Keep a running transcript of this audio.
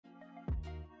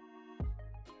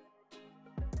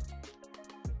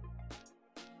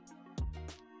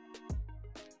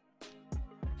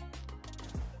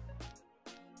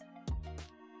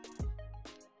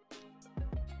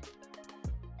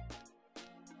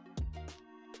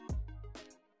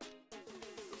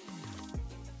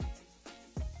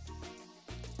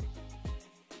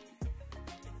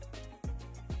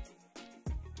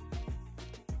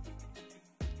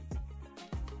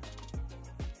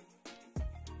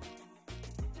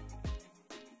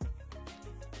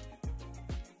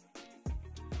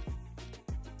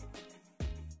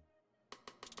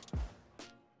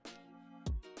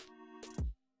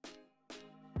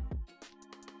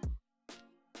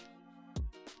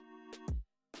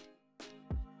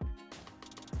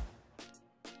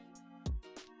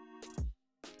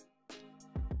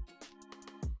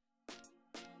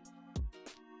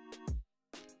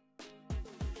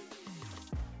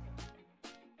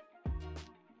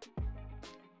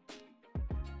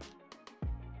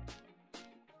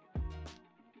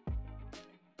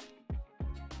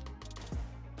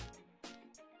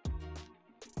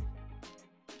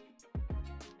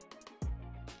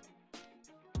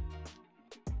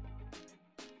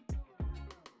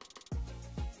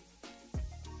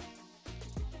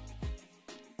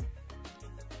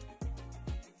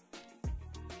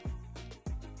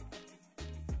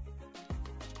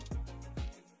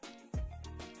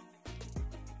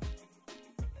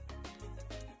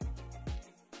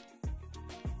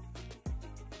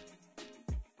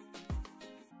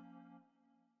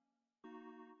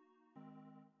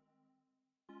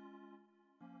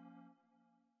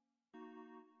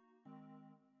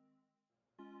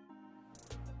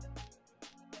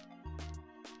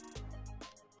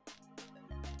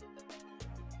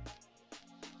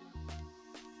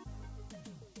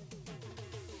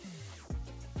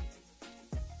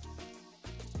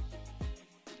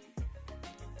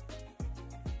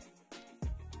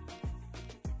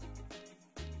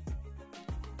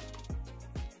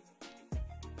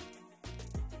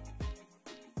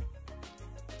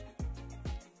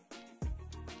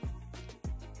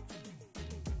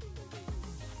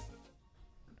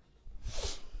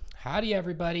Howdy,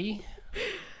 everybody.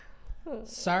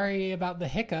 Sorry about the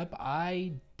hiccup.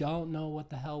 I don't know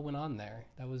what the hell went on there.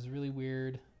 That was really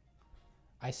weird.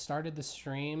 I started the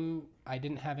stream. I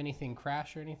didn't have anything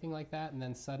crash or anything like that. And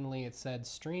then suddenly it said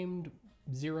streamed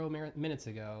 0 minutes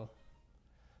ago.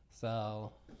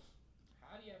 So,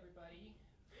 howdy, everybody.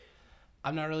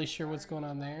 I'm not really sure what's going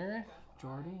on there.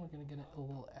 Jordan, we're going to get a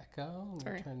little echo.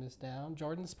 Let me turn this down.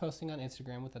 Jordan's posting on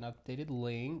Instagram with an updated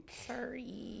link.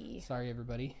 Sorry,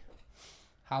 everybody.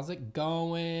 How's it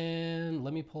going?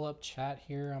 Let me pull up chat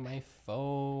here on my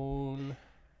phone.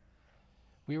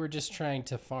 We were just trying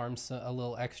to farm a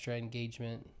little extra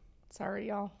engagement. Sorry,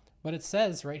 y'all. But it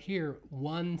says right here,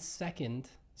 1 second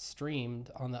streamed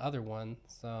on the other one.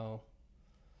 So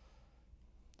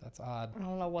that's odd. I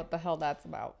don't know what the hell that's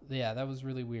about. Yeah, that was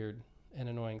really weird and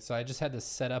annoying. So I just had to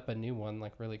set up a new one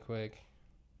like really quick.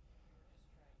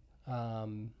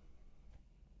 Pull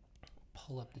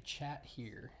up the chat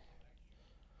here.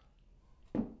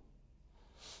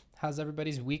 How's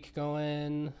everybody's week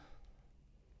going?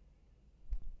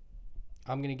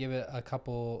 I'm going to give it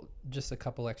just a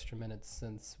couple extra minutes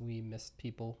since we missed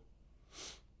people.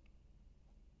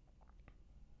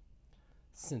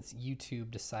 Since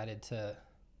YouTube decided to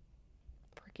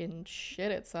freaking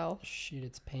shit itself. Shit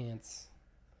its pants.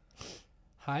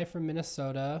 Hi from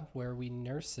Minnesota, where we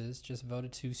nurses just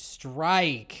voted to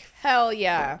strike. Hell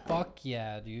yeah. Fuck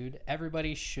yeah, dude.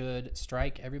 Everybody should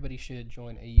strike. Everybody should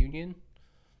join a union.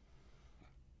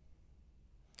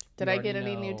 Did I get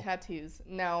any new tattoos?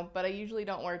 No, but I usually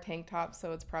don't wear tank tops,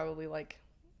 so it's probably like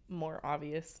more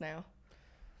obvious now.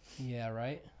 Yeah,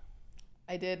 right?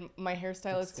 I did. My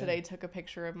hairstylist today took a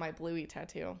picture of my bluey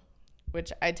tattoo,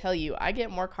 which I tell you, I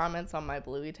get more comments on my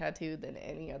bluey tattoo than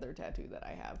any other tattoo that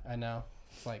I have. I know.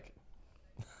 It's like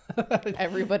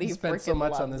everybody spent so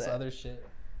much on this it. other shit.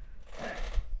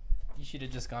 You should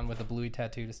have just gone with a bluey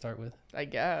tattoo to start with. I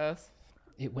guess.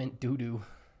 It went doo-doo.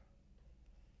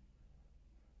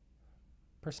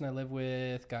 Person I live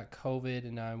with got COVID,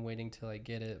 and now I'm waiting till I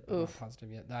get it. But not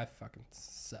positive yet. That fucking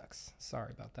sucks.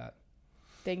 Sorry about that.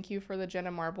 Thank you for the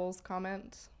Jenna Marbles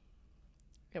comment.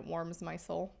 It warms my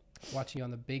soul. Watching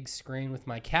on the big screen with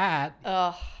my cat.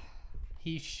 Ugh.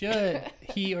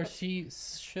 He or she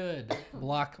should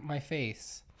block my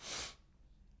face.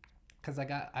 Because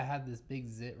I had this big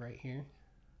zit right here.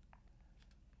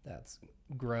 That's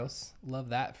gross. Love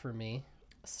that for me.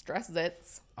 Stress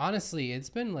zits. Honestly, it's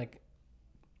been like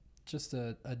just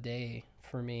a day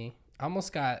for me. I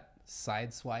almost got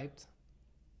sideswiped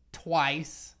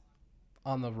twice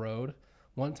on the road.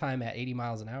 One time at 80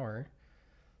 miles an hour.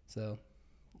 So,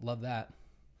 love that.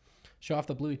 Show off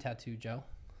the bluey tattoo, Joe.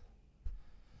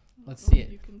 Let's see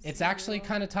it. It's actually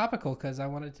kind of topical because I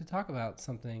wanted to talk about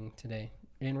something today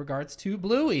in regards to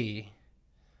bluey.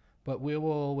 But we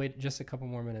will wait just a couple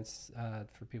more minutes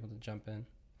for people to jump in.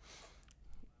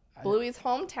 Bluey's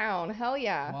hometown. Hell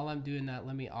yeah. While I'm doing that,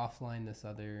 let me offline this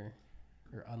other,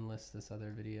 or unlist this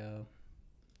other video.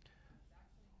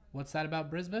 What's that about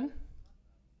Brisbane?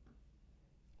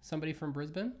 Somebody from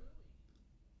Brisbane?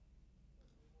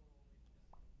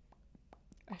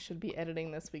 I should be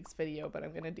editing this week's video, but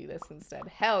I'm going to do this instead.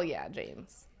 Hell yeah,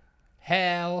 James.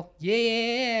 Hell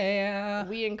yeah.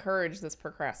 We encourage this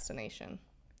procrastination.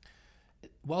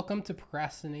 Welcome to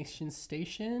Procrastination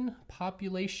Station.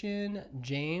 Population,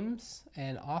 James,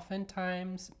 and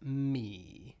oftentimes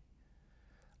me.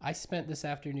 I spent this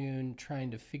afternoon trying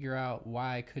to figure out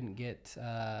why I couldn't get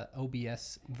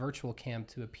OBS virtual cam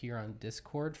to appear on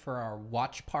Discord for our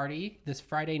watch party this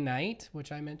Friday night,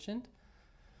 which I mentioned.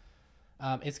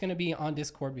 It's going to be on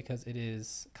Discord because it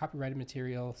is copyrighted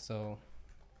material.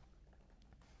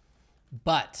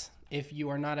 But if you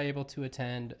are not able to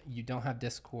attend, you don't have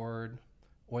Discord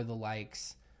or the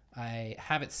likes, I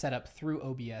have it set up through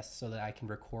OBS so that I can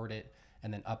record it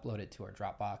and then upload it to our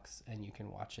Dropbox, and you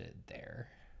can watch it there.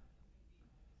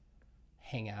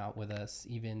 Hang out with us,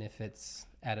 even if it's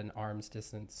at an arm's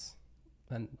distance,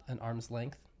 an arm's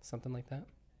length, something like that.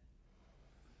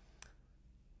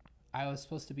 I was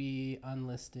supposed to be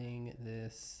unlisting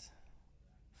this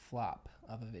flop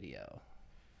of a video.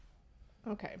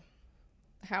 Okay.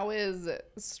 How is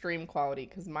stream quality?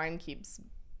 Because mine keeps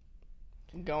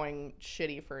going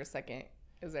shitty for a second.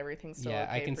 Is everything still okay for you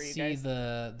guys? Yeah, I can see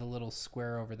the little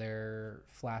square over there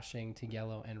flashing to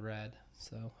yellow and red.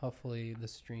 So hopefully the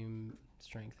stream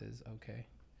strength is okay.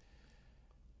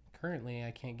 Currently,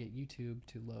 I can't get YouTube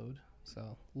to load.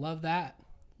 So love that.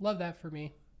 Love that for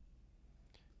me.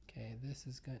 Okay, this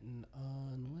is getting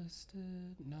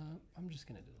unlisted. No, I'm just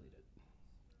going to delete it.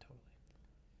 Totally.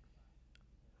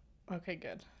 Okay,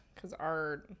 good. Because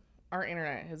our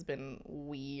internet has been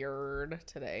weird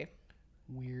today.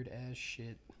 Weird as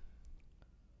shit.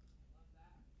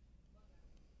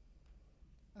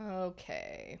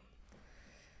 Okay.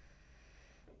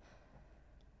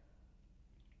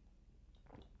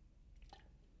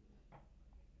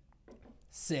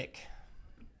 Sick.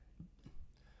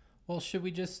 Well, should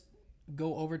we just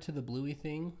go over to the Bluey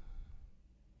thing?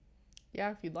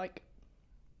 Yeah, if you'd like.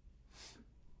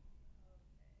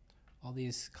 All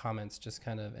these comments just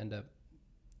kind of end up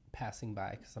passing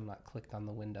by because I'm not clicked on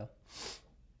the window.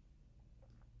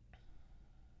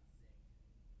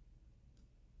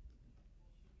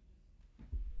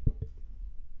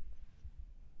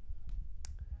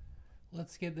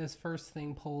 Let's get this first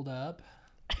thing pulled up.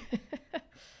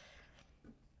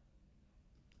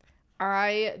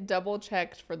 I double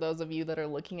checked for those of you that are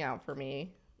looking out for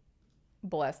me.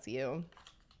 Bless you.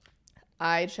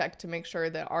 I checked to make sure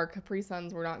that our Capri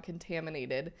Suns were not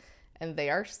contaminated, and they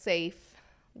are safe.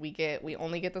 We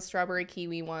only get the strawberry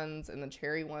kiwi ones, and the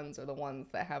cherry ones are the ones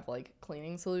that have like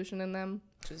cleaning solution in them,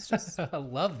 which is just I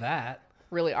love that.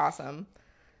 really awesome.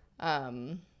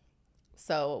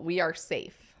 So we are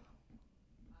safe.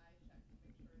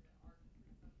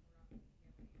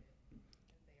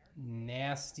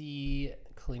 Nasty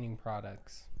cleaning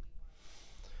products.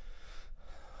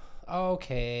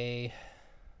 Okay.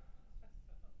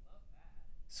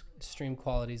 Stream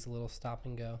quality is a little stop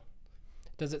and go.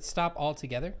 Does it stop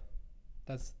altogether?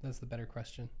 That's the better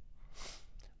question.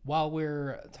 While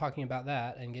we're talking about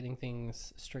that and getting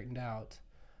things straightened out,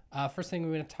 first thing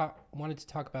we wanted to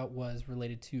talk about was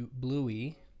related to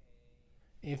Bluey.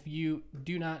 If you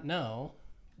do not know,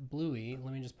 Bluey,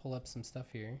 let me just pull up some stuff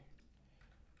here.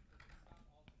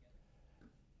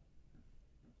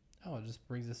 Oh, it just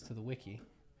brings us to the wiki.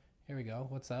 Here we go.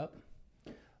 What's up?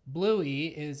 Bluey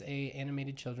is a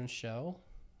animated children's show.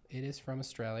 It is from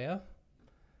Australia.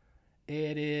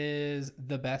 It is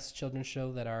the best children's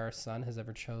show that our son has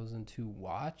ever chosen to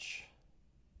watch.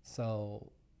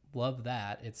 So, love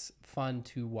that. It's fun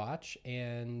to watch,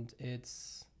 and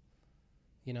it's,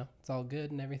 it's all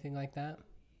good and everything like that.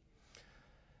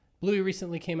 Bluey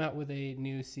recently came out with a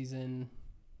new season,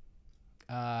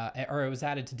 or it was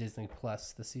added to Disney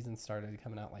Plus. The season started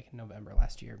coming out like in November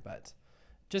last year, but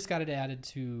just got it added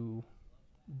to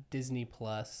Disney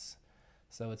Plus.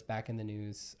 So it's back in the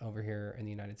news over here in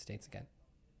the United States again.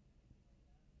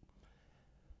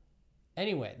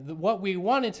 Anyway, what we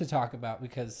wanted to talk about,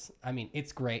 because,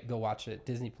 it's great. Go watch it.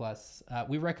 Disney Plus.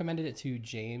 We recommended it to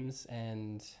James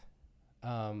and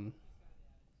Jen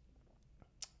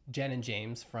and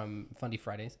James from Fundy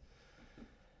Fridays.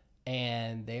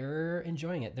 And they're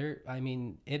enjoying it.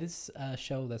 It is a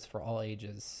show that's for all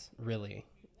ages, really.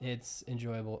 It's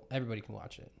enjoyable. Everybody can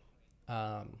watch it.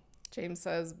 James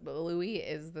says Bluey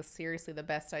is seriously the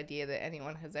best idea that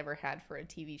anyone has ever had for a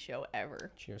TV show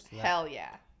ever. Cheers to that. Hell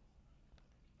yeah.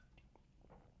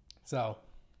 So,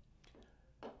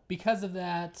 because of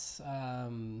that,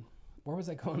 where was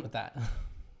I going with that?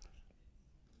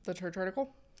 The church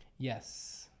article?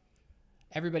 Yes.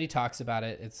 Everybody talks about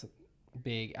it. It's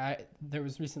big. There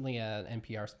was recently an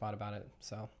NPR spot about it,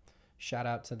 so shout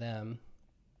out to them.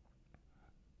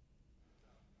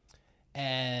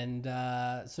 And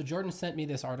so Jordan sent me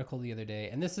this article the other day,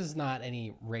 and this is not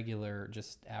any regular,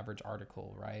 just average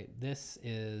article, right? This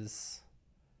is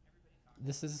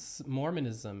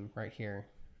Mormonism right here.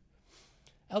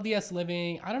 LDS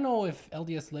Living. I don't know if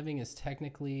LDS Living is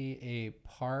technically a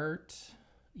part.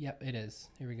 Yep, it is.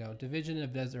 Here we go. Division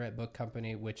of Deseret Book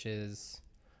Company, which is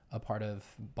a part of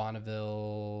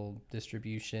Bountiful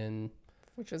Distribution,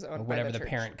 which is owned or whatever by the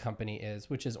parent company is,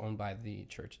 which is owned by the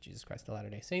Church of Jesus Christ of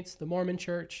Latter-day Saints, the Mormon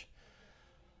Church.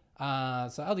 So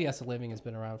LDS Living has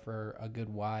been around for a good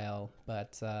while,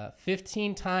 but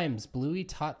 15 times Bluey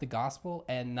taught the gospel,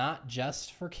 and not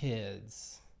just for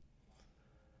kids.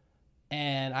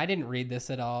 And I didn't read this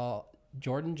at all.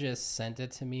 Jordan just sent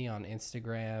it to me on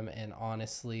Instagram, and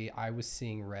honestly, I was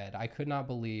seeing red. I could not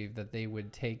believe that they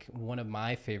would take one of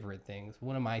my favorite things,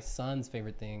 one of my son's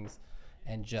favorite things,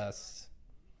 and just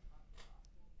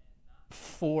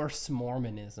force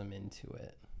Mormonism into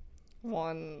it.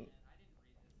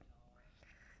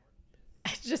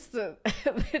 Just the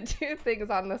two things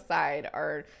on the side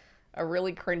are a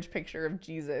really cringe picture of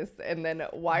Jesus, and then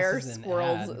why are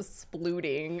squirrels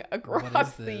splooting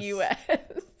across the U.S.?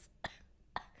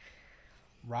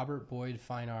 Robert Boyd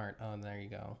Fine Art. Oh, there you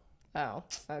go. Oh,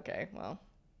 okay. Well,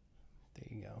 there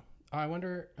you go. Oh, I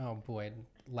wonder. Oh, Boyd,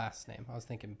 last name. I was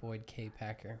thinking Boyd K.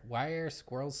 Packer. Why are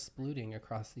squirrels splooting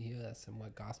across the U.S. and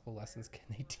what gospel lessons can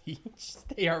they teach?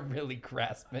 They are really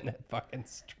grasping at fucking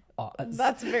straws.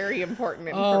 That's very important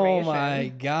information. Oh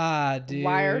my god, dude.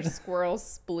 Why are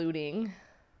squirrels splooting?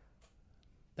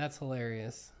 That's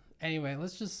hilarious. Anyway,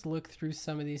 let's just look through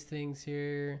some of these things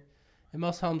here. In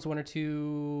most homes, 1 or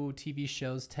 2 TV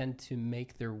shows tend to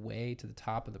make their way to the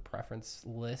top of the preference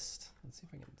list. Let's see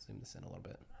if I can zoom this in a little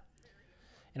bit.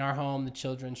 In our home, the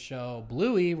children's show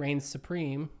Bluey reigns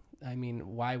supreme. I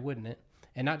mean, why wouldn't it?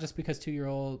 And not just because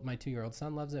my 2-year-old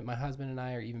son loves it. My husband and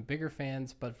I are even bigger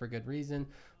fans, but for good reason.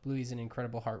 Bluey's an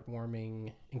incredibly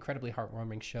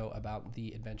heartwarming show about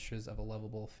the adventures of a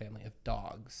lovable family of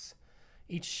dogs.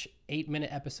 Each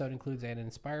 8-minute episode includes an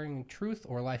inspiring truth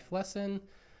or life lesson,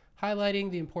 highlighting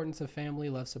the importance of family,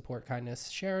 love, support, kindness,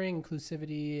 sharing,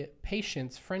 inclusivity,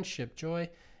 patience, friendship, joy,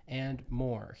 and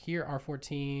more. Here are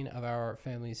 14 of our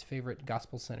family's favorite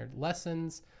gospel-centered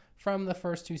lessons from the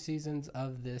first 2 seasons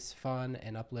of this fun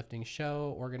and uplifting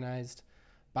show, organized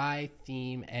by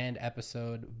theme and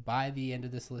episode. By the end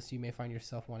of this list, you may find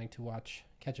yourself wanting to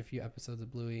catch a few episodes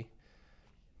of Bluey.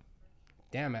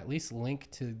 Damn, at least link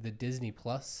to the Disney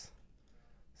Plus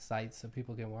site so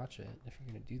people can watch it if you're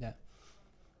going to do that.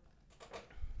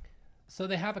 So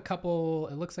they have it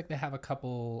looks like they have a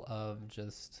couple of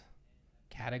just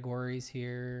categories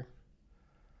here.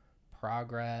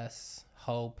 Progress,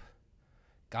 hope,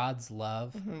 God's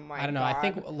love. I don't know. God. I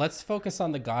think let's focus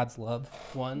on the God's love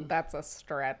one. That's a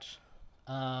stretch.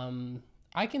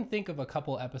 I can think of a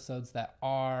couple episodes that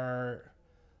are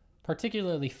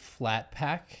particularly flat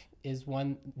pack is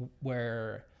one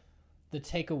where the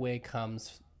takeaway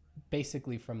comes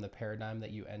basically from the paradigm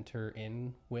that you enter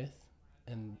in with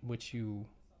and which you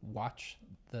watch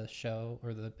the show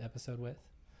or the episode with.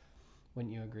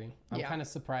 Wouldn't you agree? I'm kind of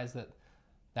surprised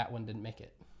that one didn't make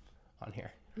it on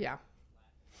here. Yeah.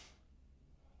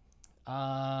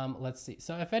 Let's see.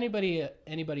 So if anybody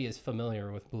is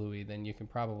familiar with Bluey, then you can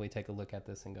probably take a look at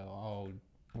this and go, "Oh,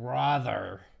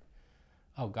 brother.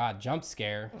 Oh God, jump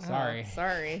scare. Sorry." Oh,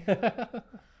 sorry.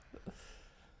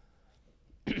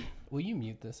 Will you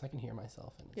mute this? I can hear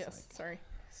myself. And it's Yes, sorry.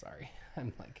 Sorry.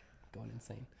 I'm like going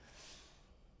insane.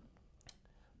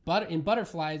 But in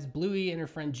Butterflies, Bluey and her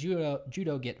friend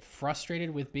Judo get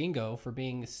frustrated with Bingo for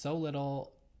being so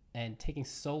little and taking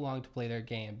so long to play their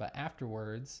game. But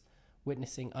afterwards,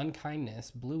 witnessing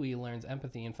unkindness, Bluey learns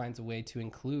empathy and finds a way to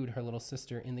include her little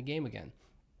sister in the game again.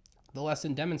 The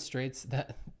lesson demonstrates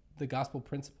that the gospel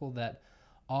principle that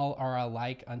all are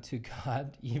alike unto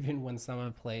God, even when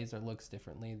someone plays or looks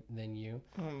differently than you.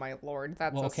 Oh my Lord,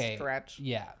 that's a stretch.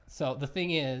 Yeah. So the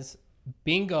thing is,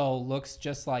 Bingo looks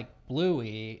just like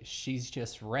Bluey. She's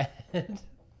just red.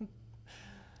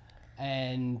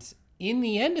 And in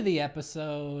the end of the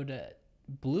episode,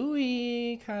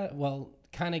 Bluey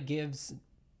kind of gives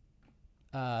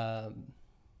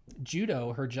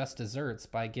Judo her just desserts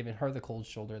by giving her the cold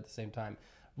shoulder at the same time,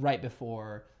 right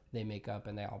before they make up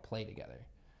and they all play together.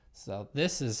 So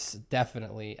this is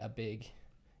definitely a big,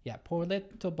 poor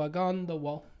little bug on the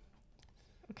wall.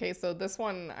 Okay, so this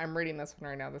one, I'm reading this one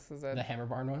right now. This is the Hammer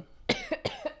Barn one.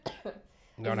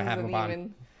 Going to Hammer Barn.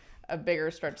 Even a bigger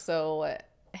stretch. So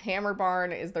Hammer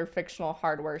Barn is their fictional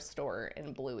hardware store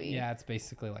in Bluey. Yeah, it's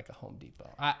basically like a Home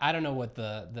Depot. I don't know what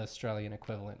the Australian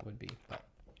equivalent would be. But.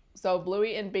 So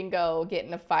Bluey and Bingo get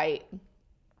in a fight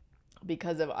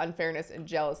because of unfairness and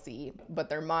jealousy, but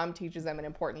their mom teaches them an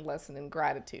important lesson in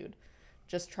gratitude.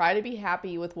 Just try to be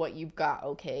happy with what you've got,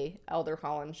 okay? Elder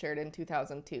Holland shared in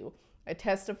 2002. I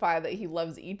testify that he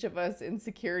loves each of us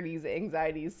insecurities,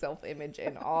 anxieties, self-image,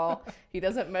 and all. He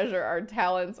doesn't measure our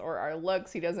talents or our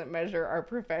looks. He doesn't measure our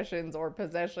professions or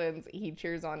possessions. He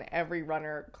cheers on every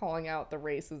runner, calling out the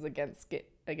races against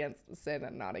sin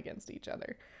and not against each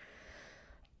other.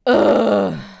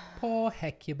 Ugh. Poor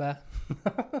Hecuba.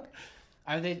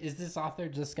 Is this author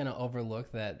just going to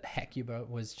overlook that Hecuba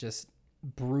was just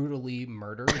brutally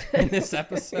murdered in this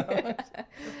episode?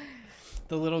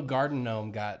 The little garden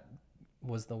gnome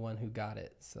was the one who got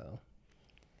it, so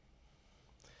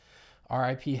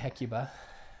R.I.P. Hecuba.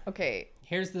 Okay.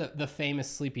 Here's the famous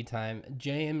sleepy time.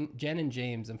 Jen and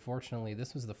James, unfortunately,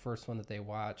 this was the first one that they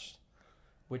watched,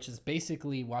 which is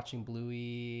basically watching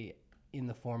Bluey in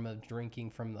the form of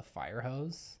drinking from the fire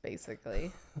hose.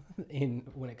 Basically.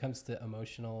 When it comes to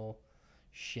emotional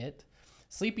shit.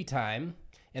 Sleepy time.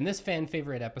 In this fan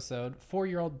favorite episode,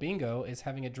 4-year-old Bingo is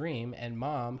having a dream, and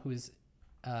Mom, who's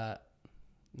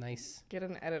nice. Get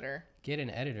an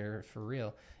editor for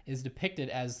real. Is depicted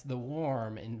as the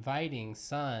warm, inviting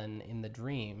sun in the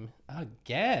dream.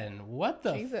 Again, what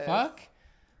the fuck?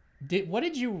 What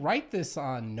did you write this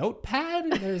on?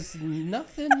 Notepad? There's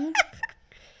nothing.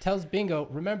 Tells Bingo,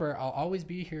 remember, I'll always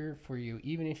be here for you,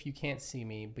 even if you can't see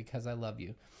me, because I love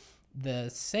you. The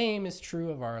same is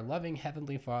true of our loving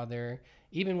Heavenly Father.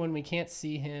 Even when we can't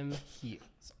see him, he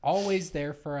He's always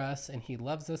there for us, and he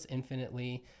loves us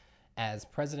infinitely. As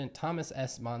President Thomas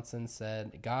S. Monson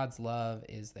said, God's love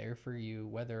is there for you,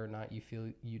 whether or not you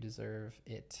feel you deserve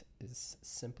it is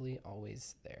simply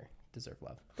always there. Deserve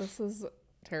love. This is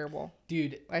terrible.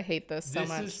 Dude, I hate this so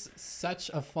much. This is such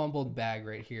a fumbled bag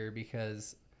right here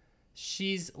because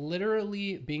she's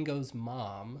literally Bingo's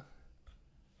mom,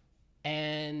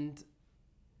 and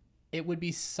it would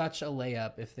be such a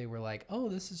layup if they were like, oh,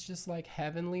 this is just like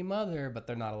Heavenly Mother, but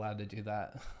they're not allowed to do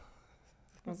that.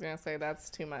 I was going to say that's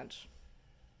too much.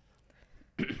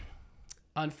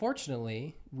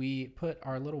 Unfortunately, we put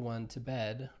our little one to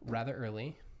bed rather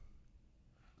early,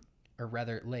 or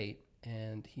rather late,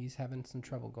 and he's having some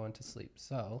trouble going to sleep.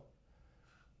 So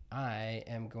I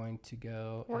am going to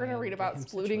go. We're going to read about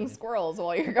splooting squirrels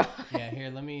while you're gone. Yeah, here,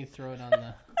 let me throw it on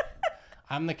the...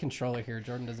 I'm the controller here.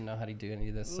 Jordan doesn't know how to do any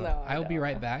of this. So No, I will be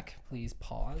right back. Please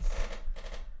pause.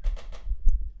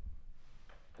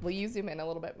 Will you zoom in a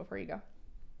little bit before you go?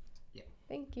 Yeah.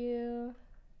 Thank you.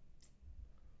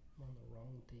 I'm on the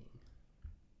wrong thing.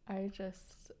 I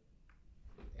just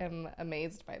am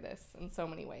amazed by this in so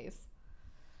many ways.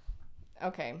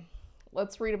 Okay,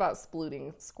 let's read about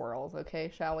splooting squirrels, okay,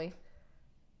 shall we?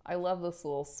 I love this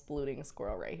little splooting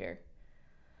squirrel right here.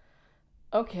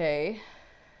 Okay,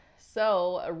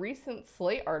 so a recent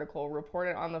Slate article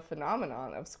reported on the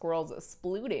phenomenon of squirrels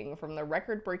splooting from the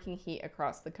record-breaking heat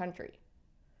across the country.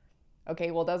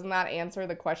 Okay, well, doesn't that answer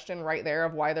the question right there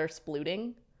of why they're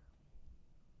splooting?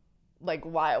 Like,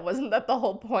 why? Wasn't that the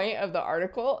whole point of the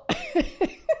article?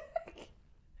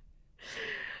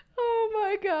 Oh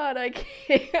my God, I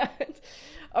can't.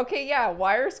 Okay, yeah,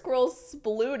 why are squirrels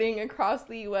splooting across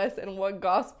the U.S. and what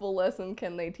gospel lesson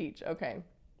can they teach? Okay.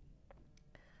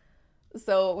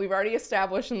 So we've already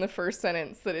established in the first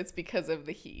sentence that it's because of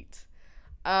the heat.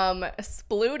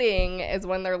 Splooting is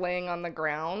when they're laying on the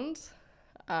ground,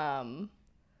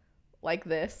 like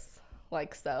this,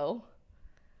 like so.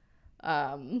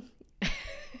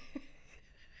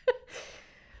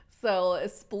 So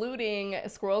splooting,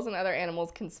 squirrels and other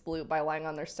animals can sploot by lying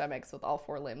on their stomachs with all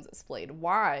four limbs splayed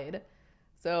wide.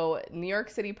 So New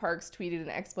York City Parks tweeted an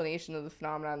explanation of the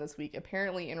phenomenon this week,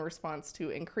 apparently in response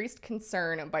to increased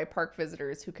concern by park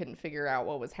visitors who couldn't figure out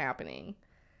what was happening.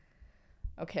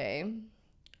 Okay.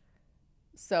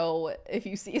 So if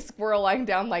you see a squirrel lying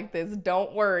down like this,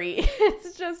 don't worry.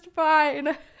 It's just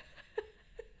fine.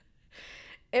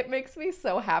 It makes me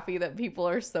so happy that people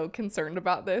are so concerned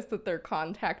about this that they're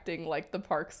contacting, like, the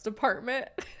parks department.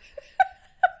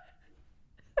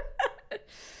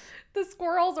 The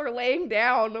squirrels are laying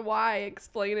down. Why?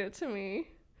 Explain it to me.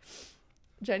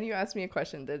 Jen, you asked me a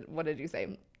question. What did you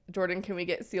say? Jordan, can we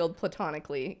get sealed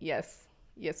platonically? Yes.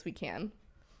 Yes, we can.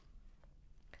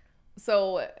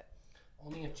 So...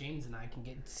 Only if James and I can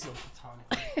get sealed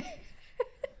platonically.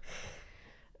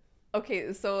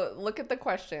 Okay, so look at the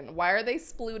question. Why are they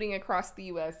splooting across the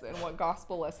U.S. and what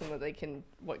gospel lesson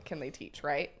what can they teach,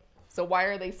 right? So why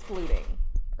are they splooting?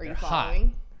 Are you following?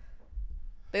 Hot.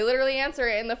 They literally answer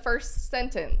it in the first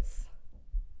sentence.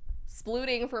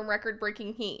 Splooting from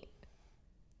record-breaking heat.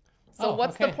 So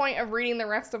what's the point of reading the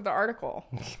rest of the article?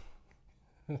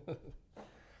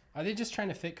 Are they just trying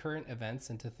to fit current events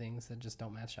into things that just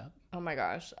don't match up? Oh my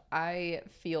gosh. I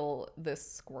feel this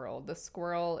squirrel. The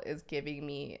squirrel is giving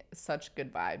me such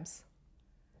good vibes.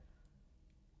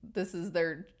 This is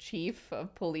their chief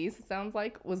of police, it sounds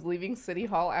like, was leaving City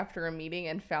Hall after a meeting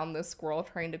and found this squirrel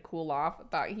trying to cool off.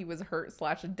 Thought he was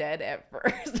hurt/dead at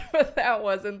first, but that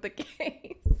wasn't the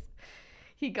case.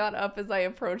 He got up as I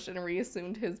approached and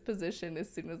reassumed his position as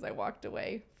soon as I walked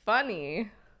away. Funny.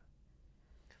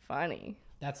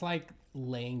 That's like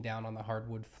laying down on the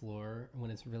hardwood floor when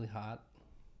it's really hot.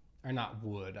 Or not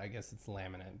wood, I guess it's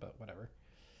laminate, but whatever.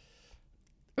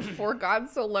 For God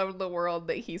so loved the world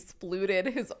that he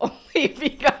splooted his only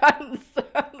begotten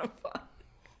son.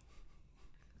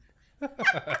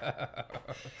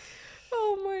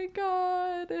 Oh my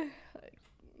God.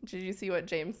 Did you see what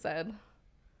James said?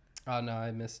 Oh no, I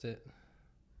missed it.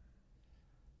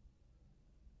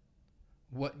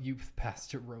 What youth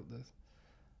pastor wrote this?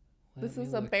 This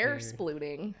is a bear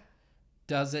splooting.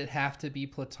 Does it have to be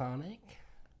platonic?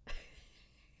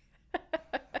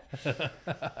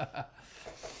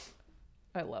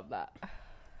 I love that.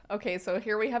 Okay, so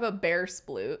here we have a bear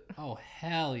sploot. Oh,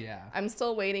 hell yeah. I'm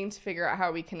still waiting to figure out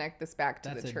how we connect this back to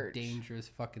the church. That's a dangerous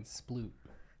fucking sploot.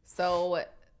 So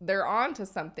they're on to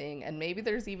something, and maybe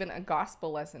there's even a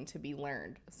gospel lesson to be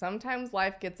learned. Sometimes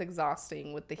life gets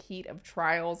exhausting with the heat of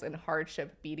trials and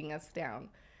hardship beating us down.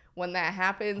 When that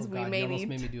happens, we may need... You almost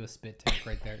made me do a spit take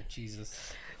right there.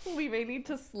 Jesus. We may need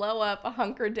to slow up,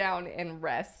 hunker down, and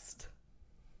rest.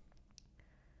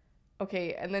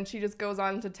 Okay, and then she just goes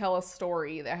on to tell a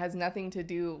story that has nothing to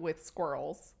do with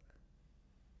squirrels.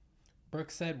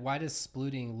 Brooke said, why does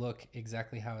splooting look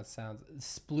exactly how it sounds?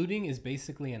 Splooting is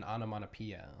basically an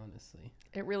onomatopoeia, honestly.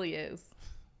 It really is.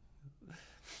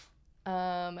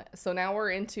 So now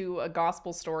we're into a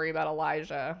gospel story about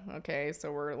Elijah. Okay,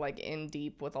 so we're like in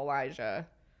deep with Elijah.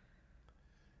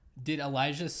 Did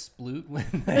Elijah sploot when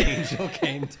the angel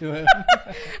came to him?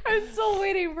 I'm still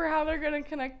waiting for how they're going to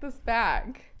connect this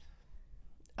back.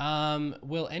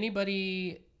 Will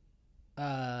anybody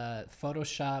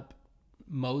Photoshop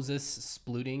Moses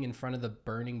splooting in front of the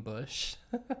burning bush?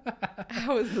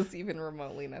 How is this even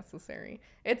remotely necessary?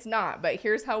 It's not, but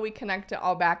here's how we connect it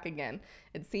all back again.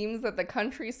 It seems that the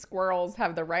country squirrels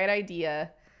have the right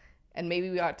idea, and maybe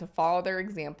we ought to follow their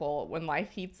example. When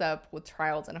life heats up with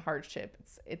trials and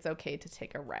hardships, it's okay to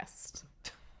take a rest.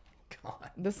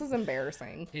 God. This is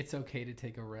embarrassing. It's okay to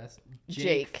take a rest.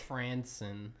 Jake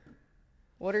Franson.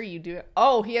 What are you doing?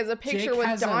 Oh, he has a picture Jake with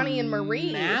has Donnie and a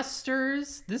Marie.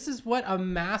 Masters. This is what a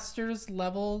master's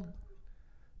level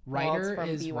writer from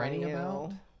is BYU. writing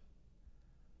about.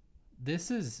 This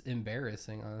is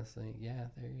embarrassing, honestly. Yeah,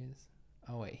 there he is.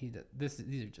 Oh wait, these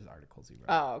are just articles he wrote.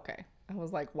 Oh, okay. I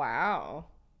was like, wow.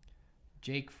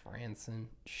 Jake Franson.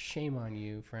 Shame on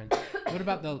you, friend. What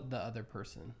about the other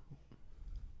person?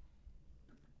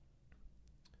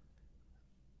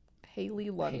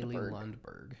 Haley Lundberg. Haley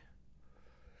Lundberg.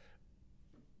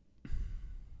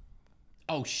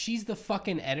 Oh, she's the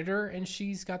fucking editor and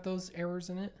she's got those errors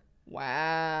in it?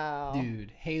 Wow.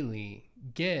 Dude, Haley,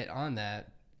 get on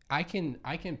that. I can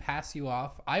pass you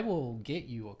off. I will get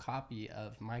you a copy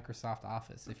of Microsoft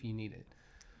Office if you need it.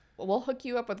 We'll hook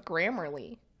you up with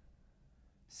Grammarly.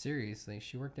 Seriously,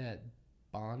 she worked at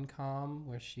Boncom,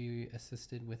 where she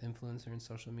assisted with influencer and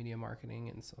social media marketing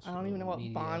and social media. I don't even know what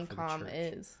Boncom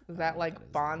is. Is that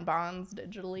like bonbons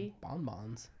digitally?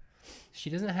 Bonbons. She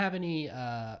doesn't have any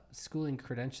schooling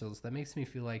credentials. That makes me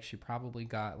feel like she probably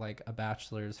got like a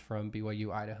bachelor's from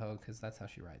BYU, Idaho, because that's how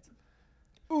she writes.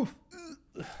 Oof.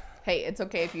 Hey, it's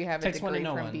okay if you have a Text degree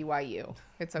from one. BYU.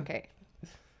 It's okay.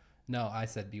 No, I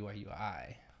said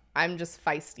BYU-I. I'm just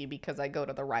feisty because I go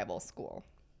to the rival school.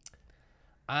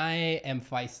 I am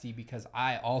feisty because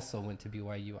I also went to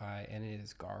BYU-I, and it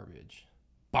is garbage.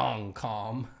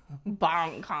 Boncom.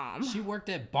 Boncom. She worked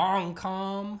at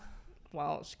Boncom.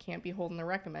 Well, she can't be holding the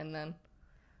recommend then.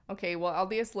 Okay, well,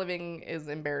 LDS Living is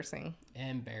embarrassing.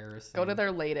 Embarrassing. Go to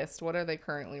their latest. What are they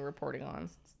currently reporting on?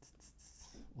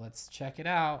 Let's check it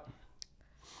out.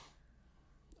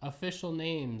 Official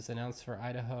names announced for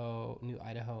Idaho, New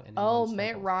Idaho, and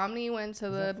Mitt Romney went to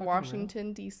the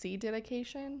Washington, D.C.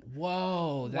 dedication?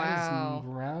 Whoa, that is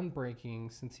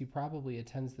groundbreaking since he probably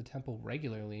attends the temple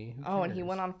regularly. Who cares? And he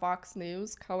went on Fox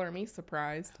News? Color me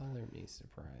surprised. Color me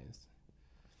surprised.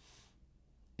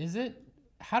 Is it...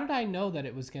 How did I know that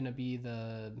it was going to be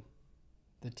the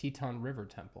Teton River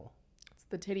Temple? It's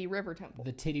the Titty River Temple.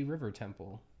 The Titty River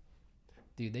Temple.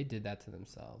 Dude, they did that to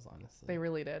themselves, honestly. They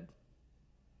really did.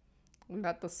 We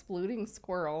got the splooting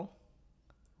squirrel.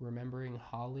 Remembering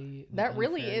Holly. That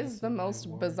really is the most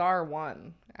bizarre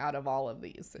one out of all of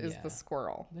these, is the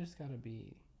squirrel. There's got to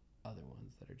be other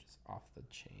ones that are just off the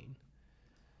chain.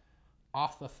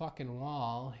 Off the fucking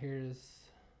wall. Here's...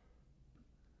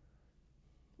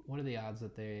 What are the odds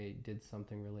that they did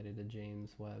something related to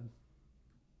James Webb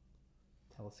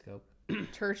Telescope?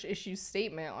 Church issues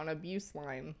statement on abuse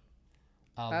line.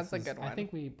 Oh, that's a good one. I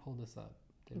think we pulled this up.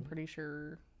 I'm pretty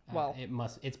sure. Well,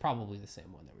 it's probably the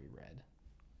same one that we read.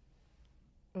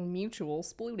 Mutual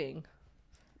splooting.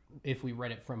 If we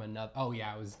read it from another... Oh,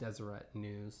 yeah, it was Deseret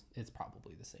News. It's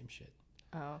probably the same shit.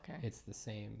 Oh, okay. It's the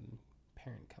same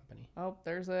parent company. Oh,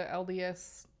 there's a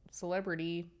LDS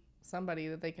celebrity, somebody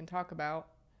that they can talk about.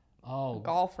 Oh. A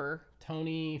golfer.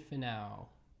 Tony Finau.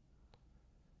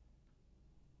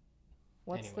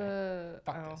 What's this.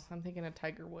 I'm thinking of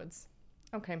Tiger Woods.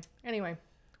 Okay. Anyway,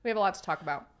 we have a lot to talk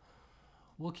about.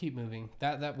 We'll keep moving.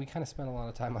 That we kind of spent a lot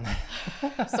of time on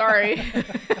that. Sorry.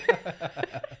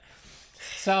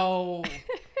 So,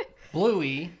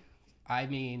 Bluey, I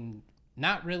mean,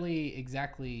 not really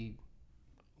exactly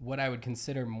what I would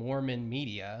consider Mormon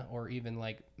media or even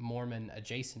like Mormon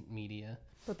adjacent media.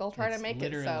 But they'll try to make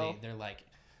it so. They're like,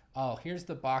 oh, here's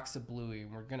the box of Bluey.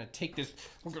 And we're going to take this,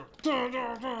 we're going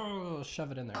to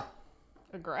shove it in there.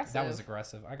 Aggressive. That was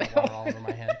aggressive. I got water all over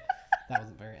my hand. That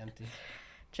wasn't very empty.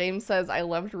 James says, I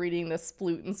loved reading the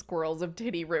Splootin' Squirrels of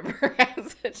Titty River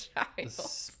as a child. The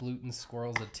Splootin'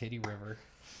 Squirrels of Titty River.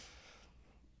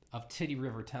 Of Titty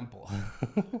River Temple.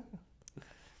 It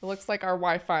looks like our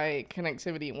Wi-Fi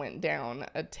connectivity went down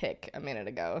a tick a minute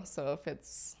ago. So if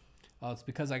it's... Oh, it's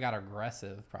because I got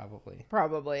aggressive, probably.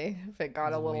 Probably. If it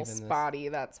got a little waving this. spotty,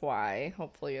 that's why.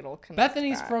 Hopefully it'll connect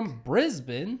Bethany's back. from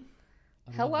Brisbane.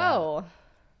 I love Hello.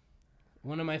 that.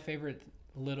 One of my favorite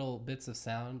little bits of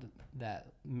sound that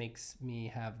makes me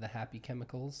have the happy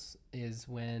chemicals is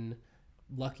when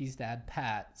Lucky's dad,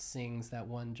 Pat, sings that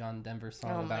one John Denver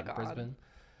song about Brisbane.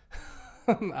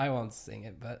 I won't sing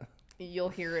it, but... You'll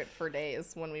hear it for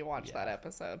days when we watch that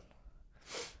episode.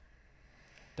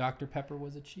 Dr. Pepper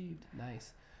was achieved.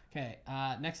 Nice. Okay,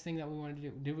 next thing that we want to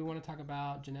do we want to talk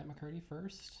about Jennette McCurdy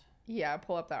first? Yeah,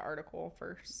 pull up that article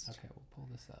first. Okay, we'll pull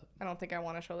this up. I don't think I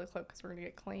want to show the clip because we're going to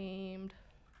get claimed.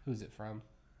 Who's it from?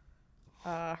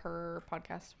 Her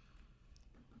podcast.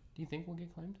 Do you think we'll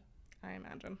get claimed? I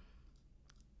imagine.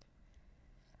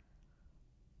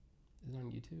 Is it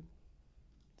on YouTube?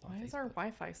 Why is our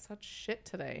Wi-Fi such shit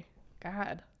today?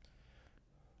 God.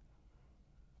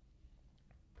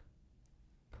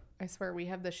 I swear we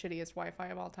have the shittiest Wi-Fi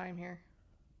of all time here.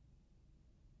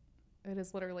 It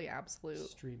is literally absolute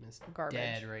stream is garbage.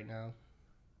 Dead right now.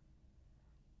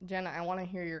 Jenna, I want to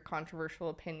hear your controversial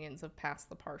opinions of Pass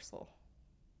the Parcel.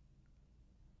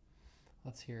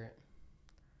 Let's hear it.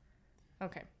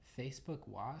 Okay. Facebook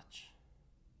Watch?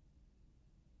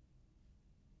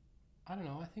 I don't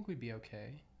know. I think we'd be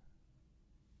okay.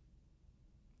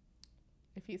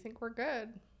 If you think we're good.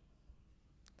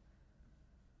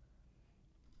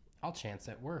 I'll chance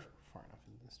it. We're far enough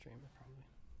into the stream. It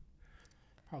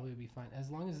probably would be fine. As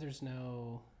long as there's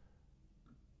no...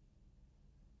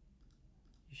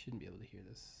 You shouldn't be able to hear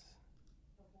this.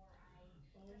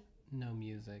 No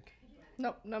music.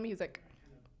 Nope, no music.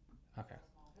 Okay.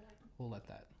 We'll let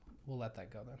that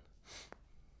go then.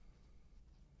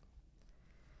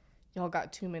 Y'all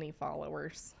got too many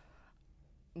followers.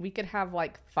 We could have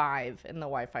like 5 and the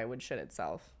Wi-Fi would shit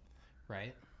itself.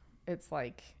 Right? It's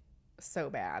like so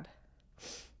bad.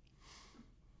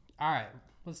 All right.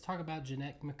 Let's talk about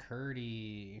Jennette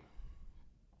McCurdy.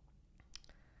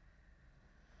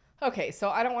 Okay, so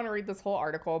I don't want to read this whole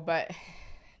article, but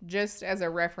just as a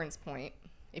reference point,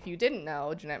 if you didn't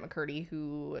know, Jennette McCurdy,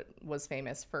 who was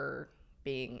famous for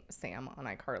being Sam on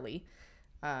iCarly,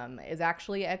 is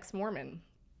actually ex-Mormon.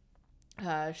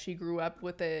 She grew up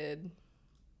with a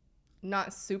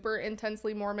not super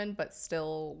intensely Mormon, but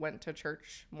still went to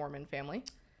church Mormon family.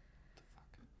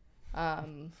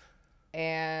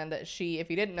 And she, if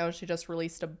you didn't know, she just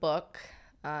released a book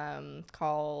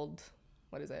called,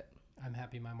 what is it? I'm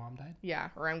Happy My Mom Died? Yeah,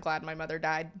 or I'm Glad My Mother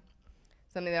Died.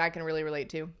 Something that I can really relate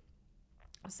to.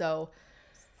 So,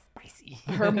 spicy.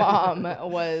 Her mom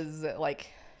was like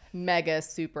mega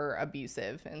super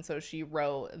abusive. And so she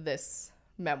wrote this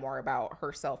memoir about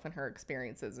herself and her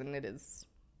experiences. And it is,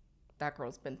 that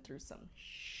girl's been through some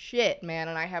shit, man.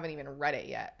 And I haven't even read it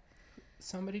yet.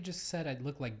 Somebody just said I'd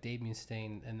look like Dave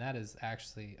Mustaine. And that is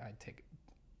actually, I take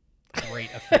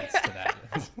great offense to that.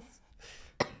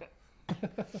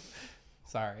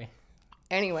 Sorry.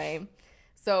 Anyway,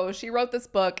 so she wrote this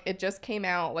book. It just came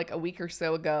out like a week or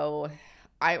so ago.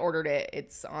 I ordered it.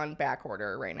 It's on back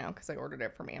order right now because I ordered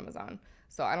it from Amazon.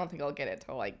 So I don't think I'll get it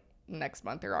till like next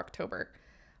month or October.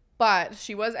 But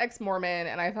she was ex-Mormon,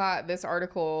 and I thought this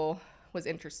article was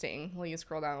interesting. Will you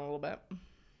scroll down a little bit?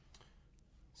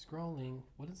 Scrolling.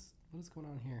 What is going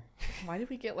on here? Why did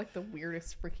we get like the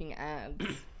weirdest freaking ads?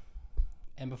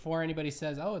 And before anybody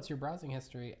says, oh, it's your browsing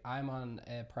history, I'm on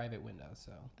a private window,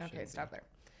 so. Okay, stop there.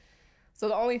 So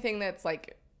the only thing that's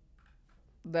like,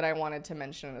 that I wanted to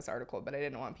mention in this article, but I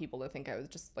didn't want people to think I was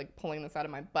just like pulling this out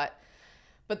of my butt.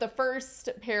 But the first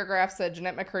paragraph said,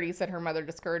 Jennette McCurdy said her mother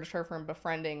discouraged her from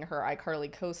befriending her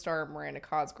iCarly co-star Miranda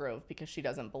Cosgrove because she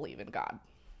doesn't believe in God.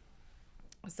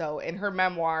 So in her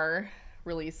memoir,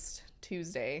 released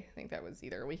Tuesday, I think that was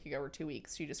either a week ago or 2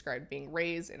 weeks, she described being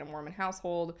raised in a Mormon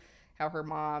household, how her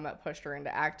mom pushed her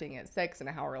into acting at 6, and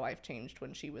how her life changed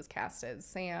when she was cast as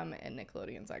Sam in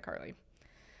Nickelodeon's iCarly.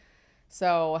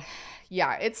 So,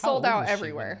 yeah, it's sold out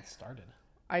everywhere. When it started?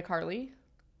 iCarly?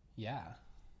 Yeah.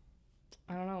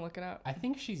 I don't know. Look it up. I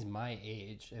think she's my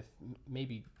age, if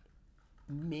maybe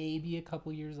a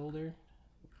couple years older.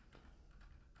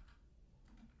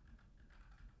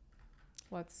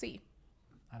 Let's see.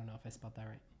 I don't know if I spelled that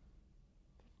right.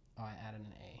 Oh, I added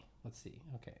an A. Let's see.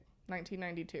 Okay.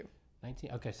 1992.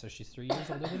 Okay, so she's 3 years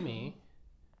older than me.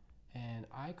 And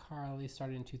iCarly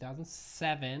started in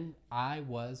 2007. I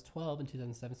was 12 in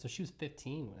 2007, so she was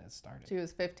 15 when it started. She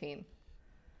was 15.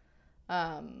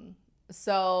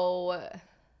 So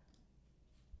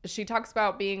she talks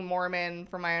about being Mormon,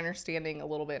 from my understanding, a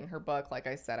little bit in her book. Like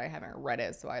I said, I haven't read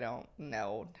it, so I don't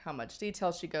know how much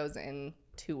detail she goes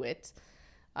into it.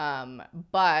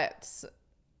 But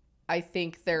I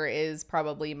think there is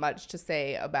probably much to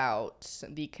say about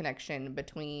the connection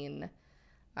between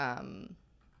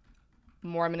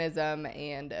Mormonism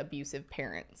and abusive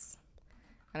parents.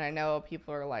 And I know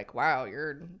people are like, wow,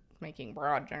 you're making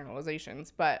broad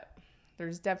generalizations, but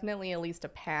there's definitely at least a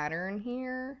pattern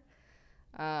here.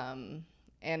 And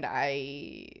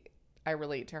I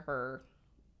relate to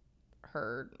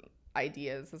her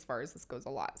ideas as far as this goes a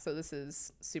lot. So this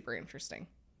is super interesting.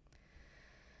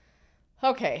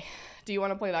 Okay. Do you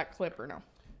want to play that clip or no?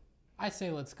 I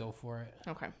say let's go for it.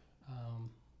 Okay.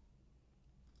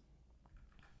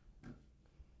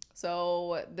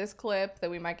 So this clip that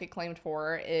we might get claimed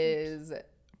for is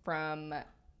from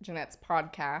Jennette's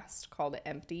podcast called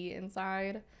Empty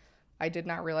Inside. I did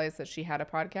not realize that she had a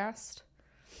podcast.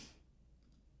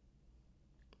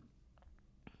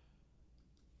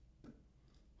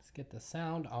 Let's get the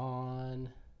sound on.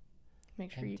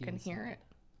 Make sure you can hear it.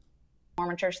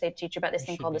 Mormon church, they teach about this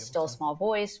thing called the still small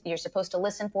voice. You're supposed to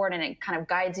listen for it, and it kind of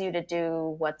guides you to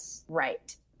do what's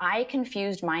right. I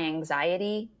confused my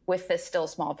anxiety with this still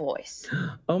small voice.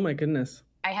 Oh my goodness.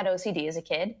 I had OCD as a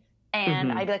kid,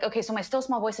 and I'd be like, okay, so my still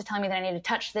small voice is telling me that I need to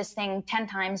touch this thing 10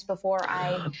 times before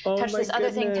I touch this other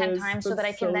thing 10 times so that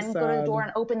I can then go to the door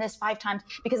and open this 5 times,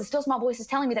 because the still small voice is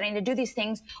telling me that I need to do these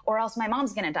things or else my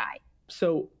mom's gonna die.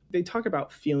 So they talk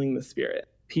about feeling the Spirit.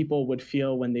 People would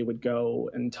feel when they would go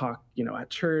and talk, at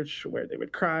church, where they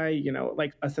would cry,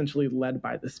 like essentially led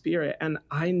by the Spirit. And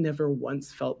I never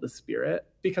once felt the Spirit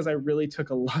because I really took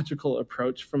a logical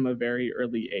approach from a very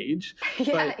early age.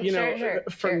 Yeah,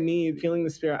 But, for me, feeling the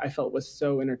Spirit, I felt was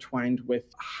so intertwined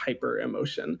with hyper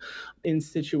emotion in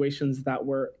situations that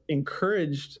were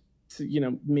encouraged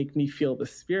to, make me feel the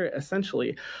Spirit.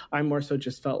 Essentially, I more so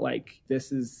just felt like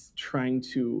this is trying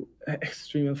to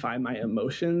extremify my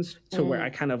emotions to where I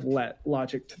kind of let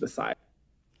logic to the side.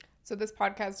 So this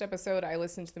podcast episode, I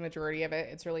listened to the majority of it.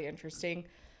 It's really interesting.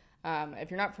 If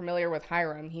you're not familiar with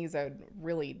Hiram, he's a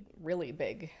really, really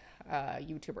big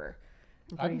YouTuber.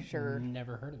 I'm pretty sure.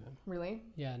 Never heard of him. Really?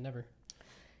 Yeah, never.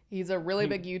 He's a really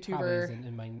big YouTuber. Probably isn't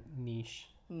in my niche.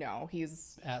 No,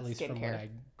 he's at least skincare. From when I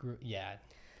grew. Yeah.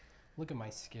 Look at my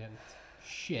skin.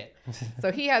 Shit.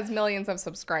 So he has millions of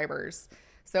subscribers.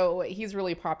 So he's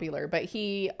really popular. But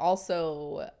he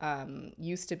also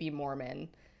used to be Mormon.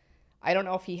 I don't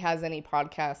know if he has any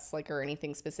podcasts or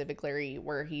anything specifically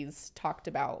where he's talked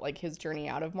about his journey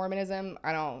out of Mormonism.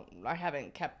 I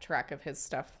haven't kept track of his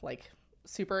stuff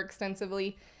super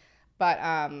extensively. But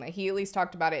he at least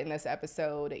talked about it in this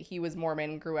episode. He was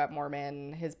Mormon, grew up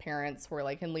Mormon. His parents were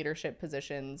in leadership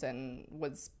positions and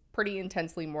was pretty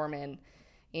intensely Mormon.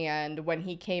 And when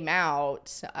he came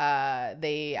out,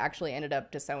 they actually ended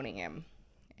up disowning him.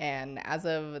 And as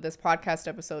of this podcast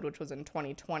episode, which was in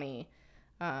 2020,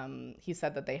 he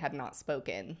said that they had not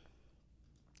spoken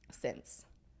since.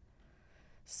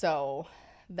 So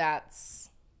that's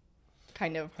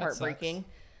kind of heartbreaking.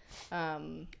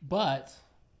 But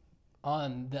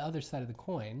on the other side of the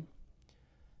coin,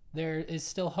 there is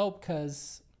still hope,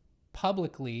 because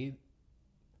publicly,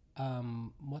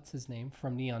 what's his name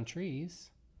from Neon Trees?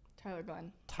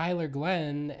 Tyler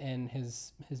Glenn and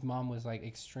his mom was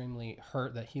extremely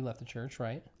hurt that he left the church,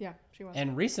 right? Yeah, she was.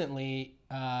 And recently,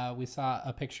 we saw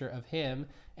a picture of him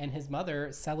and his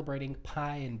mother celebrating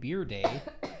Pie and Beer Day,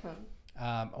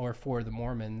 or for the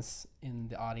Mormons in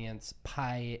the audience,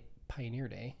 Pioneer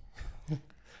Day. I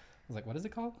was like, what is it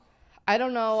called? I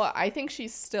don't know. I think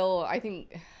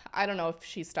I don't know if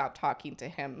she stopped talking to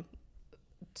him.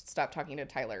 Stopped talking to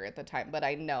Tyler at the time, but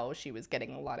I know she was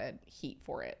getting a lot of heat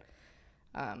for it.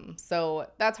 So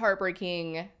that's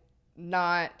heartbreaking.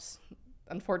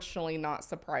 Unfortunately, not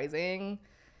surprising.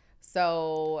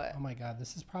 So. Oh my God,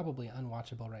 this is probably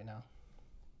unwatchable right now.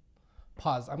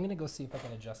 Pause. I'm gonna go see if I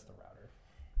can adjust the router.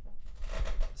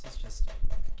 This is just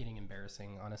getting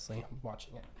embarrassing, honestly. I'm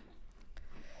watching it.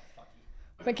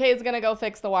 McKay's gonna go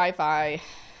fix the Wi-Fi.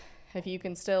 If you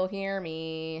can still hear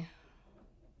me.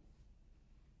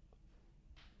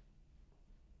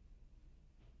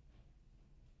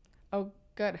 Oh,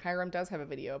 good. Hiram does have a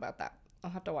video about that. I'll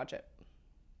have to watch it.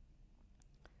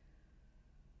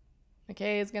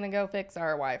 McKay is going to go fix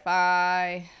our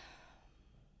Wi-Fi.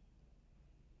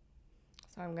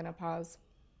 So I'm going to pause.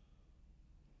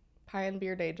 Pie and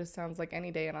Beer Day just sounds like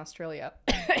any day in Australia.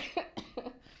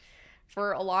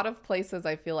 For a lot of places,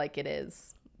 I feel like it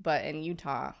is. But in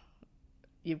Utah,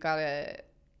 you've got to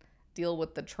deal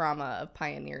with the trauma of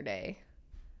Pioneer Day.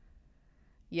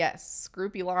 Yes,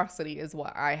 scrupulosity is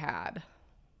what I had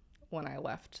when I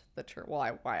left the church.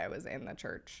 Well, why I was in the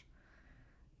church.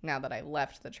 Now that I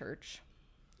left the church,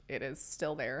 it is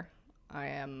still there. I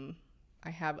am I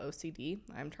have OCD.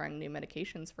 I'm trying new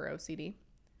medications for OCD,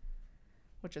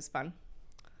 which is fun.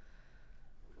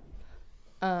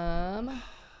 In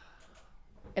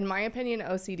my opinion,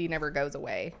 OCD never goes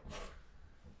away.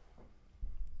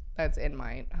 That's in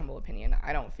my humble opinion.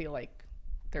 I don't feel like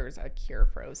there's a cure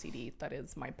for OCD. That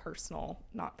is my personal,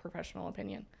 not professional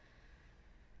opinion.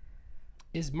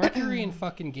 Is mercury in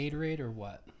fucking Gatorade or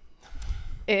what?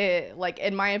 Like,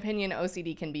 in my opinion,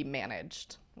 OCD can be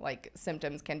managed. Like,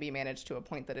 symptoms can be managed to a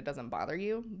point that it doesn't bother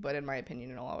you. But in my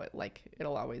opinion,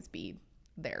 it'll always be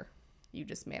there. You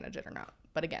just manage it or not.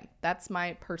 But again, that's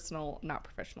my personal, not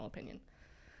professional opinion.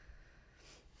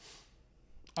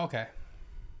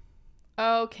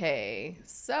 Okay,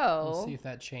 so We'll see if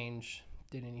that change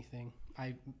did anything.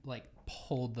 I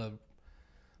pulled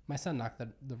my son knocked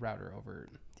the router over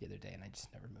the other day and I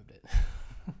just never moved it.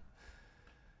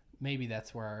 Maybe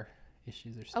that's where our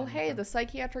issues are stemming from. The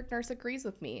psychiatric nurse agrees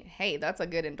with me. Hey, that's a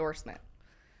good endorsement.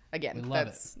 Again,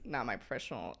 that's not my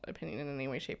professional opinion in any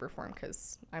way, shape, or form,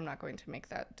 because I'm not going to make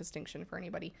that distinction for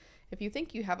anybody. If you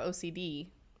think you have OCD,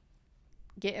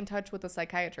 get in touch with a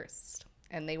psychiatrist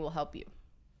and they will help you.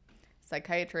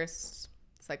 Psychiatrists,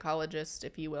 psychologists,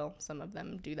 if you will, some of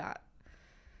them do that.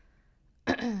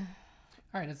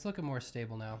 All right, it's looking more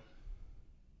stable now.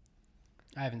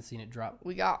 I haven't seen it drop.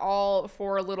 We got all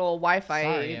 4 little Wi-Fi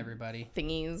Sorry, everybody.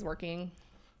 thingies working.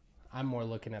 I'm more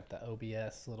looking at the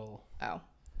OBS little... Oh.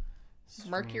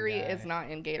 Mercury is not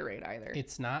in Gatorade either.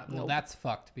 It's not? Well, that's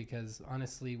fucked because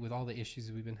honestly, with all the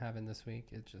issues we've been having this week,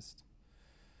 it just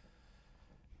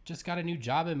got a new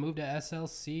job and moved to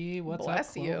SLC. What's Bless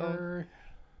up, Clover?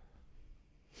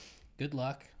 Good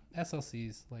luck.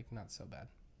 SLC's not so bad.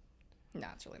 No,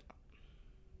 it's really not.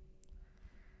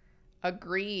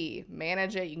 Agree.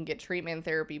 Manage it. You can get treatment and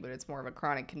therapy, but it's more of a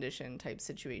chronic condition type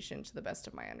situation to the best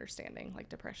of my understanding, like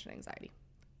depression, anxiety.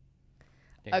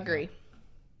 Agree.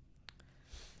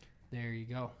 There you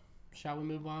go. Shall we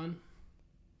move on?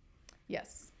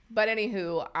 Yes. But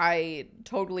anywho, I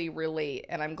totally relate,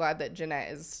 and I'm glad that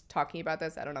Jennette is talking about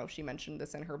this. I don't know if she mentioned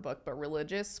this in her book, but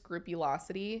religious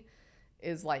scrupulosity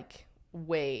is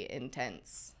way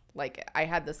intense. I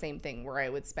had the same thing where I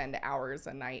would spend hours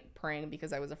a night praying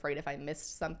because I was afraid if I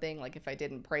missed something, if I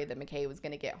didn't pray that McKay was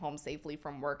going to get home safely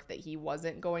from work, that he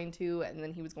wasn't going to, and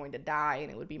then he was going to die and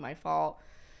it would be my fault.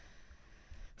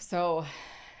 So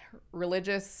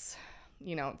religious,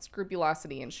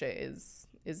 scrupulosity and shit is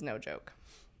no joke.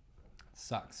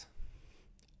 Sucks.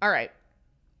 All right.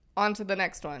 On to the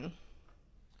next one.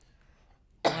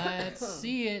 Let's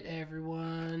see it,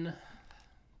 everyone.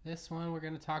 This one we're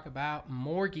going to talk about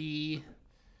Morgie.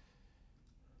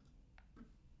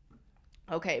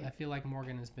 Okay. I feel like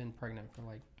Morgan has been pregnant for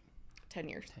 10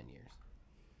 years. 10 years.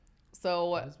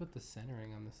 So what is with the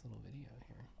centering on this little video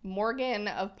here? Morgan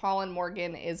of Paul and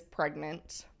Morgan is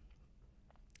pregnant.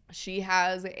 She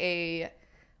has a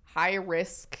high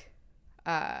risk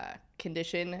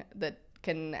condition that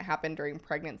can happen during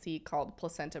pregnancy called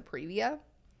placenta previa,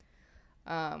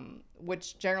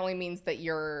 which generally means that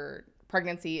your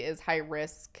pregnancy is high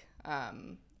risk.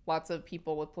 Lots of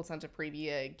people with placenta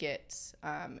previa get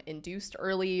induced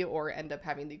early or end up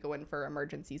having to go in for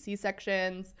emergency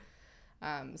C-sections.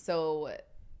 So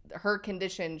her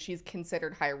condition, she's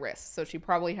considered high risk. So she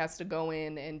probably has to go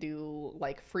in and do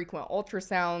frequent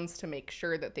ultrasounds to make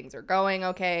sure that things are going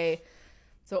okay.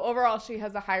 So overall, she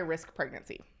has a high risk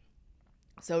pregnancy.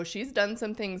 So she's done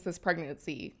some things this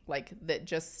pregnancy,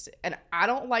 and I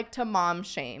don't like to mom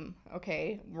shame,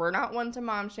 okay? We're not one to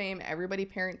mom shame. Everybody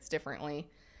parents differently.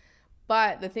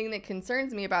 But the thing that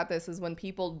concerns me about this is when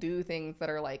people do things that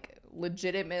are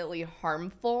legitimately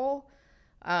harmful,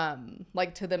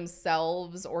 to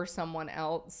themselves or someone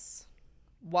else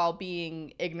while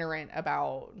being ignorant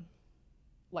about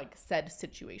said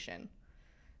situation.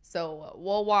 So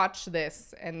we'll watch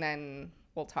this and then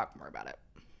we'll talk more about it.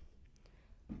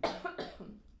 Let's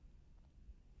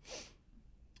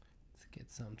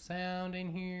get some sound in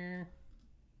here.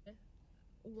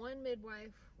 One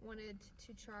midwife wanted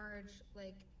to charge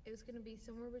it was going to be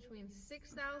somewhere between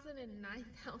 $6,000 and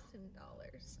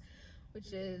 $9,000,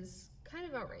 which is kind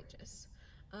of outrageous.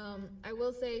 I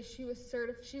will say she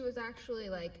was actually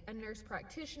a nurse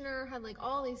practitioner, had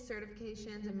all these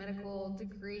certifications and medical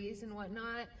degrees and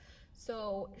whatnot.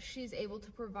 So she's able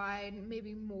to provide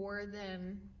maybe more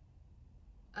than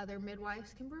other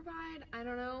midwives can provide. I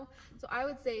don't know. So I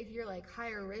would say if you're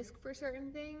higher risk for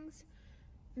certain things,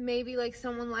 maybe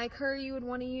someone like her you would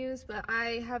want to use, but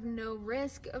I have no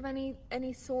risk of any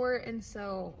sort, and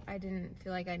so I didn't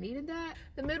feel like I needed that.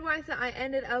 The midwife that I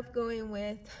ended up going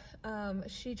with,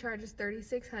 she charges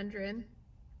 $3,600,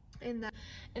 in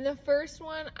the first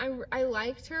one, I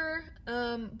liked her,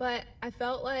 but I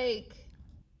felt like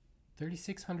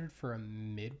 $3,600 for a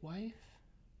midwife?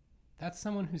 That's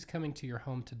someone who's coming to your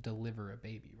home to deliver a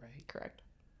baby, right? Correct.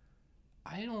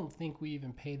 I don't think we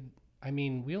even paid. I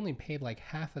mean, we only paid like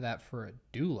half of that for a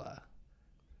doula.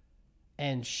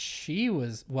 And she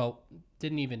was, well,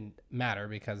 didn't even matter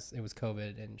because it was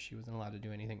COVID and she wasn't allowed to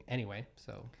do anything anyway.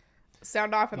 So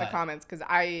sound off in the comments, because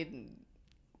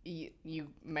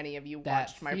many of you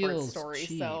watched my birth story,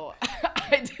 cheap. So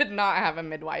I did not have a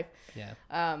midwife. Yeah.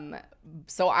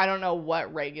 So I don't know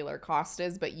what regular cost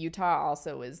is, but Utah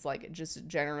also is like just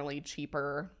generally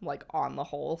cheaper, like on the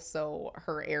whole. So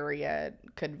her area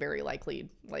could very likely,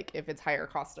 like if it's higher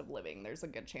cost of living, there's a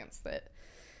good chance that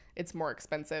it's more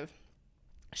expensive.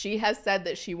 She has said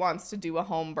that she wants to do a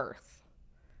home birth.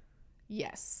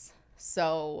 Yes.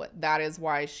 So that is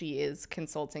why she is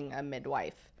consulting a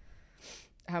midwife.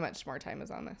 How much more time is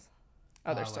on this?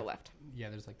 Oh, there's still left. Yeah,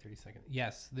 there's like 30 seconds.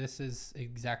 Yes, this is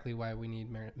exactly why we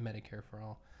need Medicare for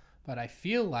all. But I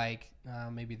feel like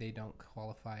maybe they don't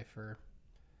qualify for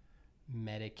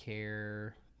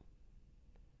Medicare.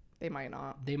 They might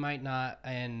not. They might not.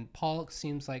 And Paul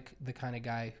seems like the kind of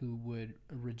guy who would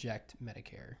reject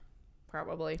Medicare.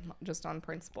 Probably, just on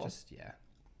principle. Yeah.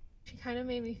 She kind of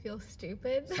made me feel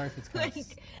stupid. Sorry if it's kind of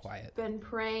quiet. Been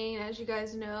praying, as you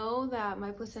guys know, that my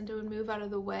placenta would move out of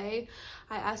the way.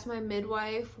 I asked my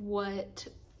midwife what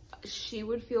she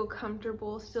would feel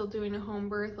comfortable still doing a home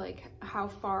birth, like how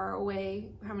far away,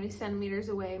 how many centimeters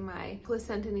away my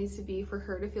placenta needs to be for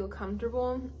her to feel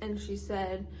comfortable. And she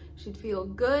said she'd feel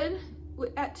good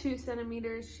at 2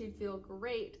 centimeters. She'd feel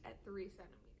great at 3 centimeters.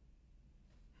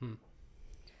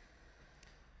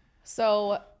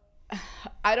 So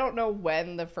I don't know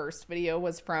when the first video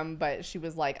was from, but she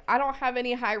was like, I don't have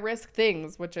any high risk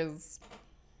things, which is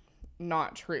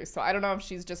not true. So I don't know if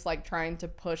she's just like trying to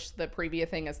push the previous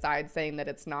thing aside, saying that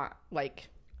it's not like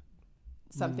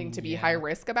something to be high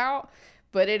risk about,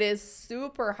 but it is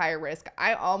super high risk.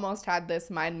 I almost had this,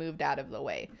 mine moved out of the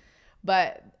way,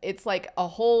 but it's like a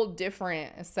whole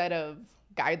different set of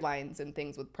guidelines and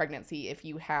things with pregnancy if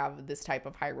you have this type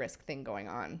of high risk thing going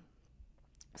on.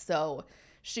 So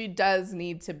she does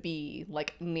need to be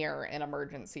like near an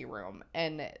emergency room,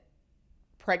 and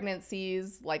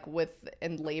pregnancies like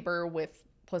in labor with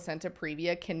placenta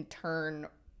previa can turn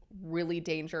really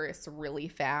dangerous really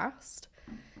fast.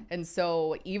 And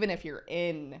so even if you're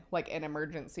in like an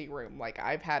emergency room, like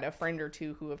I've had a friend or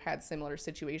two who have had similar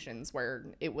situations where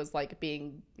it was like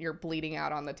you're bleeding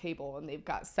out on the table and they've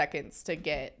got seconds to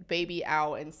get baby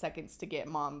out and seconds to get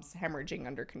mom's hemorrhaging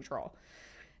under control.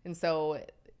 And so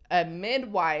a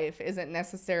midwife isn't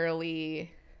necessarily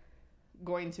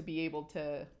going to be able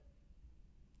to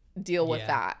deal with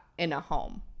that in a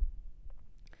home.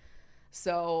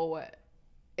 So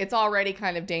it's already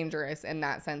kind of dangerous in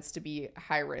that sense to be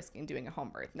high risk in doing a home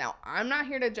birth. Now, I'm not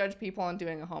here to judge people on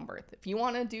doing a home birth. If you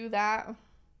want to do that,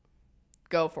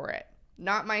 go for it.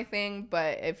 Not my thing,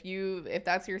 but if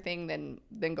that's your thing,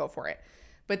 then go for it.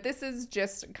 But this is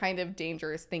just kind of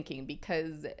dangerous thinking,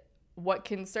 because what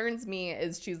concerns me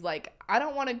is she's like, I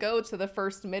don't want to go to the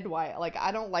first midwife. Like,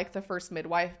 I don't like the first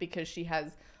midwife because she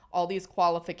has all these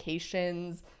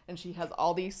qualifications and she has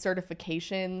all these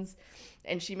certifications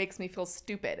and she makes me feel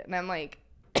stupid. And I'm like,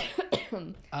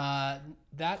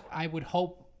 that I would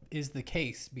hope is the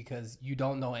case, because you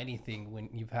don't know anything when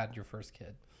you've had your first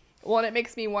kid. Well, and it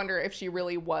makes me wonder if she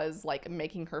really was like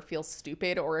making her feel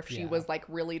stupid, or if she was like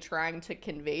really trying to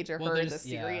convey to her the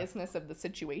seriousness of the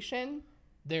situation.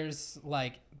 There's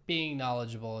like being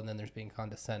knowledgeable and then there's being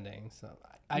condescending. So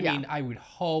I mean, I would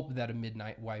hope that a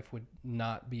midnight wife would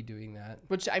not be doing that.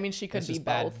 Which, I mean, she could be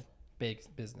both. Bad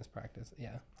big business practice.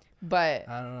 Yeah. But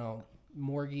I don't know.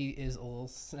 Morgie is a little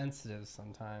sensitive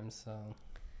sometimes, so.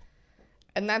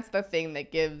 And that's the thing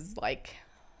that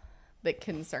that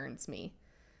concerns me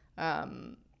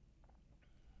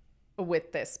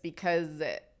with this, because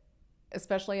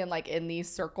especially in these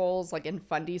circles, like in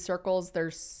fundy circles,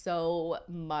 there's so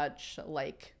much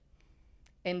like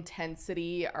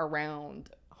intensity around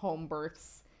home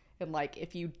births, and like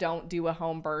if you don't do a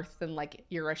home birth, then like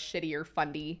you're a shittier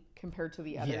fundy compared to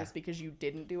the others because you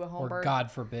didn't do a home birth. Or God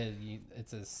forbid,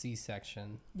 it's a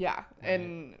C-section. Yeah, right.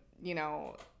 And you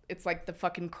know, it's like the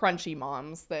fucking crunchy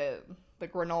moms, the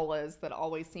granolas that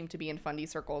always seem to be in fundy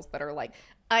circles that are like,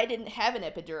 I didn't have an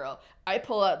epidural. I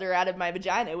pull out of my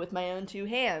vagina with my own 2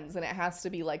 hands. And it has to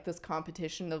be like this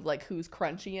competition of like who's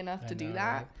crunchy enough to do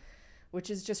that, right? Which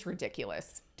is just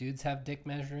ridiculous. Dudes have dick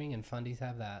measuring and fundies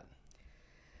have that.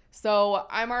 So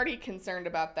I'm already concerned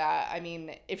about that. I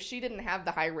mean, if she didn't have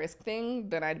the high risk thing,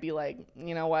 then I'd be like,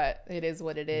 you know what? It is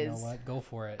what it is. You know what? Go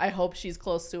for it. I hope she's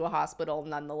close to a hospital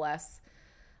nonetheless.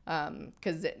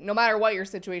 Because no matter what your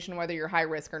situation, whether you're high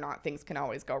risk or not, things can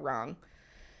always go wrong.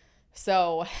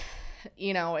 So,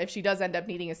 you know, if she does end up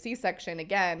needing a C-section,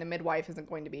 again, a midwife isn't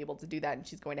going to be able to do that, and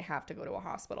she's going to have to go to a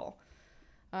hospital.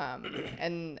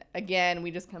 And again, we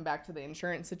just come back to the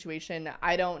insurance situation.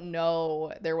 I don't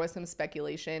know. There was some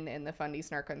speculation in the Fundy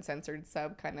Snark Uncensored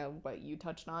sub, kind of what you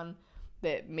touched on,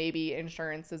 that maybe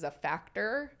insurance is a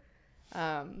factor.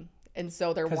 And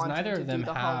so they're wanting to do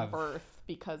the home birth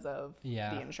because of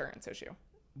the insurance issue.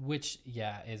 Which,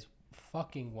 is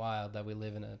fucking wild that we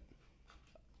live in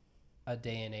a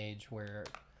day and age where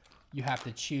you have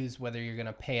to choose whether you're going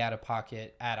to pay out of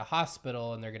pocket at a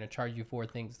hospital and they're going to charge you for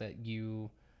things that you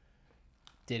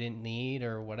didn't need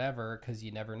or whatever, because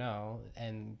you never know.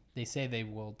 And they say they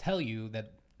will tell you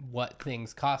that what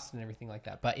things cost and everything like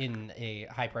that. But in a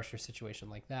high pressure situation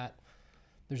like that,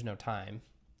 there's no time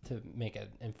to make an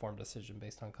informed decision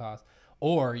based on cost.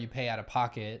 Or you pay out of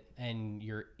pocket and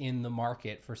you're in the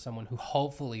market for someone who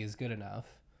hopefully is good enough.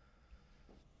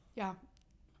 Yeah.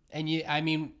 And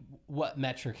what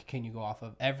metric can you go off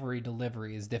of? Every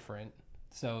delivery is different.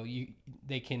 So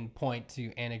they can point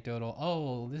to anecdotal,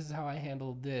 oh, this is how I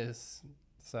handled this.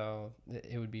 So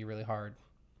it would be really hard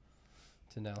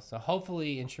to know. So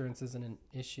hopefully insurance isn't an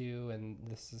issue, and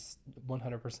this is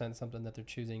 100% something that they're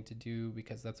choosing to do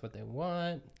because that's what they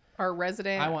want. Our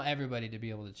resident... I want everybody to be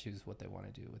able to choose what they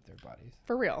want to do with their bodies.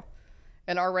 For real.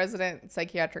 And our resident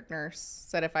psychiatric nurse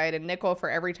said, if I had a nickel for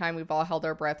every time we've all held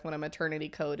our breath when a maternity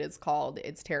code is called,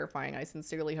 it's terrifying. I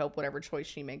sincerely hope whatever choice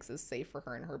she makes is safe for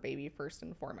her and her baby first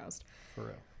and foremost. For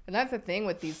real. And that's the thing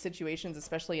with these situations,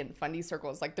 especially in fundy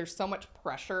circles. Like, there's so much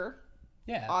pressure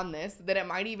on this that it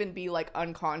might even be, like,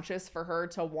 unconscious for her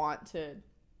to want to,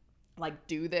 like,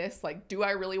 do this. Like, do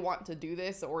I really want to do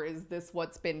this? Or is this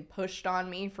what's been pushed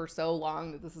on me for so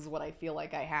long that this is what I feel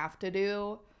like I have to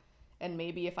do? And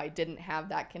maybe if I didn't have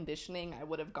that conditioning, I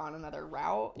would have gone another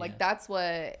route. Like, that's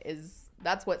what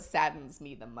saddens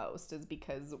me the most, is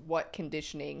because what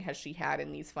conditioning has she had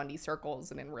in these fundy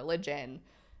circles and in religion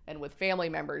and with family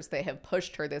members that have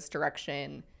pushed her this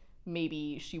direction?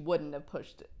 Maybe she wouldn't have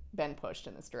been pushed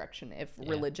in this direction if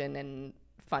religion and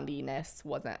fundiness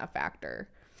wasn't a factor.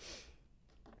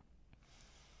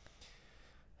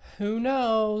 Who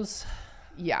knows?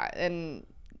 Yeah, and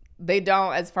they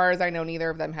don't, as far as I know,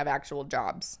 neither of them have actual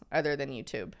jobs other than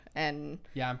YouTube. And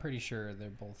yeah, I'm pretty sure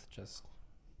they're both just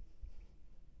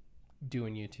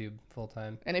doing YouTube full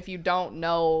time. And if you don't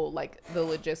know, like, the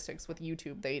logistics with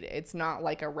YouTube, it's not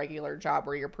like a regular job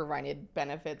where you're provided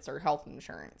benefits or health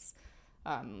insurance.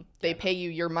 They pay you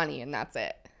your money and that's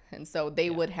it. And so they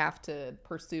would have to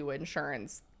pursue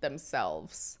insurance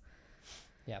themselves.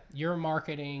 Yeah, you're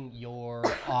marketing your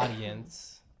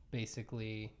audience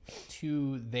basically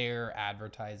to their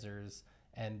advertisers,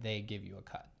 and they give you a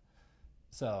cut.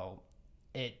 So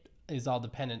it is all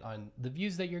dependent on the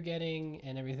views that you're getting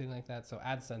and everything like that. So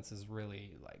AdSense is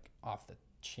really, like, off the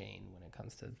chain when it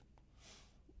comes to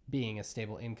being a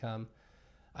stable income.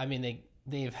 I mean,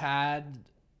 they've had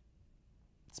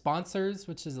sponsors,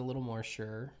 which is a little more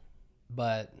sure,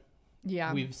 but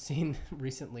we've seen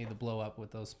recently the blow up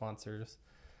with those sponsors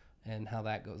and how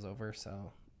that goes over.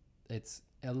 So it's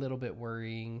a little bit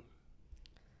worrying.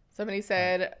 Somebody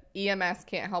said EMS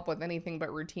can't help with anything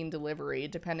but routine delivery.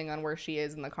 Depending on where she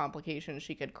is and the complications,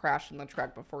 she could crash in the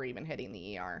truck before even hitting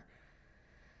the ER.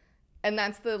 And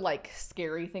that's the, like,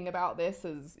 scary thing about this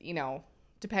is, you know,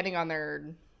 depending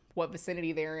on what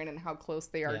vicinity they're in and how close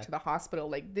they are to the hospital,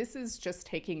 like, this is just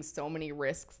taking so many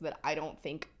risks that I don't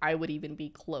think I would even be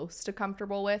close to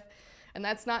comfortable with. And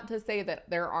that's not to say that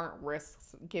there aren't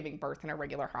risks giving birth in a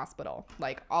regular hospital.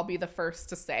 Like, I'll be the first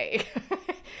to say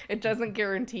it doesn't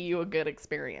guarantee you a good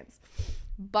experience.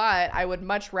 But I would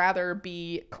much rather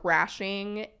be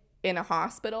crashing in a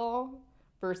hospital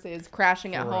versus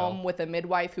crashing at home with a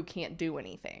midwife who can't do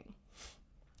anything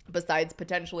besides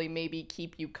potentially maybe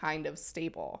keep you kind of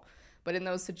stable. But in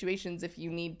those situations, if you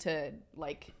need to,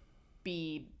 like,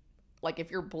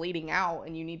 if you're bleeding out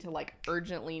and you need to, like,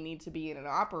 urgently need to be in an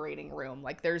operating room,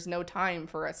 like, there's no time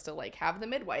for us to, like, have the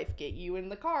midwife get you in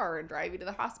the car and drive you to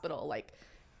the hospital. Like,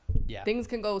 things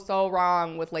can go so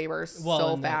wrong with labor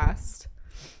so fast.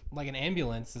 Like, an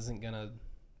ambulance isn't going to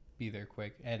be there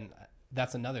quick. And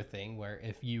that's another thing where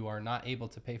if you are not able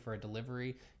to pay for a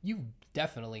delivery, you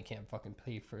definitely can't fucking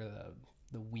pay for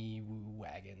the wee woo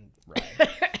wagon ride.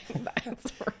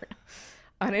 That's for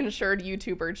uninsured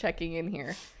YouTuber checking in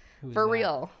here. Who's for that?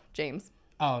 real, James.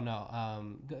 Oh,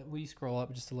 no. Will you scroll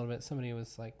up just a little bit? Somebody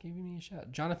was like, giving me a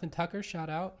shout. Jonathan Tucker, shout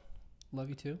out. Love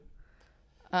you too.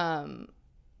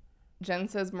 Jen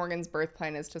says Morgan's birth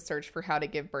plan is to search for how to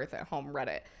give birth at home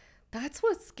Reddit. That's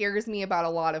what scares me about a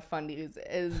lot of fundies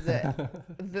is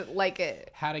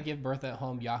how to give birth at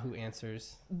home, Yahoo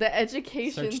Answers. The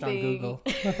education Searched thing on Google.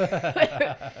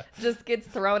 just gets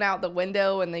thrown out the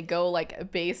window, and they go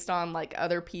like based on like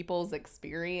other people's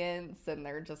experience, and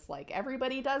they're just like,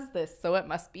 everybody does this, so it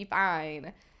must be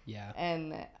fine. Yeah.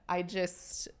 And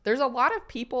there's a lot of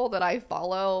people that I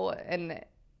follow and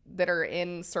that are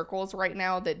in circles right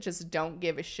now that just don't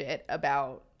give a shit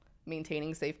about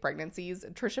maintaining safe pregnancies.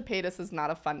 Trisha Paytas is not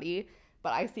a fundie,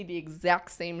 but I see the exact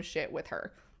same shit with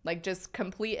her. Like, just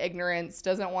complete ignorance,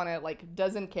 doesn't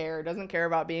care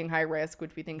about being high risk,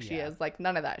 which we think she is. Like,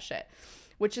 none of that shit,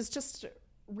 which is just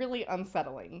really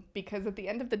unsettling, because at the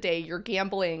end of the day, you're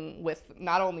gambling with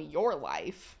not only your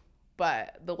life,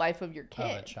 but the life of your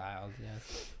kid. Oh, a child,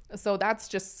 yes. So that's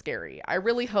just scary. I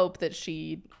really hope that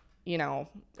she,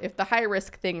 if the high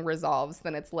risk thing resolves,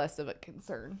 then it's less of a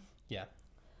concern. Yeah.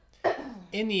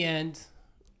 In the end,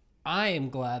 I am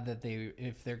glad that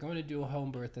if they're going to do a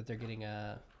home birth, that they're getting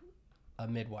a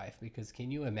midwife, because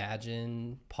can you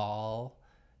imagine Paul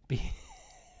being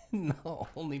the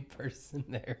only person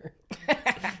there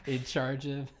in charge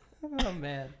of? Oh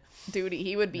man, dude,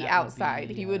 he would be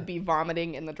outside. He would be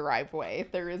vomiting in the driveway.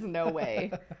 There is no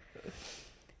way.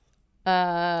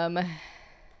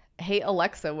 Hey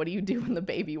Alexa, what do you do when the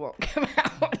baby won't come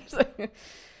out?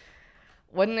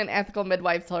 Wouldn't an ethical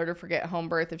midwife tell her to forget home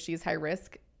birth if she's high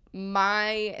risk?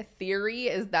 My theory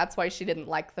is that's why she didn't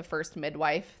like the first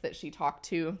midwife that she talked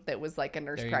to, that was like a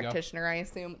nurse practitioner, I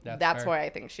assume. That's why I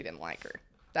think she didn't like her.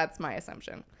 That's my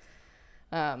assumption.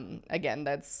 Again,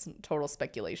 that's total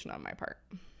speculation on my part.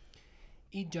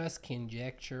 Just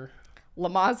conjecture.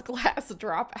 Lamaze class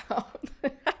dropout.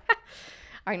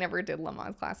 I never did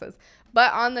Lamaze classes.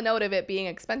 But on the note of it being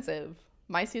expensive,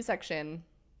 my C-section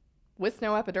with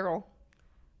no epidural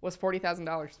was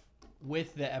 $40,000.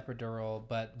 With the epidural,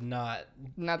 but not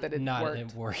that it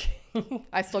worked. Working.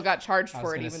 I still got charged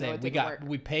for it, even though it didn't work.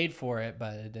 We paid for it,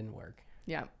 but it didn't work.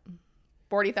 Yeah,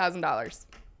 $40,000,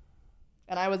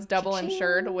 and I was double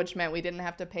insured, which meant we didn't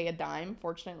have to pay a dime,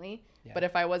 fortunately. Yeah. But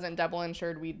if I wasn't double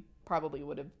insured, we probably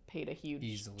would have paid a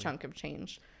huge chunk of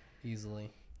change. Easily.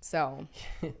 So,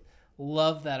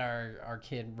 love that our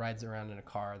kid rides around in a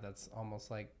car that's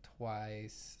almost like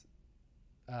twice.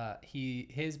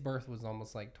 His birth was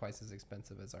almost like twice as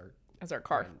expensive as our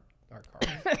car. Our car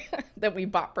that we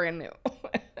bought brand new.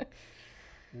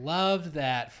 Love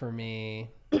that for me.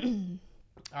 All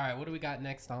right, what do we got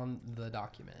next on the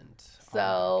document?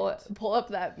 So pull up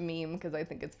that meme because I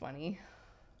think it's funny.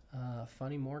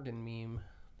 Funny Morgan meme.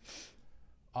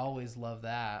 Always love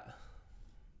that.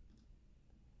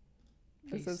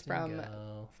 This is from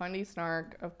Fundy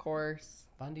Snark, of course.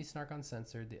 Fundy Snark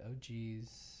Uncensored, the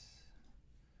OGs.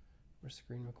 We're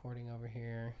screen recording over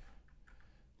here.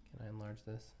 Can I enlarge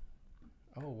this?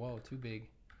 Oh, whoa, too big.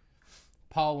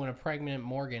 Paul, when a pregnant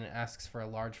Morgan asks for a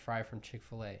large fry from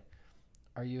Chick-fil-A,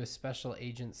 are you a special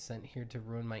agent sent here to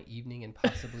ruin my evening and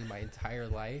possibly my entire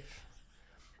life?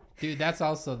 Dude, that's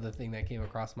also the thing that came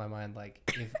across my mind. Like,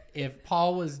 if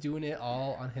Paul was doing it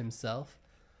all on himself,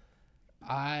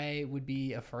 I would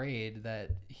be afraid that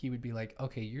he would be like,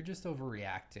 okay, you're just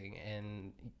overreacting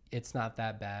and it's not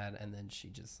that bad. And then she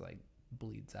just like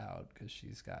bleeds out because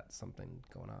she's got something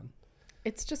going on.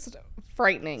 It's just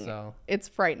frightening. So, it's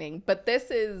frightening. But this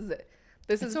is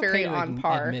very on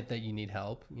par. Admit that you need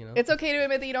help, you know? It's okay to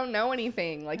admit that you don't know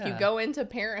anything. Like, you go into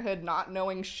parenthood not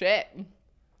knowing shit.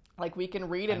 Like, we can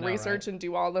read and research and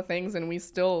do all the things, and we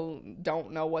still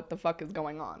don't know what the fuck is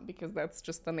going on, because that's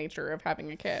just the nature of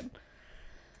having a kid.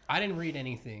 I didn't read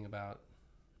anything about,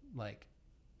 like,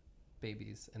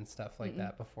 babies and stuff like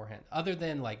that beforehand, other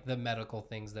than, like, the medical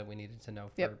things that we needed to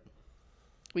know for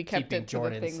we kept keeping it to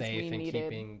Jordan the things safe we and needed.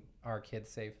 keeping our kids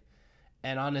safe.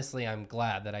 And honestly, I'm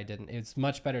glad that I didn't. It's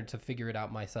much better to figure it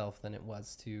out myself than it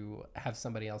was to have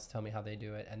somebody else tell me how they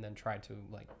do it and then try to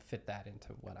like fit that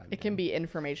into what I'm doing. It can be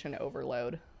information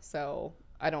overload. So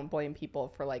I don't blame people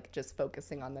for like just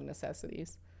focusing on the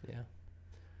necessities. Yeah.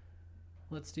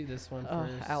 Let's do this one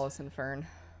first. Allison Fern.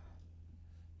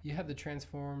 You have the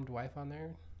transformed wife on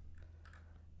there?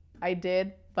 I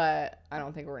did, but I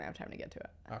don't think we're going to have time to get to it.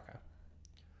 Okay.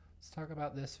 Let's talk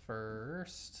about this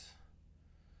first.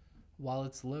 While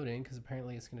it's loading, because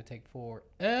apparently it's going to take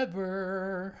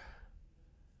forever.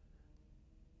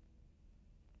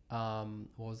 What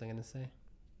was I going to say?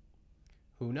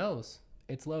 Who knows?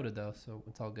 It's loaded, though, so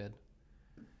it's all good.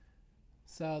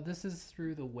 So this is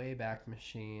through the Wayback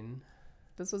Machine.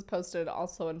 This was posted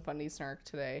also in Fundy Snark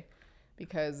today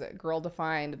because Girl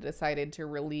Defined decided to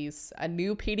release a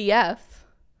new PDF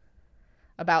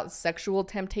about sexual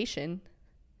temptation.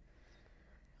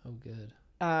 Oh,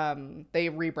 good. They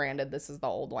rebranded. This is the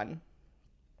old one.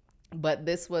 But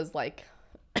this was like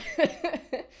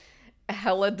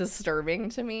hella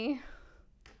disturbing to me.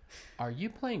 Are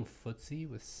you playing footsie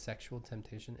with sexual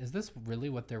temptation? Is this really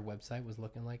what their website was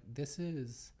looking like? This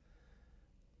is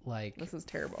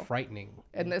terrible. Frightening.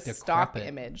 And this stock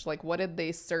image, like what did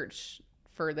they search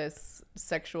for this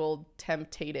sexual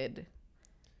temptated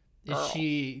girl? Is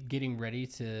she getting ready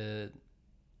to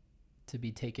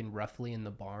be taken roughly in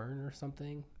the barn or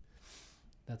something?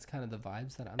 That's kind of the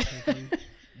vibes that I'm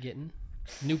getting.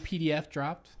 New PDF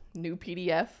dropped. New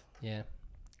PDF. Yeah.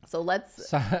 So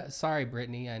let's. Sorry,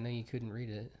 Brittany. I know you couldn't read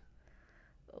it.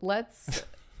 Let's.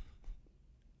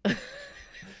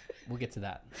 We'll get to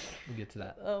that.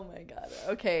 Oh my God.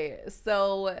 Okay.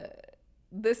 So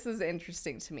this is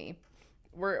interesting to me.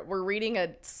 We're reading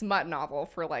a smut novel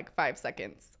for like 5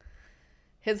 seconds.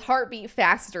 His heart beat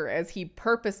faster as he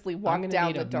purposely walked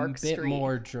down the dark street. I'm going to need a bit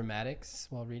more dramatics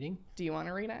while reading. Do you want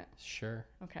to read it? Sure.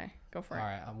 Okay, go for it. All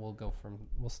right,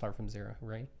 we'll start from 0,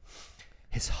 right?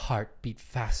 His heart beat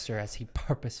faster as he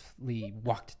purposefully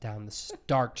walked down the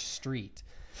dark street.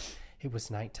 It was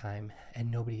nighttime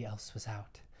and nobody else was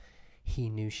out. He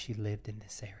knew she lived in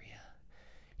this area.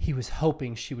 He was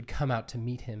hoping she would come out to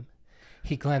meet him.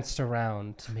 He glanced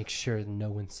around to make sure no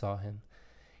one saw him.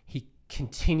 He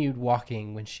continued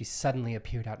walking when she suddenly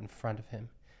appeared out in front of him.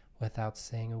 Without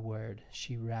saying a word,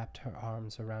 she wrapped her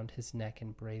arms around his neck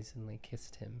and brazenly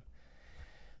kissed him.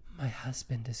 "My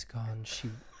husband is gone,"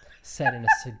 she said in a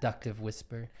seductive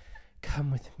whisper. "Come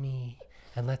with me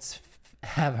and let's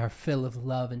have our fill of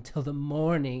love until the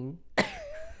morning."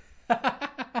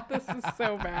 This is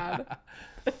so bad.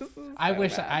 I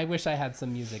wish I had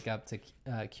some music up to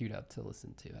queued up to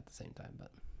listen to at the same time,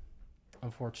 but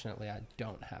unfortunately I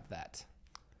don't have that.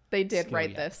 They did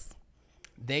write this.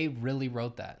 They really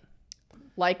wrote that.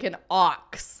 Like an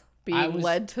ox being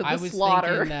led to the slaughter.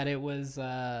 I was thinking that it was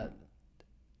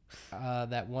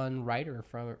that one writer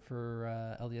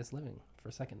for LDS Living for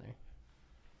a second there.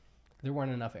 There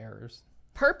weren't enough errors.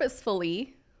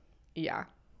 Purposefully, yeah,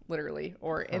 literally,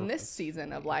 or in this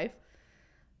season of life.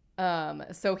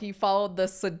 So he followed the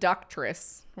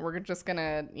seductress. We're just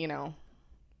gonna,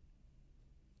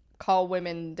 call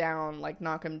women down, like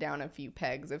knock them down a few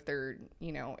pegs if they're,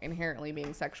 inherently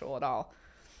being sexual at all.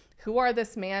 Who are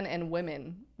this man and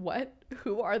women? What?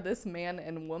 Who are this man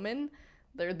and woman?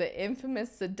 They're the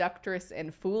infamous seductress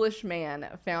and foolish man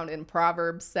found in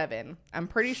Proverbs 7. I'm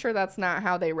pretty sure that's not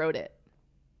how they wrote it.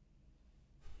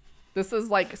 This is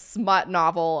like smut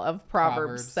novel of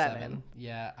Proverbs 7.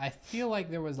 Yeah, I feel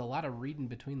like there was a lot of reading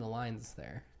between the lines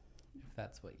there, if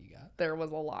that's what you got. There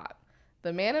was a lot.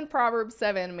 The man in Proverbs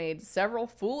 7 made several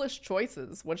foolish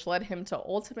choices, which led him to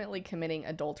ultimately committing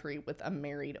adultery with a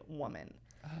married woman.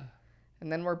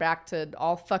 And then we're back to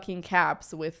all fucking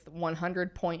caps with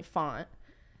 100-point font.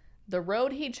 The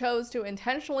road he chose to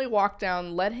intentionally walk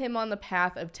down led him on the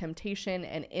path of temptation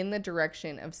and in the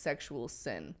direction of sexual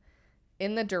sin.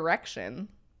 In the direction,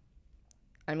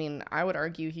 I mean, I would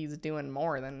argue he's doing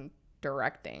more than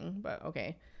directing, but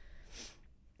okay.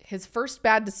 His first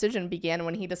bad decision began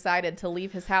when he decided to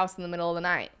leave his house in the middle of the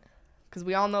night. Because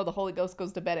we all know the Holy Ghost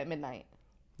goes to bed at midnight.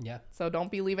 Yeah. So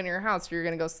don't be leaving your house or you're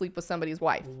going to go sleep with somebody's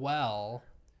wife. Well,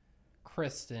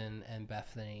 Kristen and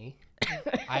Bethany,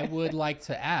 I would like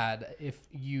to add, if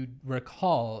you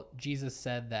recall, Jesus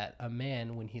said that a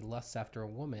man, when he lusts after a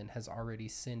woman, has already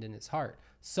sinned in his heart.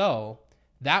 So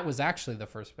that was actually the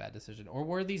first bad decision. Or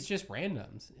were these just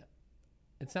randoms?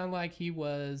 It sounded like he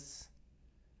was...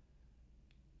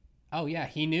 Oh, yeah,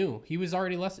 he knew. He was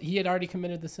already he had already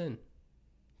committed the sin.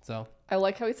 So I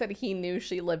like how he said he knew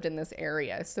she lived in this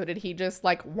area. So did he just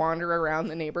like wander around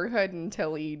the neighborhood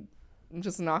until he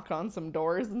just knocked on some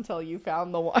doors until you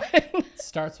found the one? It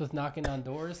starts with knocking on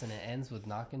doors and it ends with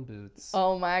knocking boots.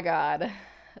 Oh my God.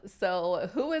 So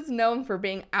who is known for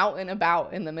being out and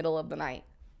about in the middle of the night?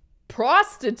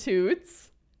 Prostitutes.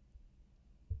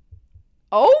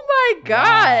 Oh my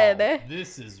God. Wow,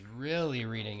 this is really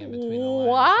reading in between the lines.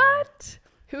 What?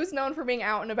 Who's known for being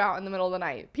out and about in the middle of the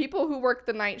night? People who work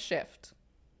the night shift.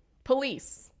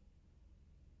 Police.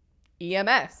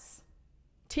 EMS.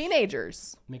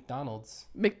 Teenagers. McDonald's.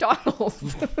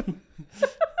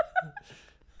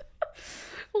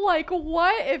 Like,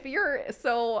 what if you're...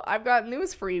 So, I've got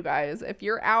news for you guys. If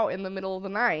you're out in the middle of the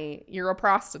night, you're a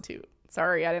prostitute.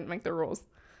 Sorry, I didn't make the rules.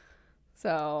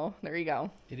 So, there you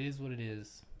go. It is what it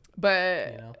is.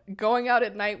 But You know? going out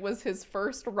at night was his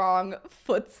first wrong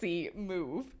footsie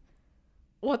move.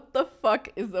 What the fuck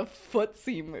is a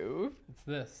footsie move? It's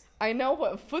this. I know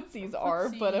what footsies are,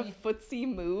 but a footsie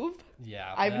move?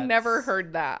 Yeah. I've never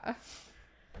heard that.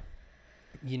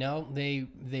 You know, they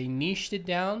niched it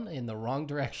down in the wrong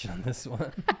direction on this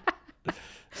one.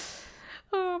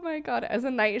 Oh my god. As a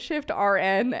night shift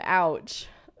RN, ouch.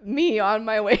 Me on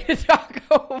my way to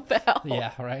Taco Bell.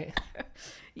 Yeah, right?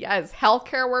 Yes,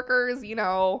 healthcare workers, you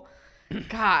know,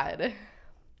 God.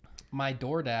 My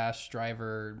DoorDash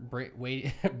driver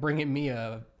bringing me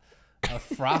a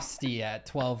Frosty at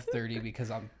 12:30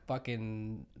 because I'm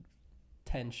fucking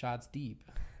 10 shots deep.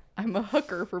 I'm a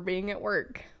hooker for being at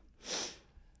work.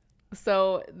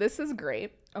 So this is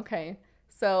great. Okay.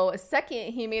 So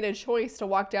second, he made a choice to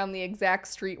walk down the exact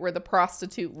street where the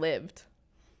prostitute lived.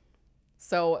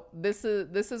 So this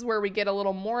is where we get a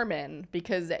little Mormon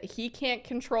because he can't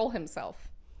control himself.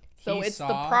 So it's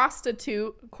the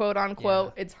prostitute, quote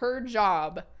unquote, it's her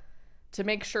job to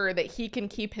make sure that he can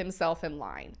keep himself in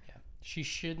line. Yeah. She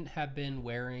shouldn't have been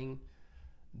wearing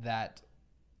that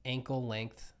ankle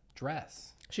length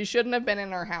dress. She shouldn't have been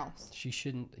in her house. She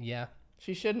shouldn't, yeah.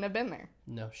 She shouldn't have been there.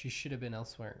 No, she should have been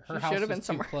elsewhere. Her She house should have was been too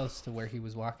somewhere. close to where he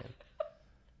was walking.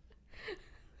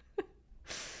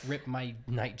 Rip my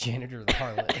night janitor the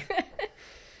harlot.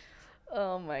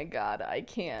 Oh my god, I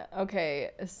can't. Okay,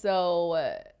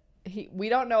 so we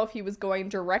don't know if he was going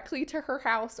directly to her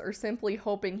house or simply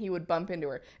hoping he would bump into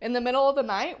her. In the middle of the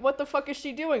night? What the fuck is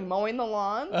she doing? Mowing the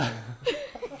lawn? Is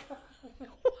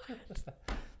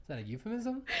that a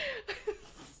euphemism?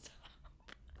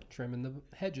 Trimming the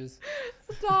hedges.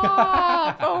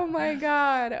 Stop! Oh my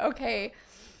god. Okay,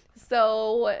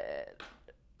 so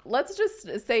let's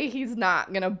just say he's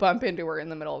not gonna bump into her in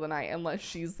the middle of the night unless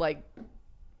she's like,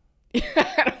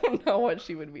 I don't know what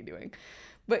she would be doing.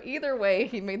 But either way,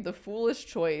 he made the foolish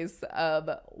choice of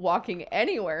walking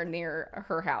anywhere near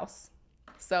her house.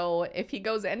 So if he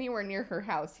goes anywhere near her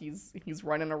house, he's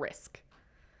running a risk.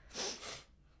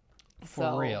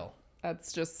 For real.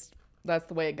 That's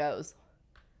the way it goes.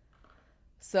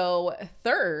 So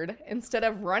third, instead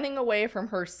of running away from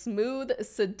her smooth,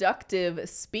 seductive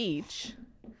speech,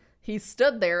 he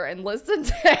stood there and listened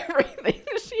to everything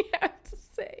she had to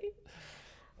say.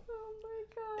 Oh my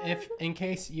god. If, in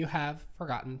case you have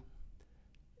forgotten,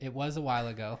 it was a while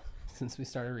ago since we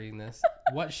started reading this.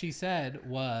 What she said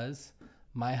was,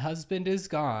 "My husband is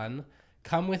gone.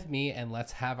 Come with me and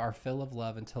let's have our fill of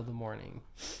love until the morning."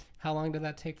 How long did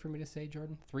that take for me to say,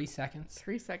 Jordan? 3 seconds?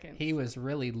 3 seconds. He was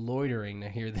really loitering to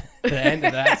hear the end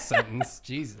of that sentence.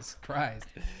 Jesus Christ.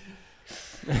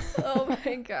 Oh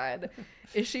my god.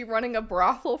 Is she running a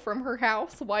brothel from her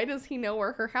house? Why does he know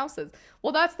where her house is?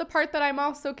 Well, that's the part that I'm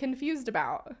also confused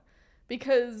about.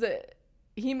 Because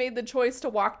he made the choice to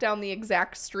walk down the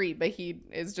exact street, but he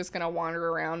is just going to wander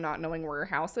around not knowing where her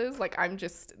house is. Like,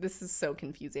 this is so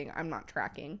confusing. I'm not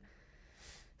tracking.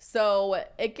 So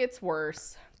it gets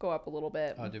worse. Go up a little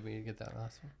bit. Oh, did we get that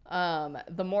last one?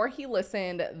 The more he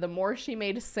listened, the more she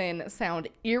made sin sound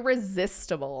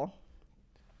irresistible.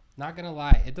 Not gonna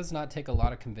lie, it does not take a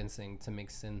lot of convincing to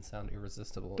make sin sound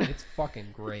irresistible. It's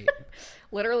fucking great.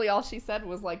 Literally all she said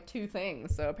was like 2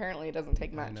 things, so apparently it doesn't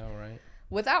take much. I know, right?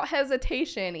 Without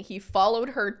hesitation, he followed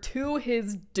her to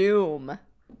his doom.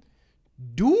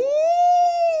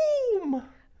 Doom!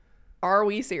 Are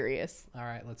we serious? All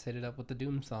right, let's hit it up with the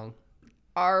Doom song.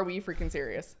 Are we freaking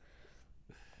serious?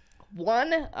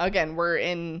 One, again, we're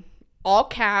in all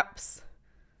caps,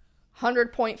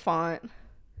 100-point font.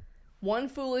 One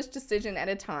foolish decision at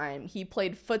a time. He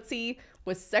played footsie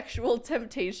with sexual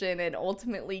temptation and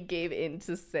ultimately gave in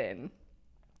to sin.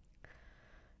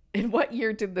 In what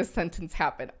year did this sentence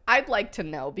happen? I'd like to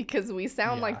know because we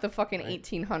sound like the fucking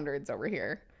 1800s over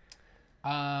here.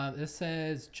 This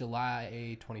says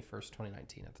July 21st,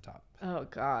 2019 at the top. Oh,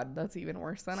 God. That's even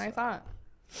worse than I thought.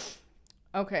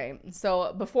 Okay.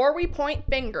 So before we point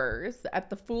fingers at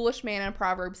the foolish man in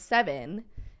Proverbs 7,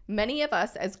 many of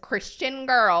us as Christian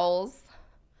girls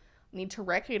need to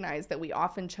recognize that we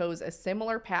often chose a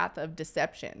similar path of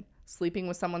deception. Sleeping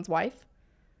with someone's wife.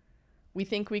 We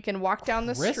think we can walk down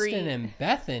the street. Kristen and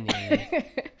Bethany.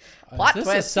 Plot Is this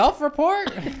twist. a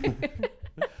self-report?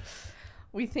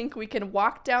 We think we can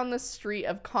walk down the street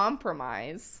of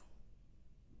compromise.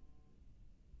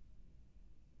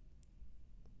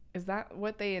 Is that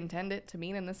what they intend it to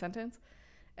mean in the sentence?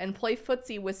 And play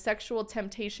footsie with sexual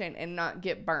temptation and not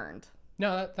get burned.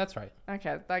 No, that's right.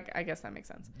 Okay, I guess that makes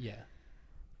sense. Yeah.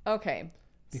 Okay.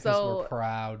 Because so we're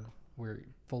proud. We're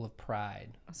full of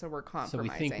pride. So we're So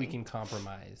compromising. we think we can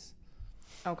compromise.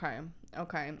 Okay.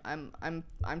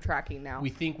 I'm tracking now. We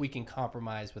think we can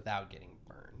compromise without getting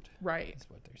burned. Right. Is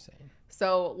what they're saying.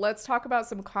 So let's talk about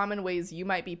some common ways you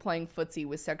might be playing footsie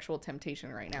with sexual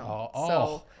temptation right now.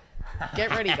 So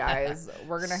get ready, guys.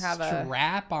 We're going to have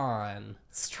strap on.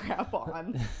 Strap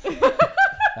on.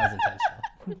 That was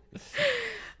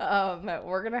intentional.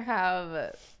 We're going to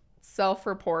have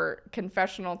self-report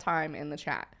confessional time in the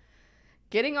chat.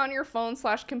 Getting on your phone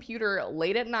 / computer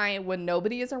late at night when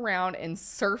nobody is around and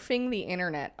surfing the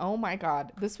internet. Oh my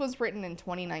God. This was written in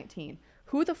 2019.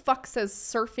 Who the fuck says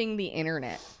surfing the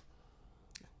internet?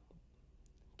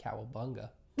 Cowabunga.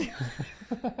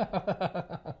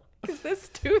 Is this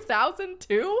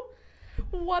 2002?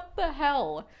 What the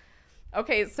hell?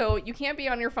 Okay, so you can't be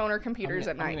on your phone or computers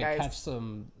at night, guys. Catch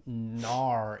some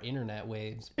gnar internet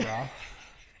waves, bro.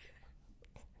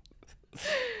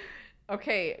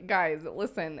 Okay, guys,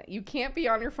 listen. You can't be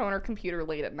on your phone or computer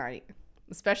late at night,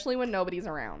 especially when nobody's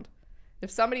around.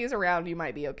 If somebody is around, you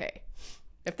might be okay.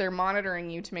 If they're monitoring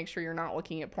you to make sure you're not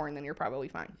looking at porn, then you're probably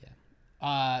fine. Yeah.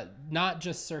 Not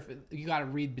just surfing. You got to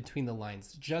read between the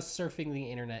lines. Just surfing the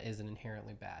internet isn't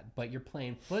inherently bad, but you're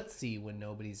playing footsie when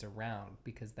nobody's around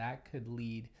because that could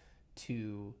lead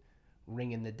to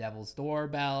ringing the devil's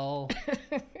doorbell.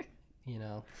 You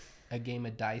know, a game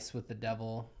of dice with the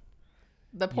devil.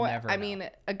 The point, I mean,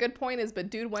 a good point is, but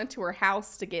dude went to her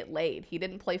house to get laid. He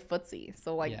didn't play footsie.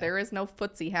 So, like, there is no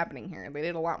footsie happening here. They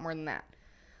did a lot more than that.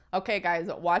 Okay, guys,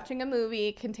 watching a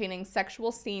movie containing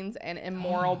sexual scenes and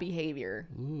immoral behavior.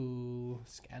 Ooh,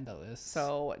 scandalous.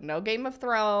 So, no Game of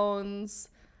Thrones,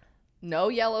 no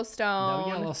Yellowstone. No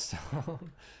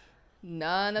Yellowstone.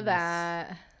 None of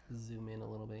that. Zoom in a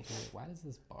little bit here. Why does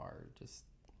this bar just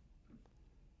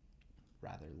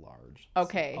rather large?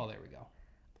 Okay. Oh, there we go.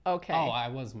 Okay. Oh, I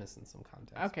was missing some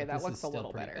context. Okay, that looks a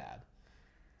little better. Bad.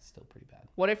 Still pretty bad.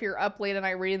 What if you're up late at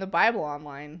night reading the Bible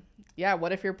online? Yeah,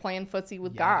 what if you're playing footsie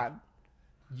with God?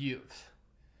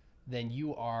 Then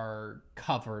you are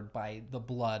covered by the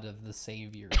blood of the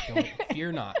Savior.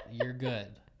 Fear not. You're good.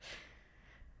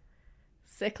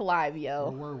 Sick live, yo.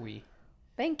 Where were we?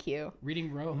 Thank you.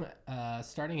 Reading Rome,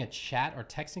 starting a chat or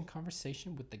texting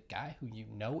conversation with the guy who you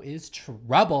know is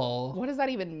trouble. What does that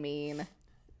even mean?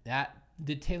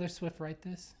 Did Taylor Swift write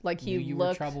this? Like you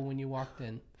were trouble when you walked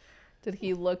in. Did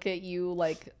he look at you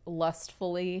like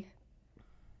lustfully?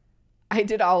 I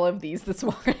did all of these this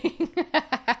morning.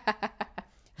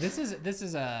 This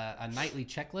is a nightly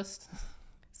checklist.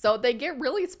 So they get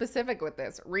really specific with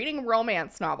this. Reading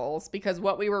romance novels, because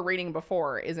what we were reading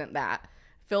before isn't that,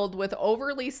 filled with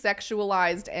overly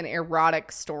sexualized and erotic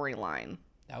storyline.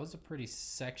 That was a pretty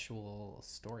sexual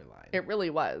storyline. It really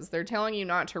was. They're telling you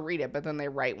not to read it, but then they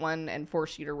write one and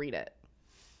force you to read it.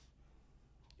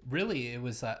 Really, it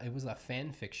was a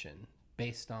fan fiction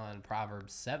based on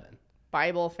Proverbs 7.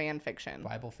 Bible fan fiction.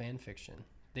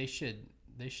 They should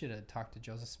have talked to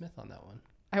Joseph Smith on that one.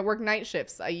 I work night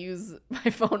shifts. I use my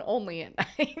phone only at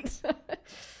night.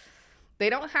 They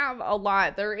don't have a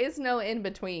lot. There is no in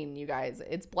between, you guys.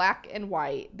 It's black and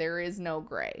white. There is no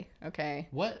gray. Okay.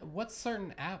 What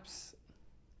certain apps?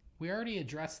 We already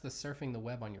addressed the surfing the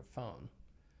web on your phone.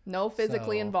 No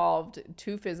physically involved.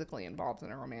 Too physically involved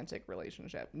in a romantic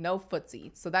relationship. No footsie.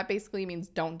 So that basically means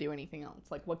don't do anything else.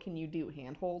 Like, what can you do?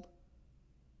 Handhold?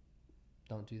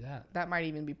 Don't do that. That might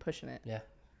even be pushing it. Yeah.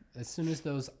 As soon as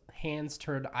those hands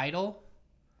turned idle,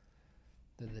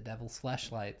 they're the devil's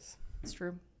fleshlights. It's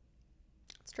true.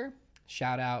 It's true.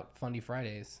 Shout out Fundy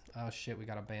Fridays. Oh shit, we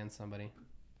gotta ban somebody.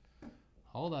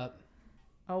 Hold up.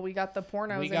 Oh, we got the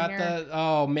pornos in here.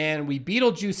 Oh man, we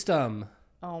Beetlejuiced them.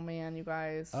 Oh man, you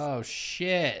guys. Oh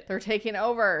shit. They're taking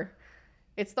over.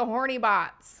 It's the horny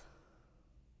bots.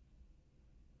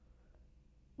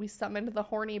 We summoned the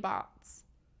horny bots.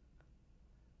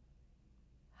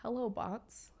 Hello,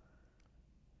 bots.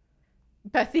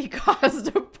 Bethy caused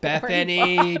a porn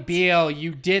Bethany bot. Beal,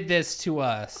 you did this to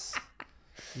us.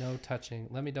 No touching.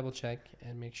 Let me double check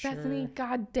and make sure Bethany,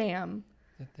 goddamn.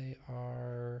 that they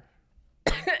are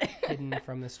hidden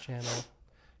from this channel.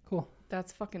 Cool.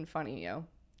 That's fucking funny, yo.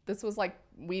 This was like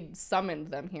we summoned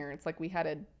them here. It's like we had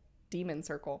a demon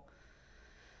circle.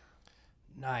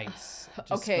 Nice. It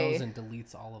just goes and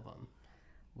deletes all of them.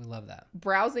 We love that.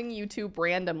 Browsing YouTube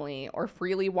randomly or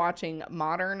freely watching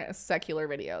modern secular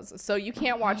videos. So you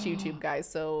can't watch YouTube, guys,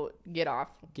 so get off.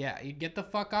 Yeah, you get the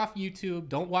fuck off YouTube.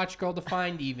 Don't watch Girl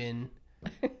Defined even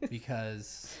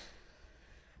because...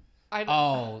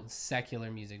 secular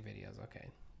music videos. Okay,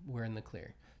 we're in the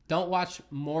clear. Don't watch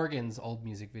Morgan's old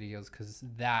music videos because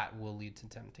that will lead to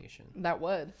temptation. That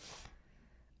would.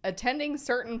 Attending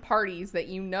certain parties that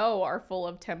you know are full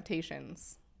of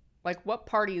temptations. Like, what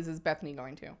parties is Bethany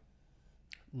going to?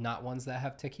 Not ones that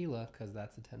have tequila, because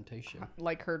that's a temptation.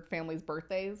 Like her family's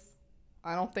birthdays.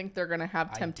 I don't think they're going to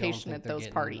have temptation at those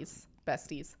parties,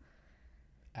 besties.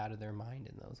 Out of their mind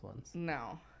in those ones.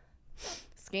 No.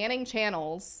 Scanning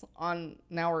channels on...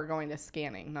 Now we're going to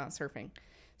scanning, not surfing.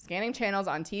 Scanning channels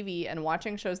on TV and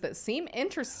watching shows that seem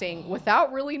interesting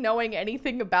without really knowing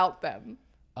anything about them.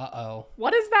 Uh-oh.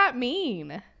 What does that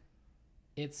mean?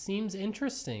 It seems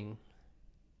interesting.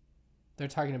 They're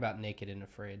talking about Naked and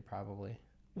Afraid, probably.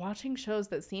 Watching shows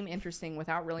that seem interesting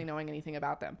without really knowing anything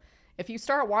about them. If you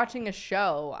start watching a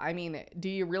show, I mean, do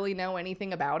you really know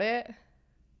anything about it?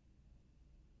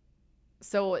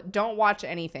 So don't watch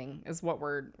anything is what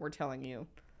we're telling you.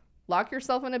 Lock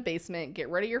yourself in a basement, get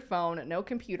rid of your phone, no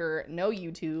computer, no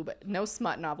YouTube, no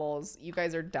smut novels. You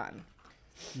guys are done.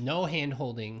 No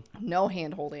hand-holding. No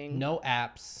hand-holding. No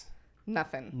apps.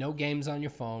 Nothing. No games on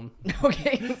your phone. No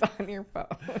games on your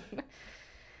phone.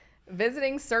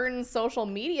 Visiting certain social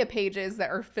media pages that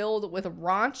are filled with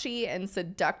raunchy and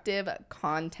seductive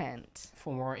content.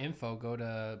 For more info, go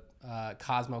to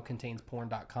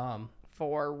CosmoContainsPorn.com.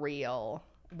 For real.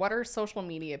 What are social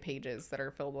media pages that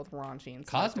are filled with raunchy and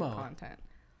seductive content?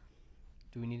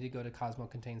 Do we need to go to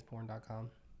CosmoContainsPorn.com?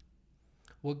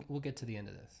 We'll get to the end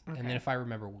of this. Okay. And then if I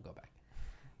remember, we'll go back.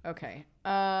 Okay.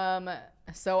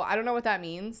 So I don't know what that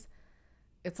means.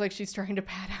 It's like she's trying to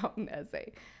pad out an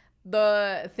essay.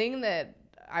 The thing that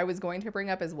I was going to bring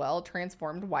up as well,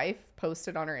 Transformed Wife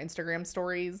posted on her Instagram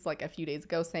stories like a few days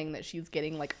ago saying that she's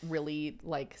getting like really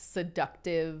like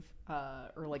seductive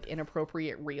or like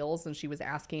inappropriate reels, and she was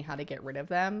asking how to get rid of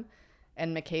them.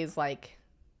 And McKay's like,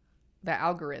 the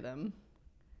algorithm,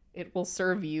 it will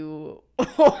serve you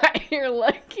what you're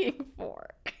looking for.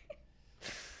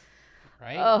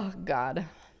 Right? Oh God.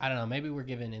 I don't know.Maybe we're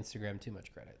giving Instagram too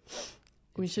much credit.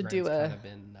 We should do kind of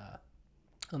been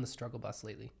on the struggle bus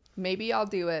lately. Maybe I'll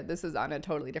do it. This is on a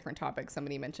totally different topic.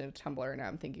 Somebody mentioned Tumblr, and now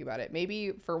I'm thinking about it.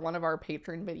 Maybe for one of our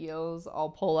patron videos, I'll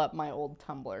pull up my old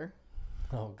Tumblr.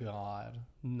 Oh God,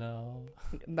 no.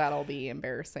 That'll be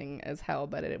embarrassing as hell,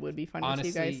 but it would be funny to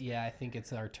you guys. Honestly, yeah, I think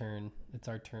it's our turn. It's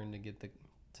our turn to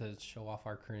to show off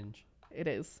our cringe. It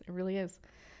is. It really is.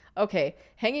 Okay,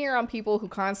 hanging around people who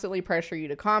constantly pressure you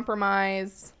to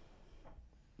compromise.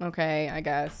 Okay, I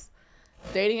guess.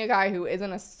 Dating a guy who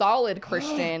isn't a solid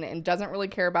Christian and doesn't really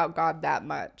care about God that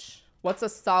much. What's a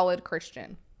solid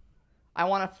Christian? I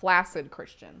want a flaccid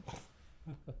Christian.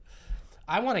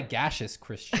 I want a gaseous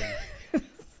Christian.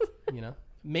 You know,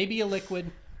 maybe a liquid.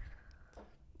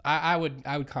 I would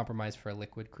compromise for a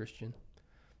liquid Christian.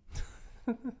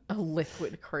 A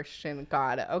liquid Christian.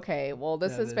 God. Okay. Well,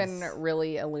 this has been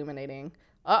really illuminating.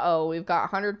 Uh-oh. We've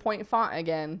got 100-point font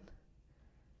again.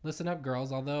 Listen up,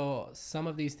 girls. Although some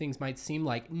of these things might seem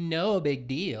like no big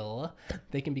deal,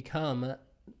 they can become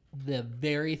the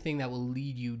very thing that will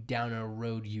lead you down a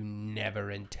road you never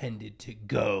intended to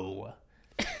go.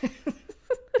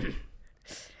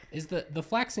 Is the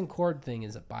flaxen cord thing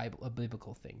is a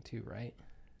biblical thing too, right?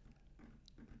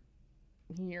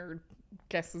 Your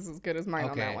guess is as good as mine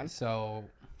on that one. So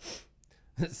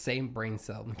same brain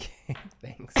cell. Okay,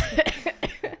 thanks.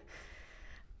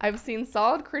 I've seen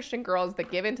solid Christian girls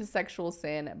that give into sexual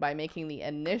sin by making the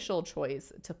initial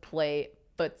choice to play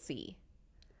footsie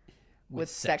with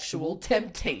sexual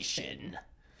temptation.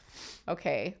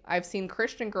 Okay, I've seen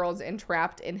Christian girls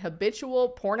entrapped in habitual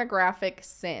pornographic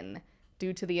sin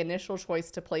due to the initial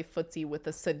choice to play footsie with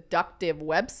a seductive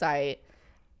website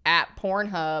at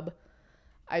Pornhub.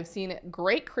 I've seen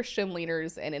great Christian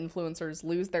leaders and influencers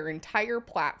lose their entire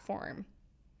platform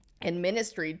and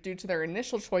ministry due to their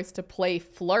initial choice to play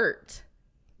flirt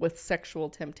with sexual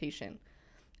temptation.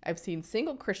 I've seen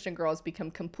single Christian girls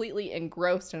become completely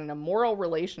engrossed in an immoral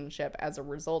relationship as a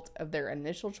result of their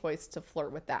initial choice to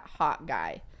flirt with that hot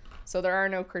guy. So there are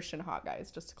no Christian hot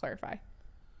guys, just to clarify.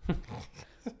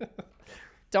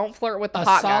 Don't flirt with the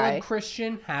hot guy. A solid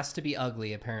Christian has to be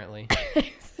ugly, apparently.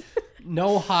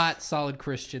 No hot, solid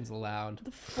Christians allowed.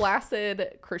 The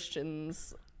flaccid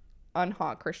Christians,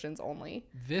 unhot Christians only.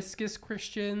 Viscous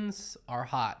Christians are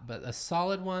hot, but a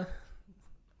solid one...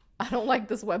 I don't like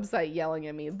this website yelling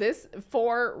at me. This,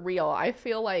 for real, I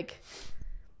feel like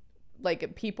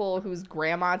people whose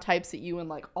grandma types at you in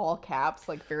like all caps,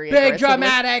 like very big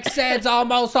dramatic sins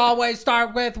almost always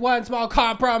start with one small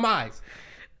compromise.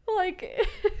 Like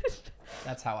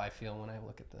that's how I feel when I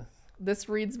look at this. This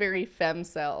reads very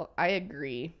femcel. I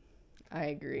agree.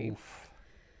 Oof.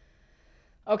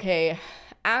 Okay,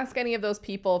 ask any of those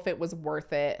people if it was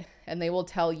worth it, and they will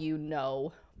tell you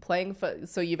no.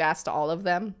 So you've asked all of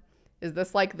them? Is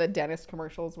this like the dentist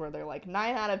commercials where they're like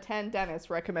 9 out of 10 dentists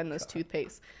recommend this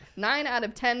toothpaste? 9 out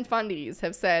of 10 fundies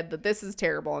have said that this is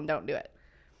terrible and don't do it.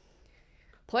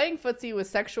 Playing footsie with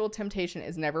sexual temptation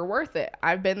is never worth it.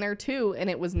 I've been there too, and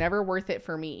it was never worth it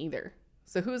for me either.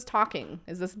 So who's talking?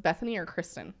 Is this Bethany or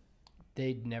Kristen?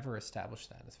 They never established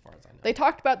that as far as I know. They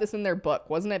talked about this in their book.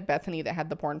 Wasn't it Bethany that had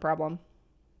the porn problem?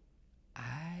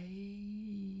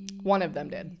 One of them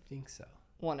did. I think so.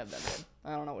 One of them did.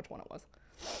 I don't know which one it was.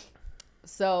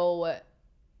 So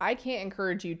I can't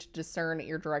encourage you to discern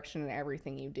your direction in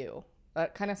everything you do.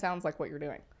 That kind of sounds like what you're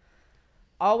doing.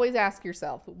 Always ask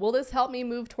yourself, will this help me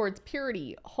move towards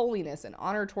purity, holiness, and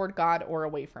honor toward God or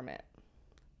away from it?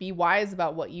 Be wise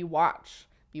about what you watch.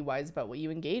 Be wise about what you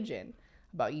engage in,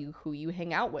 about who you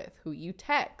hang out with, who you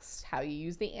text, how you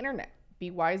use the internet.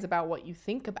 Be wise about what you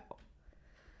think about.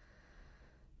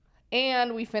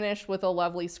 And we finish with a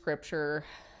lovely scripture.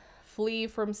 Flee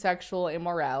from sexual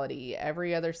immorality.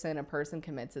 Every other sin a person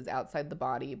commits is outside the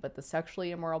body, but the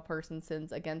sexually immoral person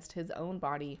sins against his own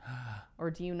body.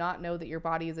 Or do you not know that your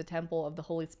body is a temple of the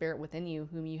Holy Spirit within you,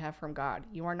 whom you have from God?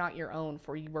 You are not your own,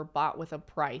 for you were bought with a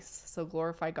price. So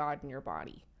glorify God in your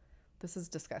body. This is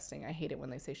disgusting. I hate it when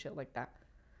they say shit like that.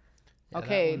 Yeah,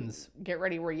 okay, that get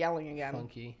ready. We're yelling again.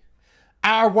 Funky.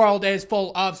 Our world is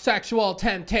full of sexual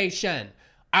temptation.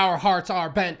 Our hearts are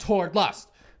bent toward lust.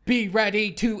 Be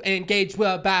ready to engage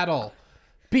the battle.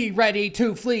 Be ready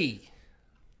to flee.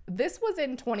 This was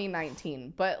in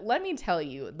 2019, but let me tell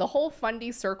you, the whole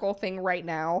Fundy Circle thing right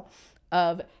now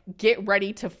of get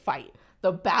ready to fight.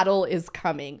 The battle is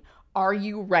coming. Are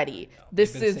you ready?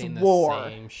 This is war.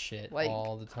 Same shit like,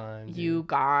 all the time. Dude. You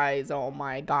guys, oh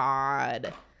my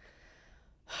God.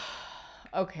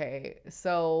 Okay,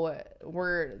 so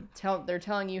they're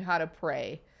telling you how to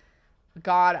pray.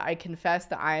 God, I confess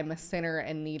that I am a sinner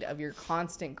in need of your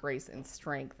constant grace and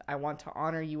strength. I want to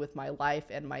honor you with my life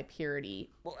and my purity.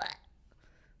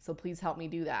 So please help me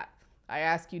do that. I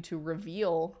ask you to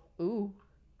reveal,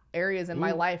 areas in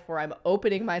my life where I'm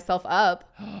opening myself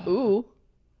up. Now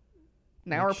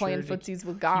we're playing footsies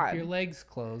with God. Keep your legs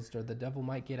closed or the devil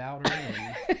might get out or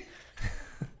in.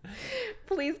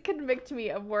 Please convict me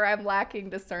of where I'm lacking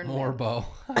discernment. Morbo.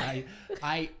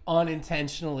 I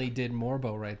unintentionally did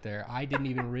Morbo right there. I didn't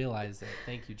even realize it.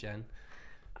 Thank you, Jen.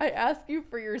 I ask you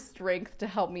for your strength to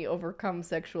help me overcome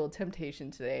sexual temptation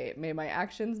today. May my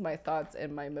actions, my thoughts,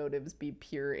 and my motives be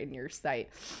pure in your sight.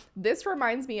 This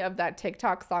reminds me of that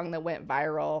TikTok song that went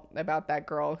viral about that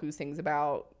girl who sings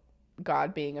about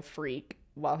God being a freak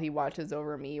while he watches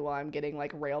over me while I'm getting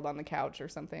like railed on the couch or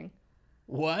something.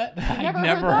 What? I've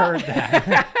never heard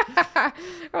that.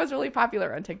 It was really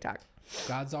popular on TikTok.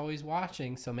 God's always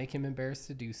watching, so make him embarrassed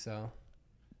to do so.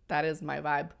 That is my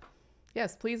vibe.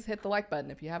 Yes, please hit the like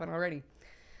button if you haven't already.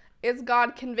 Is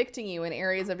God convicting you in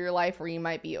areas of your life where you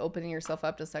might be opening yourself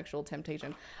up to sexual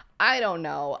temptation? I don't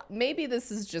know. Maybe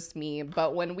this is just me,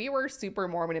 but when we were super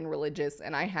Mormon and religious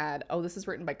and I had, this is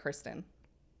written by Kristen.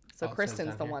 So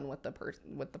Kristen's the one with the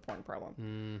porn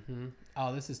problem. Mm-hmm.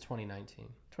 Oh, this is 2019.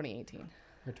 2018.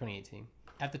 Or 2018.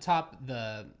 At the top,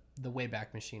 the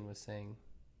Wayback Machine was saying,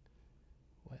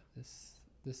 what?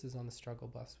 This is on the struggle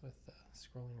bus with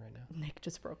scrolling right now. Nick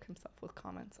just broke himself with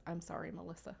comments. I'm sorry,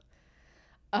 Melissa.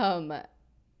 I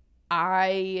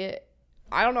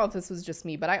don't know if this was just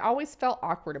me, but I always felt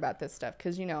awkward about this stuff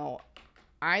because,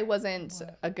 I wasn't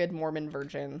a good Mormon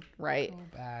virgin, right? Go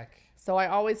back. So I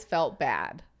always felt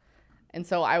bad. And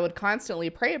so I would constantly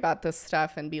pray about this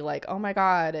stuff and be like, oh my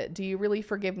God, do you really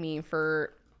forgive me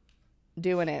for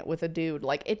doing it with a dude?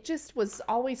 Like, it just was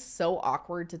always so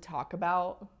awkward to talk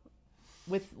about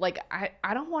with, like,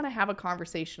 I don't want to have a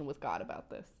conversation with God about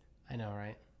this. I know,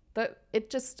 right? It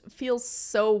just feels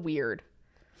so weird.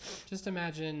 Just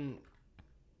imagine.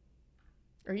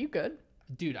 Are you good?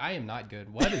 Dude, I am not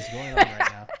good. What is going on right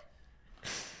now?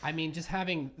 I mean, just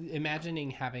imagining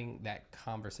having that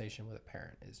conversation with a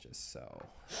parent is just so.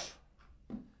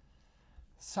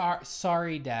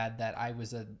 Sorry, Dad, that I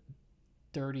was a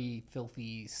dirty,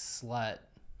 filthy slut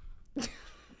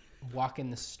walking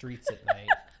the streets at night.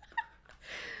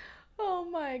 Oh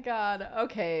my God.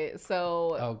 Okay,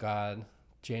 so. Oh God.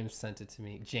 James sent it to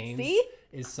me. James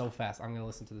is so fast. I'm going to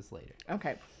listen to this later.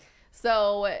 Okay.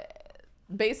 So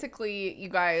basically, you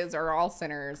guys are all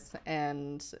sinners,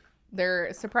 and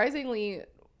they're surprisingly,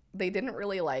 they didn't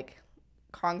really like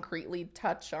concretely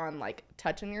touch on like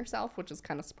touching yourself, which is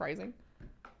kind of surprising.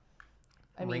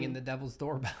 Ringing the devil's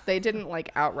doorbell. They didn't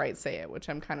like outright say it, which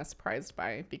I'm kind of surprised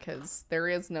by because there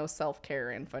is no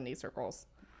self-care in Fundy circles.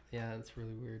 Yeah, that's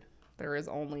really weird. There is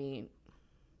only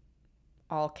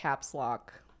all caps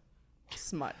lock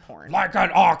smut porn. Like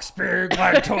an ox being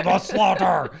led to the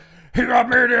slaughter, he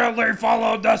immediately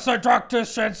followed the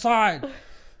seductress inside.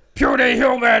 Puny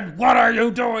human, what are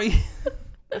you doing?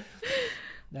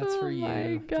 That's for you. Oh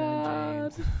my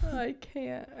God. James.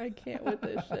 I can't with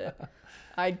this shit.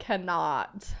 I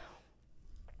cannot.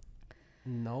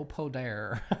 No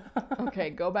poder. Okay,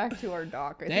 go back to our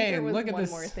doc. I think Dang, there was look at one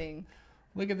this. more thing.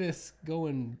 Look at this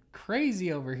going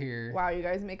crazy over here. Wow, you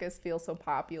guys make us feel so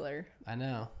popular. I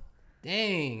know.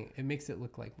 Dang. It makes it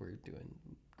look like we're doing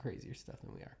crazier stuff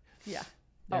than we are. Yeah.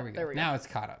 There we go. Now it's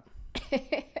caught up. go.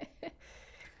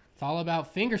 It's all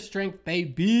about finger strength,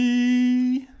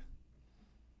 baby.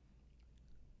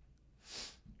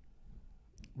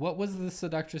 What was the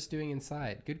seductress doing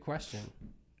inside? Good question.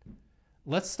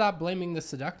 Let's stop blaming the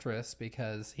seductress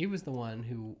because he was the one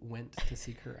who went to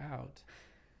seek her out.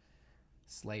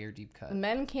 Slayer deep cut.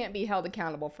 Men can't be held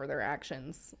accountable for their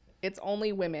actions. It's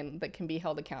only women that can be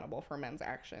held accountable for men's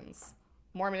actions.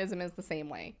 Mormonism is the same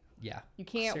way. Yeah. You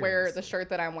can't wear the shirt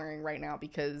that I'm wearing right now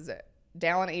because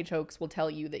Dallin H. Oaks will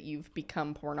tell you that you've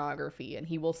become pornography, and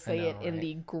he will say it in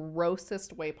the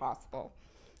grossest way possible.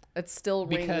 It still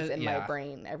rings in my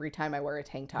brain every time I wear a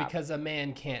tank top. Because a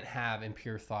man can't have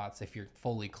impure thoughts if you're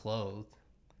fully clothed.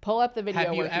 Pull up the video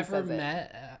Have you where he ever says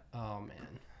met? Oh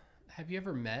man, have you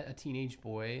ever met a teenage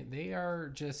boy? They are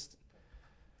just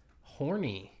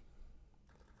horny.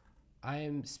 I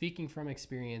am speaking from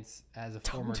experience as a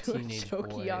former teenage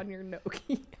boy. On your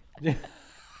Noki.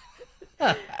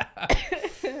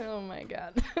 Oh my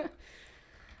God.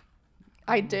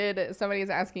 I did. Somebody is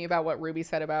asking about what Ruby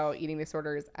said about eating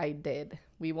disorders. I did.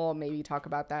 We will maybe talk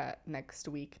about that next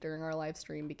week during our live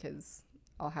stream because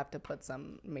I'll have to put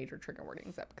some major trigger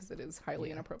warnings up because it is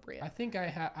highly inappropriate. I think I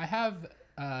have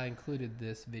included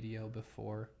this video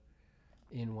before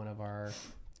in one of our...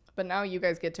 But now you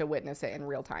guys get to witness it in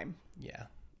real time. Yeah.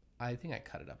 I think I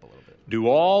cut it up a little bit. Do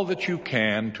all that you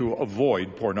can to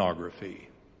avoid pornography.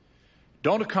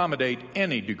 Don't accommodate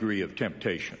any degree of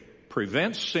temptation.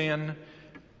 Prevent sin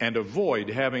and avoid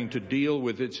having to deal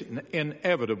with its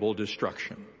inevitable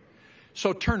destruction.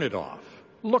 So turn it off.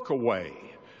 Look away.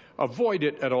 Avoid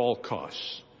it at all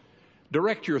costs.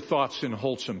 Direct your thoughts in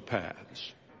wholesome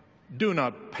paths. Do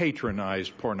not patronize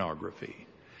pornography.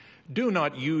 Do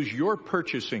not use your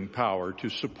purchasing power to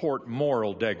support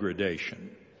moral degradation.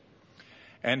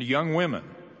 And young women,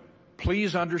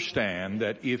 please understand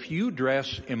that if you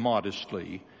dress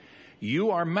immodestly,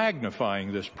 you are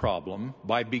magnifying this problem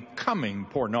by becoming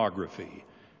pornography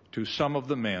to some of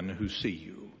the men who see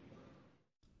you.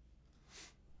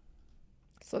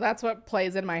 So that's what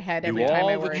plays in my head every time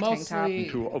I wear a tank top.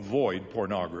 To avoid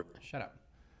pornography. Shut up.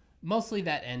 Mostly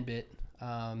that end bit.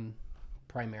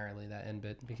 Primarily that end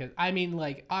bit. Because, I mean,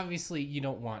 like, obviously you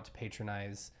don't want to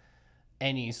patronize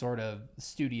any sort of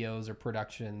studios or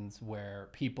productions where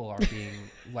people are being,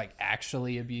 like,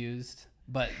 actually abused.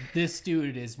 But this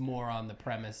dude is more on the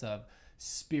premise of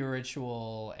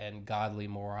spiritual and godly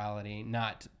morality,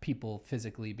 not people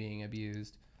physically being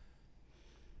abused.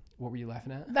 What were you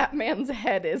laughing at? That man's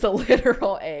head is a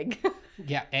literal egg.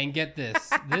 Yeah, and get this.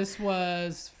 This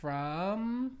was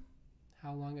from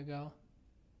how long ago?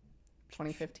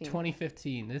 2015.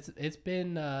 2015. It's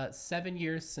been 7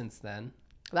 years since then.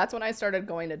 That's when I started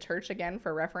going to church again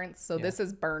for reference. So this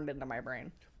is burned into my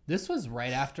brain. This was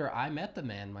right after I met the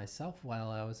man myself while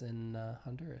I was in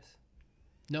Honduras.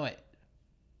 No, wait.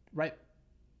 Right.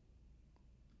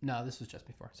 No, this was just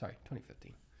before. Sorry,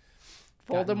 2015.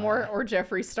 Voldemort or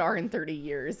Jeffree Star in 30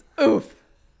 years. Oof.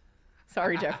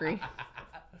 Sorry, Jeffrey.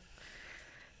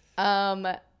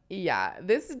 Yeah,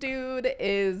 this dude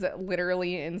is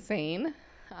literally insane.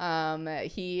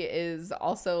 He is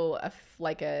also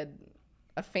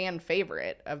a fan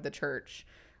favorite of the church.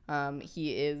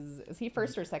 Is he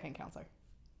first or second counselor?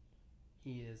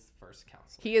 He is first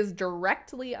counselor. He is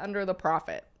directly under the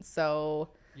prophet. So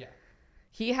yeah,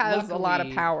 he has a lot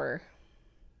of power.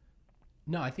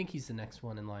 No, I think he's the next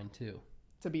one in line too.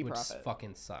 To be which prophet.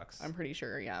 Fucking sucks. I'm pretty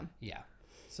sure, yeah. Yeah.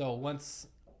 So once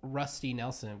Rusty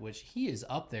Nelson, which he is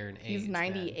up there in age. He's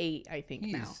 98, man. I think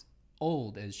now. He's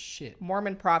old as shit.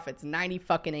 Mormon prophet's 90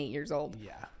 years old.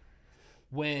 Yeah.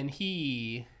 When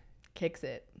he kicks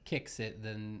it,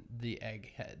 then the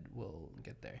egghead will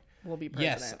get there. Will be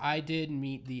president. Yes, I did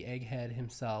meet the egghead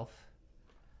himself.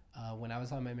 When I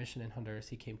was on my mission in Honduras,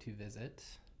 he came to visit.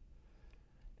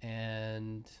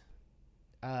 And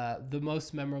the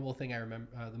most memorable thing I remember,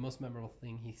 the most memorable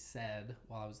thing he said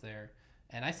while I was there,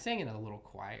 and I sang in a little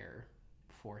choir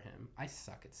for him. I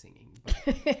suck at singing, but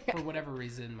for whatever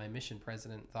reason, my mission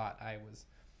president thought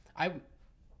I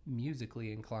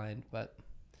musically inclined, but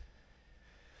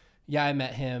yeah, I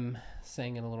met him,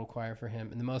 sang in a little choir for him,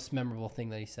 and the most memorable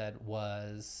thing that he said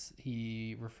was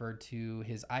he referred to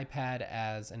his iPad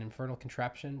as an infernal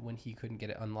contraption when he couldn't get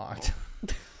it unlocked.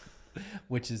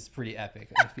 Which is pretty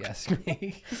epic, if you ask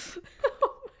me.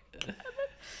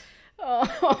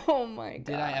 Oh my God.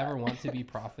 Did I ever want to be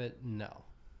prophet? No.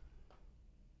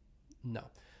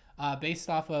 Based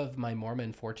off of my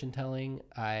Mormon fortune telling,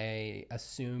 I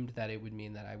assumed that it would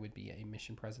mean that I would be a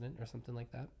mission president or something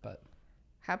like that, but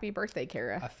Happy birthday,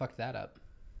 Kara. I fucked that up.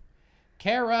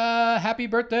 Kara, happy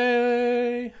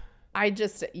birthday!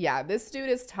 This dude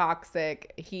is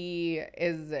toxic. He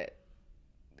is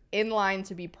in line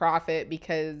to be prophet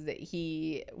because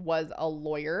he was a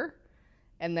lawyer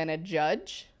and then a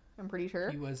judge, I'm pretty sure.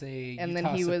 He was a and Utah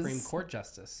then he Supreme was Court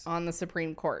justice. on the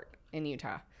Supreme Court in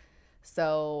Utah.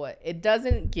 So it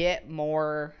doesn't get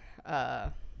more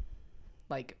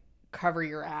like cover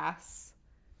your ass.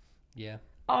 Yeah.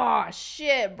 Oh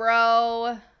shit,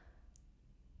 bro.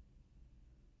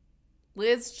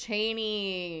 Liz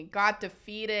Cheney got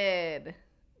defeated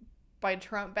by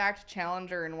Trump-backed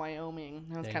challenger in Wyoming.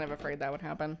 I was kind of afraid that would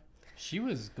happen. She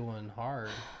was going hard.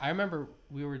 I remember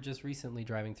we were just recently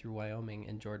driving through Wyoming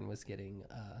and Jordan was getting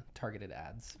targeted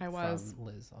ads from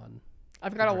Liz on. I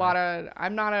got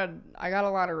a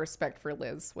lot of respect for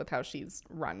Liz with how she's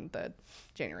run the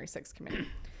January 6th committee.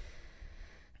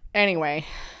 Anyway,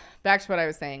 back to what I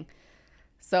was saying.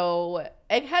 So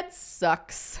Egghead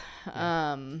sucks.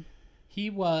 Yeah. He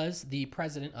was the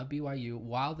president of BYU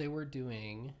while they were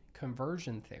doing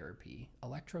conversion therapy,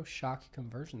 electroshock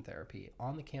conversion therapy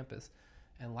on the campus.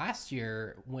 And last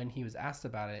year, when he was asked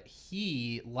about it,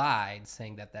 he lied,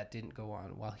 saying that that didn't go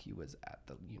on while he was at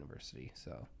the university.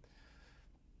 So,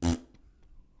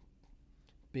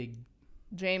 big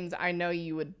James, I knew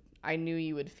you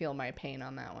would feel my pain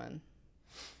on that one.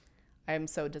 I am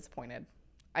so disappointed.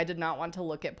 I did not want to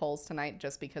look at polls tonight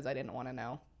just because I didn't want to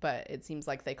know, but it seems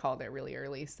like they called it really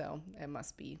early, so it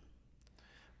must be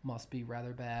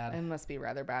rather bad. It must be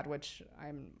rather bad, which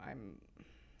I'm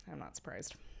not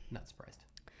surprised. Not surprised.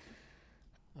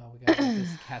 Oh, we got this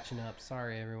catching up.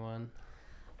 Sorry, everyone.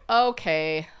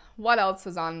 Okay, what else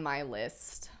is on my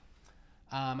list?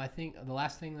 I think the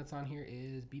last thing that's on here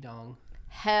is Bidong.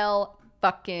 Hell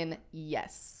fucking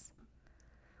yes.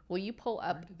 Will you pull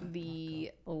up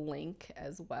the link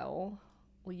as well?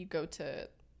 Will you go to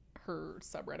her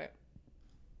subreddit?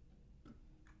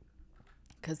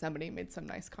 Because somebody made some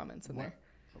nice comments in there.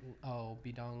 Oh,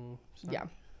 Bidong. Stuff? Yeah.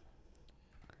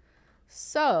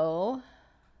 So,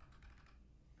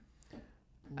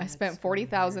 I spent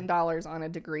 $40,000 on a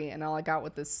degree, and all I got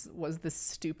with this was this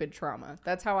stupid trauma.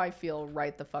 That's how I feel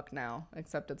right the fuck now,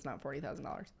 except it's not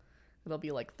 $40,000. It'll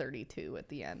be like 32 at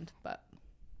the end, but...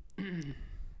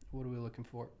 What are we looking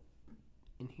for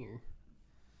in here?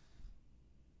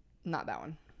 Not that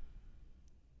one.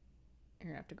 You're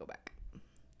going to have to go back.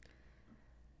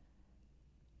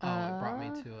 Oh, it brought me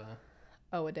to a...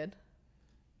 Oh, it did?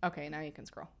 Okay, now you can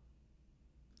scroll.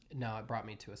 No, it brought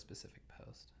me to a specific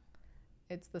post.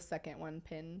 It's the second one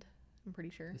pinned, I'm pretty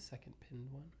sure. The second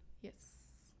pinned one? Yes.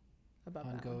 Above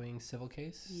Ongoing civil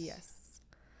case? Yes.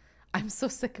 I'm so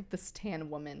sick of this tan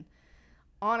woman.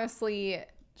 Honestly...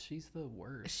 She's the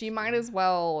worst. She might as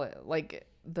well, like,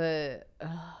 oh,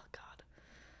 God.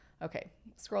 Okay,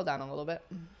 scroll down a little bit.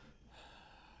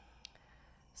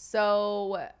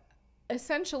 So,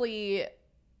 essentially,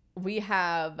 we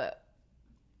have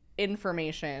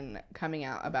information coming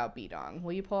out about Bidong.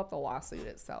 Will you pull up the lawsuit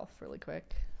itself really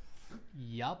quick?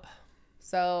 Yup.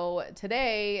 So,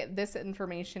 today, this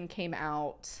information came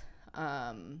out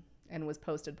and was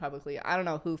posted publicly. I don't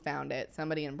know who found it.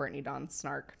 Somebody in Brittany Dawn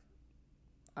Snark,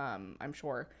 I'm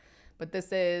sure. But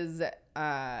this is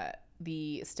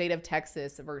the state of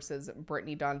Texas versus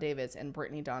Brittany Dawn Davis and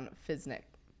Brittany Dawn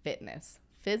Fitness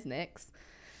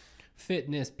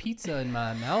Pizza in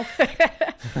my mouth.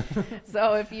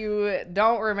 So if you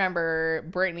don't remember,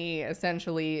 Brittany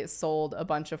essentially sold a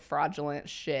bunch of fraudulent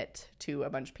shit to a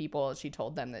bunch of people. She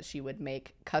told them that she would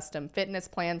make custom fitness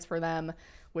plans for them,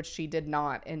 which she did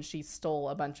not. And she stole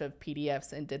a bunch of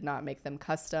PDFs and did not make them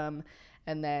custom,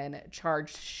 and then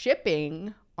charged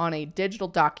shipping on a digital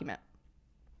document.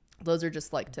 Those are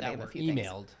just like to name a few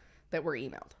things that were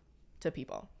emailed to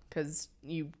people, because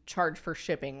you charge for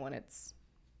shipping when it's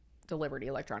delivered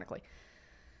electronically.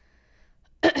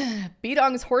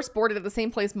 Bidong's horse boarded at the same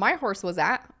place my horse was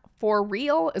at. For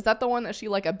real? Is that the one that she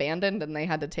like abandoned and they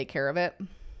had to take care of it?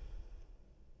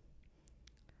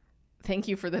 Thank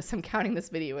you for this. I'm counting this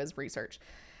video as research.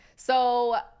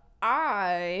 So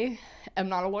I am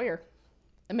not a lawyer.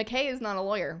 And McKay is not a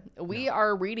lawyer. We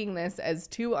are reading this as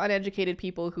two uneducated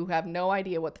people who have no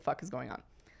idea what the fuck is going on.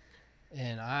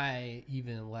 And I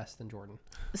even less than Jordan.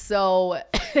 So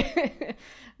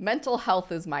mental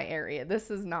health is my area.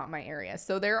 This is not my area.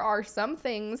 So there are some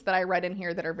things that I read in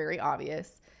here that are very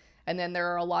obvious. And then there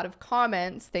are a lot of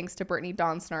comments, thanks to Brittany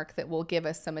Donsnark, that will give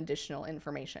us some additional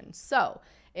information. So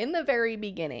in the very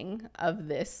beginning of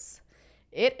this,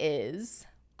 it is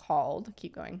called,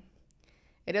 keep going.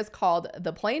 It is called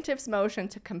the plaintiff's motion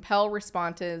to compel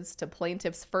responses to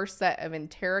plaintiff's first set of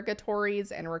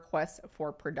interrogatories and requests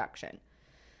for production.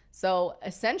 So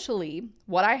essentially,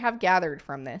 what I have gathered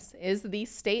from this is the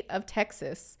state of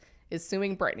Texas is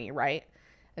suing Brittany, right?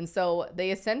 And so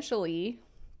they essentially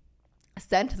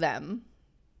sent them,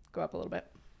 go up a little bit.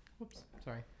 Whoops,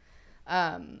 sorry.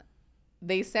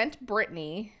 They sent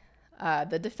Brittany,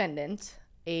 the defendant,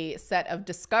 a set of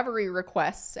discovery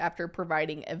requests after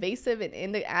providing evasive and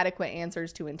inadequate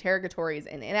answers to interrogatories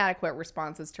and inadequate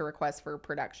responses to requests for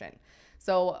production.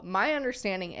 So my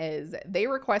understanding is they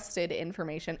requested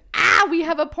information. We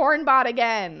have a porn bot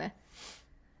again.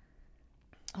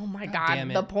 Oh my God,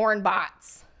 the porn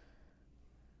bots.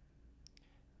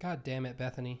 God damn it,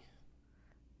 Bethany.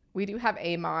 We do have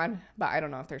a mod, but I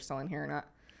don't know if they're still in here or not.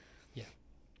 Yeah,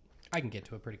 I can get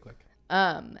to it pretty quick.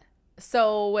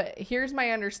 So here's my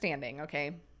understanding,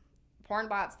 okay? Porn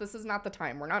bots, this is not the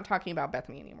time. We're not talking about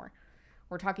Bethany anymore.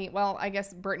 We're talking, well, I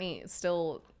guess Brittany's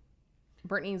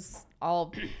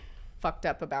all fucked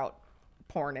up about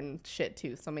porn and shit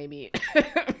too, so maybe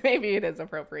maybe it is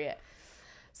appropriate.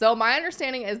 So my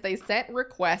understanding is they sent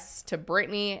requests to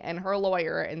Brittany and her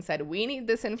lawyer and said, we need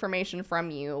this information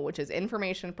from you, which is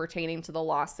information pertaining to the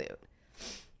lawsuit.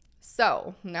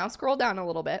 So now scroll down a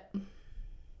little bit.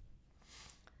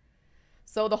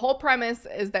 So the whole premise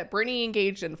is that Brittany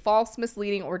engaged in false,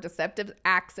 misleading, or deceptive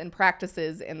acts and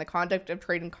practices in the conduct of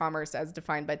trade and commerce as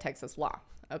defined by Texas law.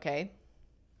 Okay?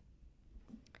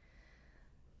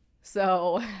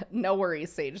 So no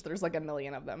worries, Sage. There's like a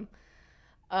million of them.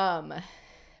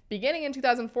 Beginning in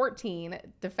 2014,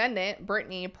 defendant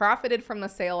Brittany profited from the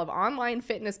sale of online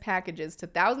fitness packages to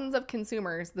thousands of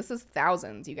consumers. This is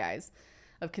thousands, you guys.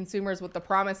 Of consumers with the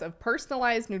promise of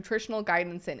personalized nutritional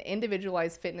guidance and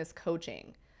individualized fitness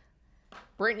coaching.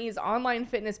 Brittany's online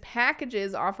fitness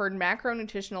packages offered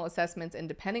macronutritional assessments and,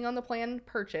 depending on the plan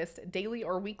purchased, daily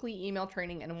or weekly email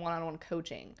training and one-on-one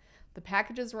coaching. The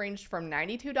packages ranged from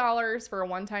 $92 for a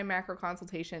one-time macro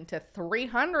consultation to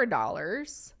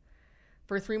 $300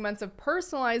 for 3 months of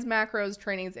personalized macros,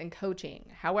 trainings, and coaching.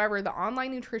 However, the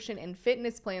online nutrition and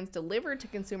fitness plans delivered to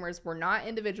consumers were not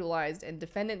individualized, and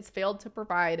defendants failed to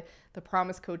provide the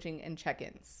promised coaching and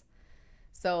check-ins.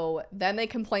 So then they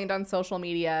complained on social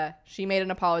media. She made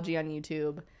an apology on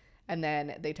YouTube, and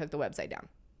then they took the website down.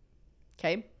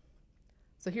 Okay?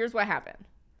 So here's what happened.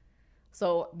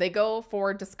 So they go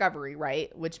for discovery,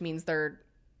 right? Which means they're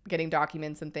getting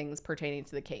documents and things pertaining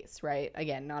to the case, right?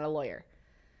 Again, not a lawyer.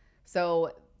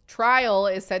 So trial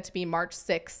is set to be March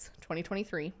 6,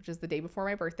 2023, which is the day before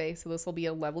my birthday. So this will be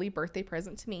a lovely birthday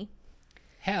present to me.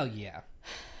 Hell yeah.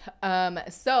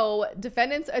 So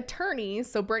defendant's attorneys,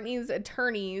 so Brittany's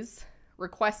attorneys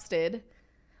requested,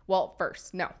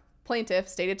 plaintiff,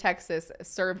 state of Texas,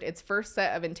 served its first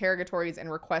set of interrogatories and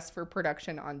requests for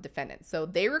production on defendant. So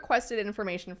they requested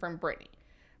information from Brittany.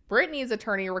 Brittany's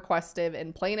attorney requested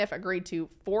and plaintiff agreed to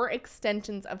 4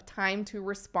 extensions of time to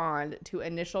respond to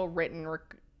initial written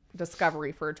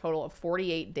discovery for a total of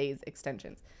 48 days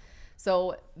extensions.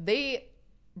 So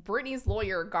Brittany's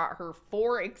lawyer got her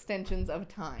 4 extensions of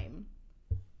time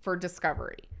for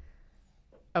discovery.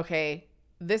 Okay,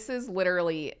 this is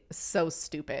literally so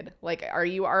stupid. Like, are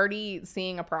you already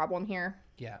seeing a problem here?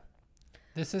 Yeah.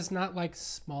 This is not like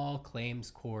small claims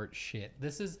court shit.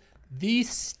 This is the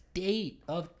state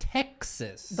of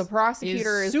Texas. The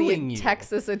prosecutor is the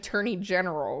Texas Attorney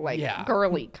General. Like, yeah.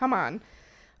 Girly, come on.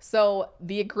 So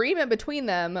the agreement between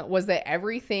them was that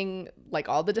everything, like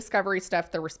all the discovery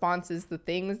stuff, the responses, the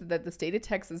things that the state of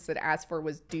Texas had asked for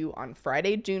was due on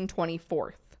Friday, June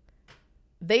 24th.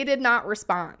 They did not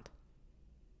respond.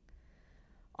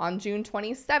 On June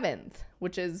 27th,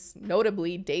 which is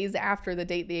notably days after the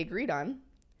date they agreed on,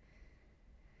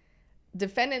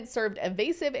 defendants served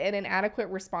evasive and inadequate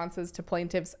responses to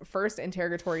plaintiff's first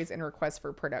interrogatories and requests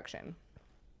for production.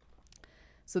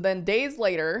 So then days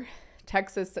later,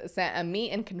 Texas sent a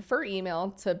meet and confer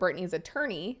email to Brittany's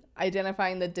attorney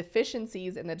identifying the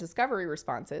deficiencies in the discovery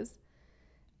responses.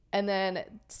 And then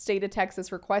state of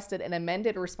Texas requested an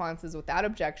amended responses without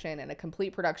objection and a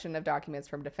complete production of documents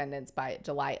from defendants by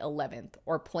July 11th,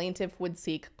 or plaintiff would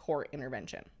seek court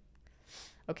intervention.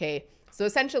 Okay, so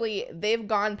essentially they've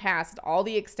gone past all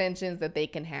the extensions that they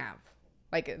can have.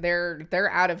 Like they're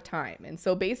out of time. And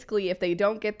so basically if they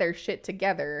don't get their shit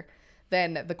together,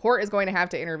 then the court is going to have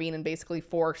to intervene and basically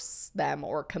force them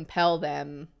or compel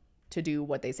them to do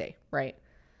what they say, right?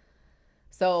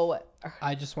 So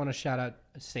I just want to shout out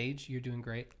Sage. You're doing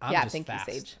great. I'm Yeah, just thank you, fast.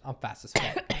 Sage. I'm fast as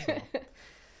fuck.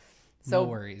 So no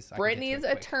worries. I can get to Brittany's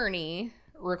it quick. attorney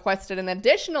requested an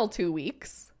additional 2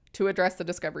 weeks to address the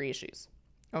discovery issues.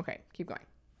 Okay, keep going.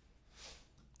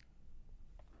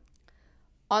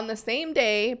 On the same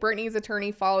day, Brittany's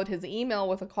attorney followed his email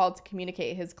with a call to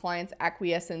communicate his client's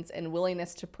acquiescence and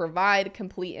willingness to provide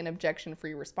complete and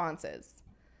objection-free responses.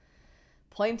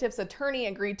 Plaintiff's attorney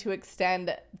agreed to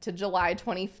extend to July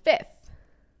 25th.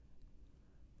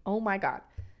 Oh my God.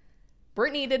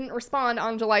 Brittany didn't respond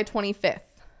on July 25th.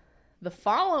 The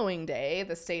following day,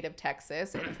 the state of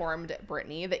Texas informed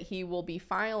Brittany that he will be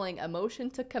filing a motion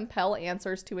to compel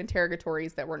answers to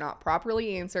interrogatories that were not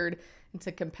properly answered and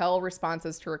to compel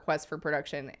responses to requests for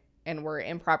production and were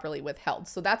improperly withheld.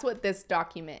 So that's what this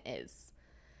document is.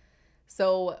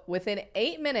 So within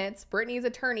 8 minutes, Brittany's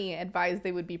attorney advised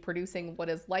they would be producing what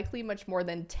is likely much more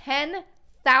than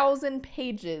 10,000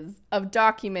 pages of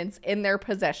documents in their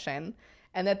possession,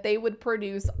 and that they would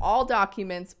produce all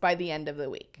documents by the end of the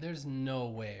week. There's no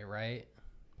way, right?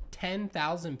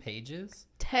 10,000 pages?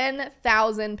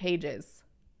 10,000 pages.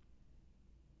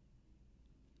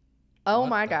 Oh What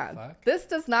my the God. fuck? This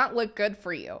does not look good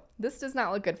for you. This does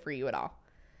not look good for you at all.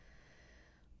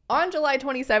 On July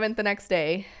 27th, the next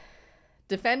day,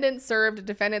 defendants served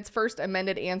defendants' first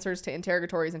amended answers to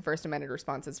interrogatories and first amended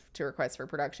responses to requests for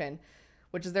production,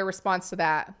 which is their response to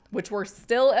that, which were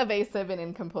still evasive and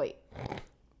incomplete.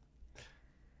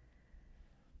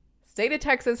 State of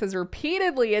Texas has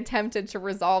repeatedly attempted to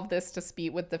resolve this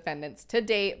dispute with defendants. To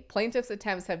date, plaintiffs'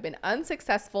 attempts have been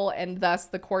unsuccessful, and thus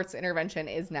the court's intervention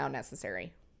is now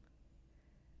necessary.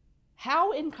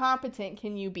 How incompetent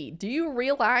can you be? Do you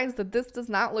realize that this does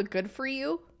not look good for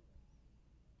you?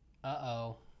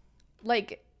 Uh-oh.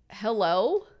 Like,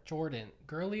 hello? Jordan,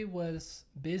 Girly was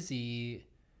busy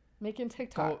Making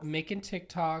TikToks. making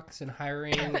TikToks and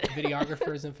hiring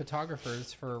videographers and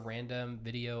photographers for random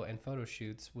video and photo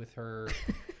shoots with her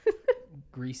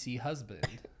greasy husband.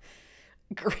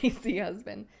 Greasy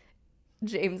husband.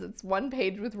 James, it's one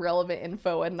page with relevant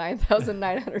info and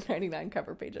 9,999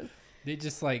 cover pages. They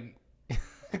just like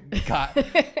got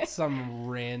some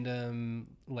random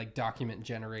like document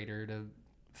generator to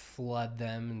flood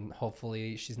them, and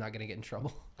hopefully she's not gonna get in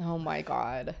trouble. Oh my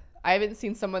God. I haven't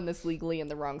seen someone this legally in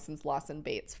the wrong since Lawson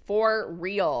Bates. For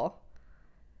real.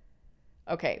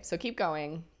 Okay, so keep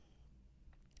going.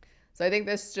 So I think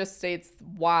this just states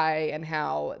why and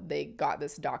how they got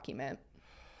this document.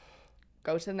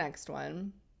 Go to the next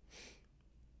one.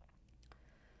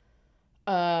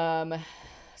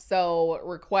 So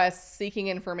requests seeking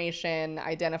information,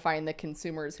 identifying the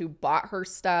consumers who bought her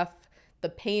stuff, the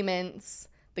payments,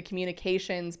 the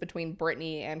communications between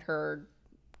Brittany and her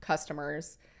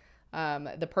customers,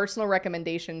 the personal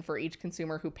recommendation for each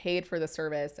consumer who paid for the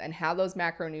service, and how those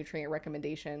macronutrient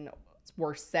recommendations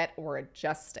were set or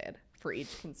adjusted for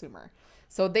each consumer.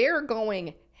 So they're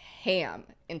going ham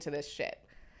into this shit.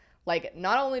 Like,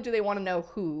 not only do they want to know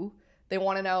who, they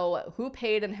want to know who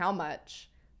paid and how much,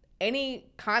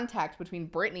 any contact between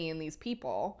Brittany and these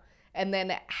people, and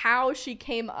then how she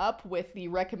came up with the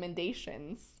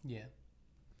recommendations. Yeah.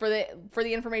 For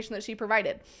the information that she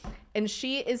provided. And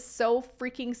she is so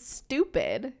freaking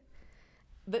stupid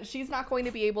that she's not going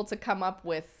to be able to come up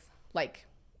with like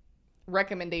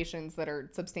recommendations that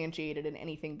are substantiated in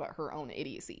anything but her own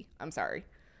idiocy. I'm sorry.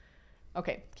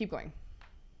 Okay, keep going.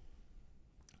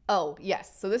 Oh,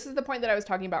 yes. So this is the point that I was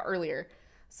talking about earlier.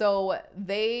 So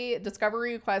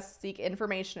discovery requests seek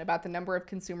information about the number of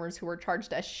consumers who were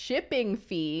charged a shipping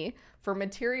fee for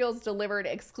materials delivered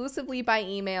exclusively by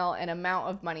email and amount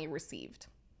of money received.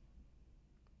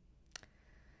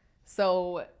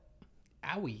 So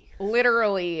Owie.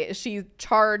 literally, she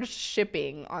charged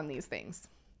shipping on these things.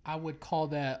 I would call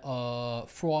that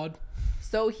fraud.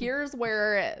 So here's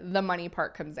where the money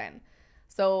part comes in.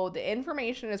 So the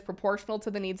information is proportional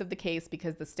to the needs of the case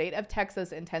because the state of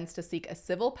Texas intends to seek a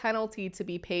civil penalty to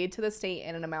be paid to the state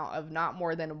in an amount of not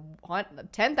more than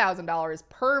 $10,000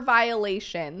 per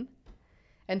violation,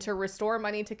 and to restore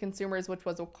money to consumers which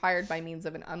was acquired by means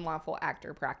of an unlawful act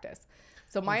or practice.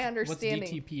 So my understanding...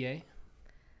 What's DTPA?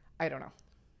 I don't know.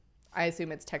 I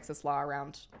assume it's Texas law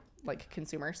around like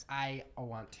consumers. I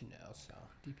want to know, so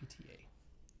DPTA.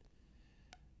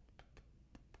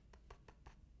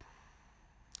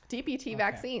 DPT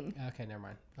vaccine. Okay, never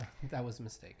mind. That was a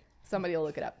mistake. Somebody will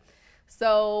look it up.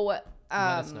 So Let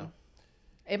us know.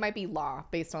 it might be law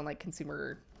based on like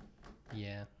consumer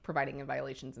providing in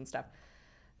violations and stuff.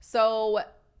 So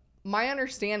my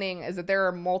understanding is that there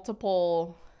are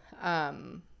multiple,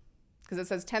 because it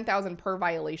says 10,000 per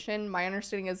violation. My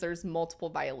understanding is there's multiple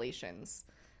violations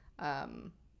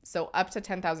So up to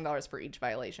 $10,000 for each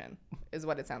violation is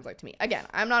what it sounds like to me. Again,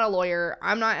 I'm not a lawyer.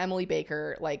 I'm not Emily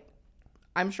Baker. Like,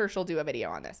 I'm sure she'll do a video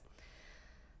on this.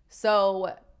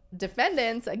 So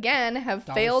defendants, again, have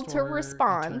failed to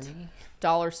respond. Attorney.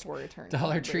 Dollar store attorney.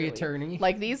 Dollar Tree literally. attorney.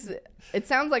 Like these, it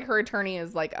sounds like her attorney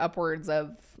is like upwards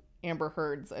of Amber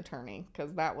Heard's attorney,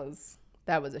 because that was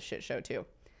a shit show too.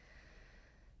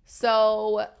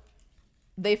 So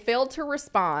they failed to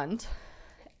respond,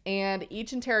 and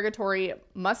each interrogatory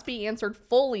must be answered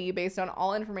fully based on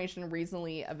all information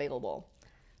reasonably available.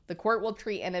 The court will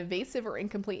treat an evasive or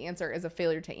incomplete answer as a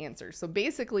failure to answer. So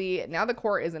basically, now the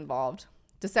court is involved.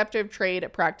 Deceptive Trade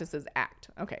Practices Act.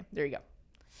 Okay, there you go.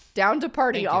 Down to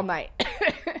party all night.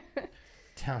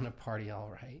 Down to party all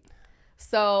right.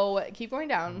 So keep going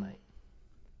down. All night.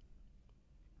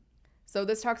 So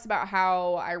this talks about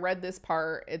how I read this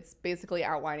part. It's basically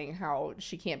outlining how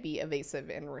she can't be evasive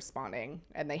in responding,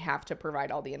 and they have to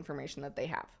provide all the information that they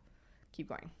have. Keep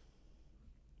going.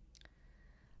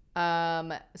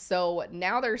 So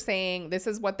now they're saying this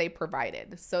is what they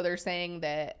provided. So they're saying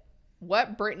that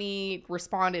what Brittany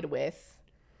responded with,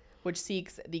 which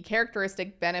seeks the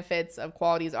characteristic benefits of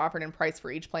qualities offered and price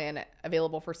for each plan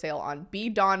available for sale on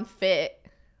BDonFit,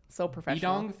 so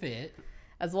professional. BDonFit.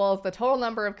 As well as the total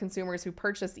number of consumers who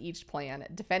purchased each plan.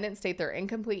 Defendants state their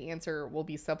incomplete answer will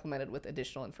be supplemented with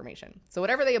additional information. So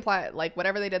whatever they apply, like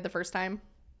whatever they did the first time,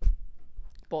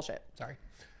 bullshit. Sorry.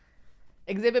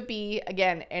 Exhibit B,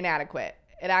 again, inadequate.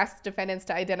 It asks defendants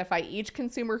to identify each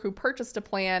consumer who purchased a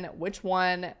plan, which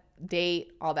one,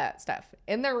 date, all that stuff.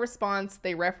 In their response,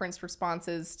 they referenced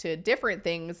responses to different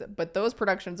things, but those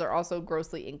productions are also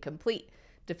grossly incomplete.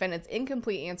 Defendant's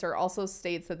incomplete answer also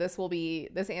states that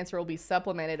this answer will be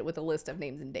supplemented with a list of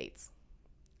names and dates.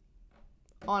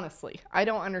 Honestly, I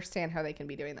don't understand how they can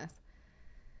be doing this.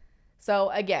 So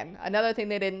again, another thing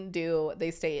they didn't do, they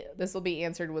state this will be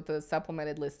answered with a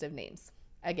supplemented list of names.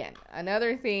 Again,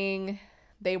 another thing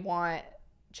they want,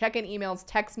 check-in emails,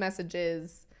 text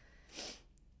messages.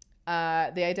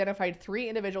 They identified 3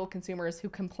 individual consumers who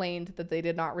complained that they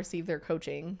did not receive their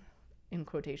coaching, in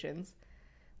quotations.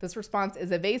 This response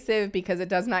is evasive because it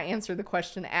does not answer the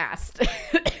question asked.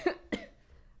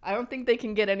 I don't think they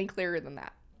can get any clearer than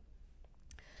that.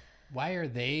 Why are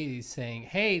they saying,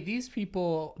 hey, these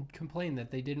people complained that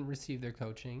they didn't receive their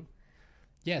coaching?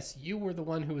 Yes, you were the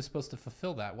one who was supposed to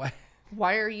fulfill that. What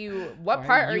part are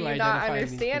you not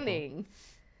understanding?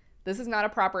 This is not a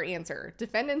proper answer.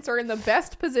 Defendants are in the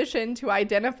best position to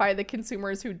identify the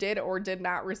consumers who did or did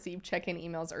not receive check-in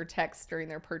emails or texts during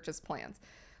their purchase plans.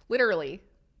 Literally,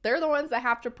 they're the ones that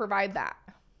have to provide that.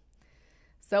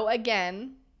 So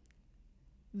again,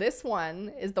 this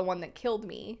one is the one that killed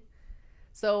me.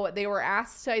 So they were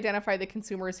asked to identify the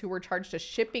consumers who were charged a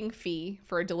shipping fee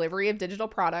for a delivery of digital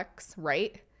products,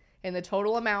 right? And the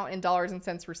total amount in dollars and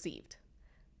cents received.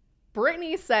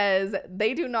 Brittany says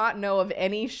they do not know of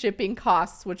any shipping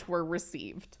costs which were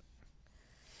received.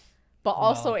 But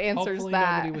also answers hopefully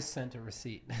that nobody was sent a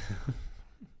receipt.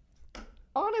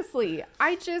 Honestly,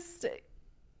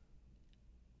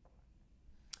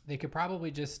 They could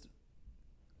probably just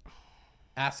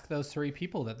ask those 3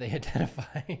 people that they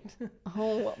identified.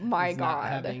 Oh my God. Not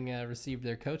having received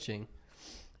their coaching.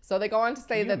 So they go on to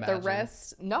say that imagine? the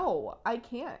rest... No, I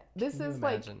can't. This is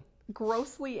like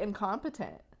grossly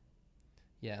incompetent.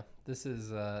 Yeah, this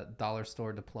is a dollar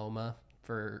store diploma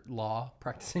for law,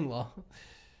 practicing law.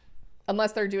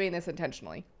 Unless they're doing this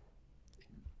intentionally.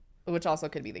 Which also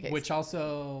could be the case. Which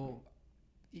also,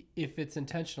 if it's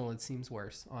intentional, it seems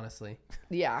worse, honestly.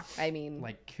 Yeah, I mean...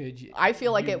 Like, could you... I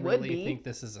feel like it would really be. think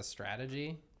this is a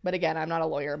strategy? But again, I'm not a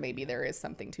lawyer. Maybe there is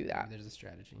something to that. Maybe there's a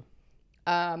strategy.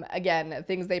 Again,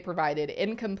 things they provided: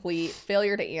 incomplete,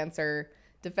 failure to answer.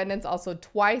 Defendants also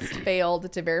twice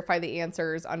failed to verify the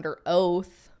answers under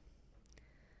oath.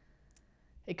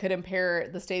 It could impair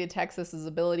the state of Texas's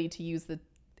ability to use the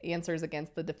answers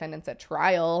against the defendants at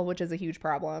trial, which is a huge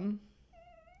problem.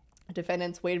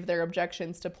 Defendants waived their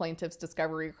objections to plaintiffs'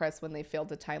 discovery requests when they failed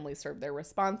to timely serve their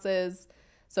responses.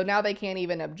 So now they can't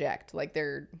even object. Like,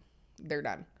 they're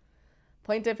done.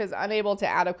 Plaintiff is unable to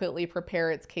adequately prepare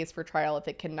its case for trial if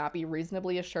it cannot be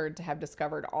reasonably assured to have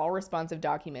discovered all responsive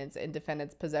documents in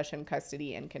defendant's possession,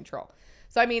 custody, and control.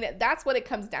 So, I mean, that's what it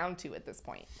comes down to at this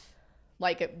point.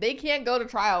 Like, they can't go to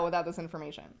trial without this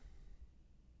information.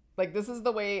 Like, this is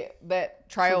the way that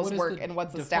trials work and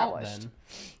what's established. Then?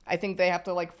 I think they have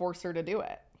to, like, force her to do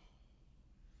it.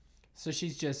 So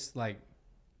she's just, like,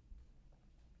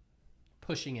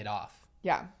 pushing it off.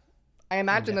 Yeah. I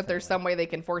imagine that there's some way they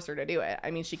can force her to do it.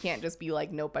 I mean, she can't just be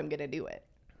like, nope, I'm going to do it.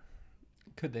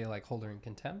 Could they like hold her in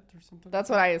contempt or something? That's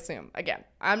what I assume. Again,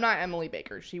 I'm not Emily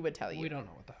Baker. She would tell you. We don't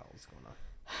know what the hell is going on.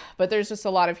 But there's just a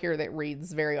lot of here that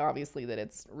reads very obviously that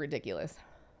it's ridiculous.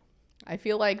 I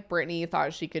feel like Brittany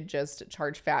thought she could just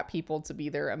charge fat people to be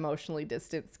their emotionally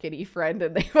distant skinny friend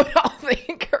and they would all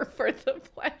thank her for the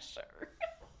pleasure.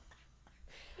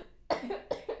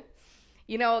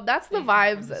 You know, that's the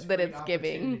vibes that it's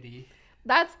giving.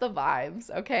 That's the vibes,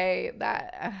 okay?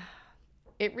 That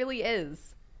it really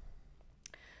is.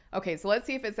 Okay, so let's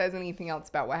see if it says anything else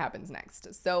about what happens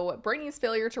next. So Brittany's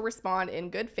failure to respond in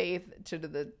good faith to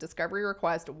the discovery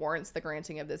request warrants the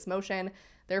granting of this motion.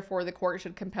 Therefore, the court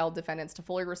should compel defendants to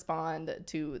fully respond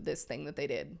to this thing that they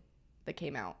did that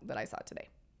came out that I saw today.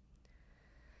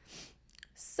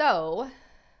 So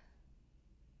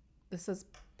this is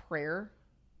prayer.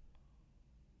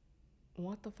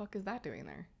 What the fuck is that doing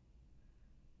there?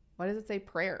 Why does it say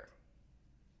prayer?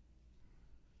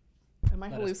 Am I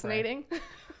hallucinating?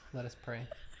 Let us pray.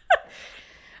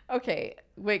 Okay,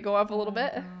 wait, go up a little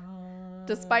bit.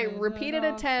 Despite repeated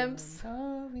attempts...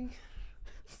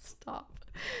 Stop.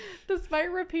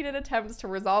 Despite repeated attempts to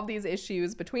resolve these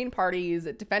issues between parties,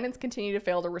 defendants continue to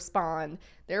fail to respond.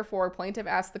 Therefore, plaintiff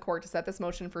asks the court to set this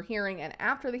motion for hearing, and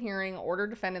after the hearing, order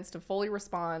defendants to fully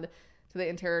respond to the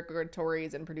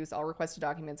interrogatories and produce all requested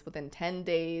documents within 10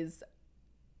 days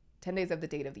of the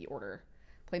date of the order.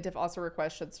 Plaintiff also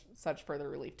requests such further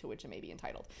relief to which it may be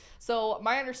entitled. So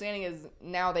my understanding is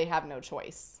now they have no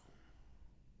choice.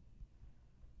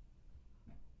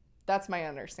 That's my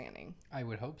understanding. I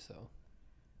would hope so.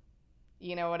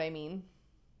 You know what I mean?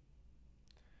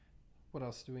 What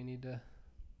else do we need to...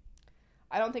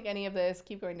 I don't think any of this...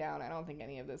 Keep going down. I don't think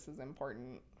any of this is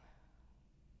important.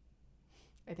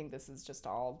 I think this is just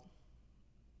all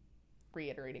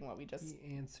reiterating what we just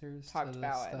talked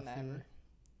about. And then...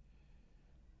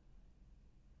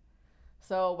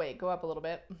 So, wait, go up a little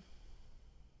bit.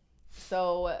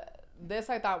 So, this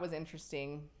I thought was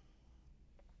interesting.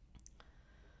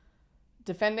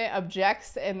 Defendant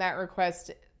objects in that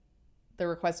request. The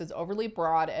request is overly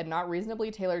broad and not reasonably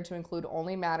tailored to include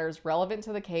only matters relevant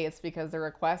to the case because the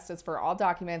request is for all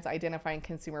documents identifying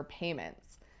consumer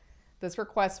payments. This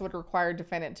request would require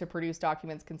defendant to produce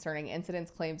documents concerning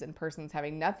incidents, claims, and persons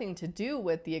having nothing to do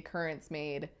with the occurrence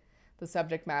made the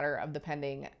subject matter of the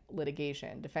pending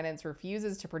litigation. Defendants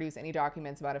refuses to produce any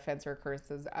documents about offense or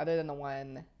occurrences other than the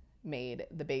one made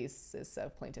the basis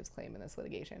of plaintiff's claim in this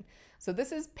litigation. So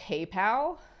this is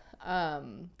PayPal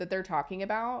that they're talking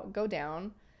about. Go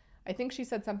down. I think she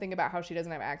said something about how she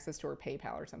doesn't have access to her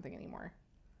PayPal or something anymore.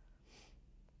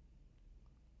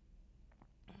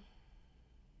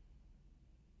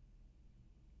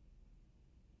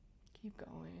 Keep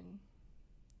going.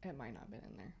 It might not have been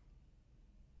in there.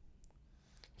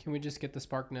 Can we just get the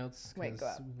Spark Notes? Wait, go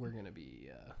up. We're going to be...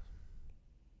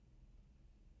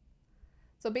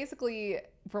 So basically,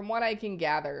 from what I can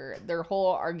gather, their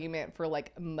whole argument for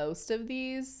like most of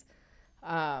these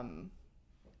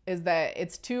is that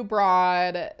it's too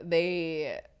broad.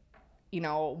 They, you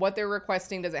know, what they're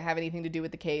requesting doesn't have anything to do with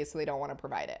the case, so they don't want to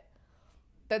provide it.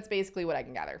 That's basically what I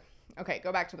can gather. Okay,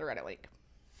 go back to the Reddit link.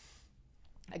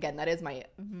 Again, that is my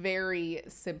very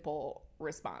simple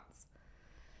response.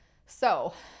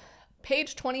 So,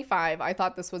 page 25, I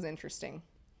thought this was interesting.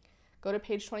 Go to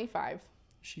page 25.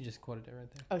 She just quoted it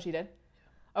right there. Oh, she did?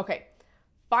 Yeah. Okay.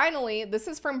 Finally, this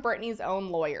is from Brittany's own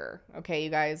lawyer. Okay,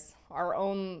 you guys, her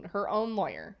own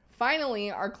lawyer.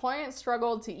 Finally, our client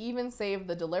struggled to even save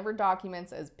the delivered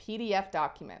documents as PDF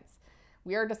documents.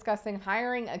 We are discussing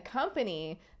hiring a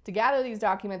company to gather these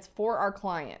documents for our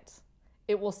client.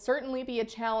 It will certainly be a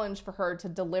challenge for her to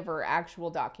deliver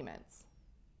actual documents.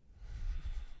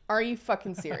 Are you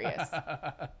fucking serious?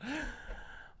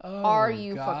 Are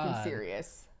you fucking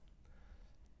serious?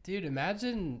 Dude,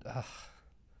 imagine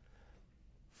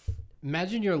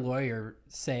your lawyer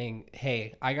saying,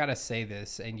 hey, I gotta say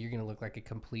this, and you're gonna look like a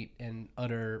complete and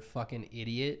utter fucking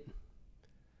idiot.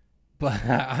 But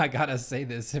I gotta say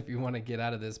this if you want to get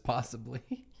out of this, possibly.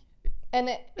 And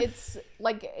it's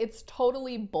like, it's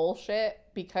totally bullshit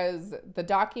because the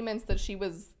documents that she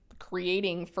was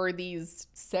creating for these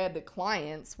said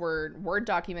clients were Word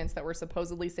documents that were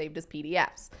supposedly saved as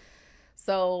PDFs.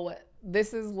 So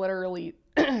this is literally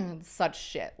such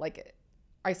shit. Like,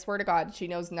 I swear to God, she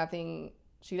knows nothing.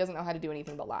 She doesn't know how to do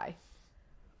anything but lie.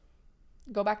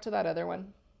 Go back to that other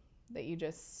one that you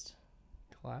just...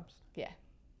 Collapsed? Yeah.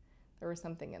 There was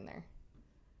something in there.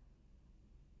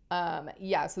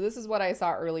 Yeah, so this is what I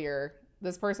saw earlier.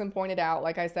 This person pointed out,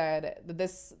 like I said, that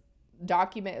this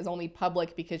document is only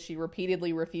public because she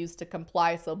repeatedly refused to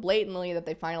comply so blatantly that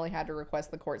they finally had to request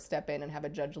the court step in and have a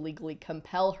judge legally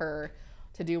compel her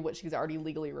to do what she's already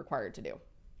legally required to do.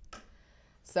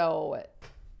 So,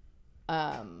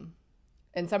 and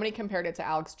somebody compared it to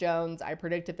Alex Jones. I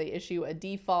predict if they issue a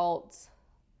default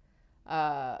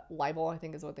libel, I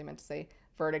think is what they meant to say,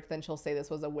 verdict, then she'll say this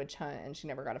was a witch hunt and she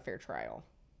never got a fair trial.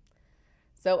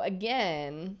 So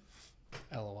again,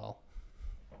 LOL.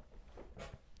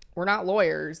 We're not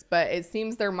lawyers, but it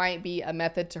seems there might be a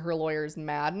method to her lawyer's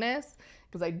madness.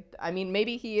 Because I mean,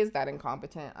 maybe he is that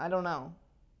incompetent. I don't know.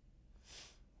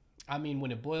 I mean,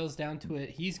 when it boils down to it,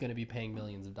 he's going to be paying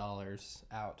millions of dollars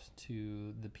out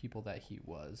to the people that he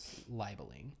was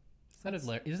libeling.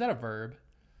 Is that a verb?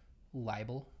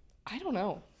 Libel? I don't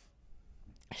know.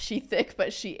 She thick,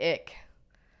 but she ick.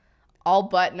 All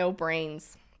butt, no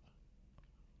brains.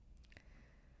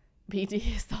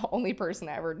 BD is the only person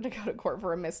ever to go to court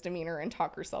for a misdemeanor and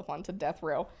talk herself onto death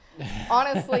row.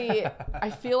 Honestly, I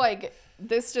feel like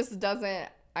this just doesn't...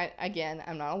 Again,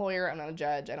 I'm not a lawyer. I'm not a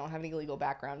judge. I don't have any legal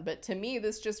background. But to me,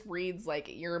 this just reads like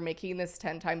you're making this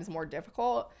 10 times more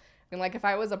difficult. And like if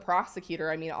I was a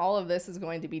prosecutor, I mean, all of this is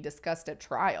going to be discussed at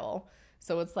trial.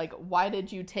 So it's like, why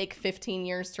did you take 15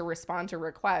 years to respond to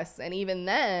requests? And even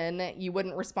then, you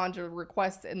wouldn't respond to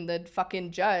requests and the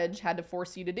fucking judge had to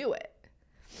force you to do it.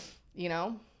 You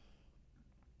know?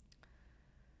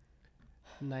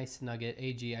 Nice nugget.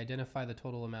 AG, identify the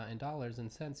total amount in dollars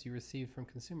and cents you received from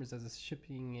consumers as a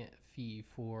shipping fee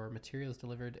for materials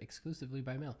delivered exclusively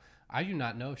by mail. I do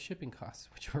not know shipping costs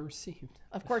which were received.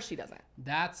 Of course she doesn't.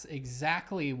 That's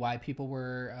exactly why people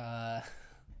were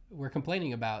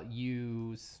complaining about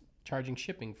you charging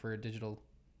shipping for a digital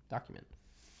document.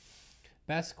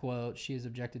 Best quote, she is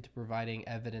objected to providing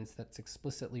evidence that's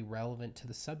explicitly relevant to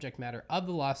the subject matter of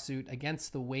the lawsuit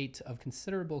against the weight of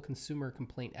considerable consumer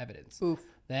complaint evidence. Oof.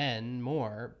 Then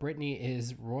more, Brittany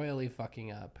is royally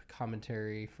fucking up.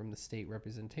 Commentary from the state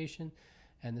representation.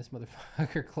 And this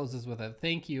motherfucker closes with a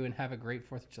thank you and have a great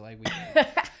 4th of July weekend.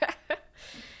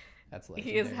 That's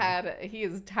legendary. He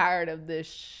is tired of this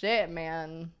shit,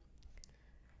 man.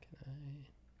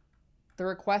 The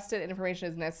requested information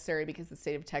is necessary because the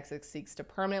state of Texas seeks to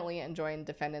permanently enjoin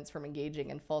defendants from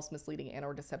engaging in false, misleading, and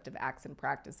or deceptive acts and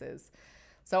practices.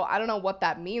 So I don't know what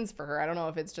that means for her. I don't know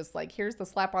if it's just like, here's the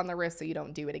slap on the wrist so you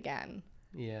don't do it again.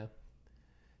 Yeah.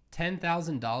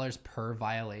 $10,000 per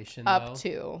violation, Up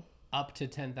to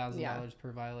 $10,000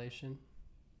 per violation.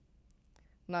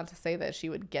 Not to say that she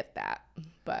would get that,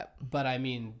 but I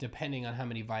mean, depending on how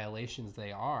many violations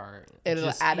they are, it'll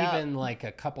just add even up. like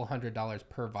a couple $100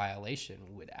 per violation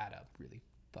would add up really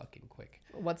fucking quick.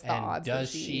 What's the and odds?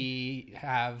 Does she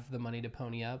have the money to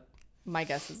pony up? My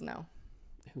guess is no.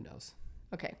 Who knows?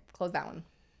 Okay, close that one.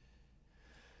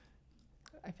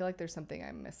 I feel like there's something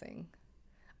I'm missing.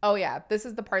 Oh yeah, this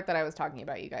is the part that I was talking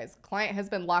about, you guys. Client has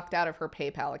been locked out of her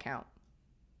PayPal account.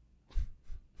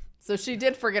 So she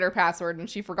did forget her password, and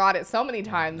she forgot it so many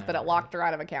times that it locked her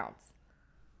out of accounts.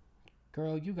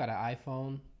 Girl, you got an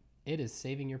iPhone. It is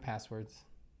saving your passwords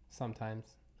sometimes.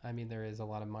 I mean, there is a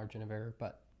lot of margin of error,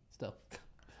 but still.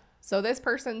 So this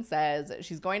person says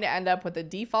she's going to end up with a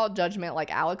default judgment like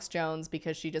Alex Jones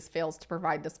because she just fails to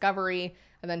provide discovery,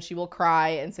 and then she will cry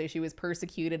and say she was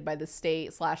persecuted by the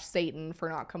state/Satan for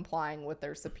not complying with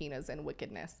their subpoenas and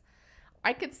wickedness.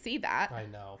 I could see that. I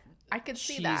know. I could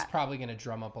see that. She's probably going to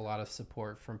drum up a lot of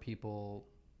support from people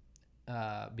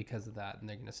because of that, and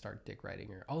they're going to start dick riding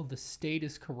her. Oh, the state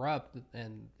is corrupt,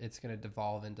 and it's going to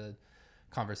devolve into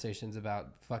conversations about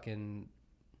fucking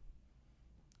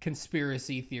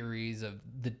conspiracy theories of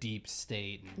the deep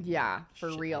state. And yeah,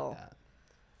 for real. Like that.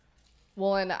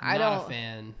 Well, and I don't. Not a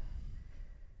fan.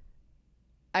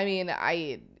 I mean,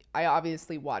 I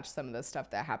obviously watched some of the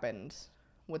stuff that happened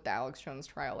with the Alex Jones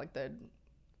trial, like the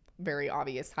very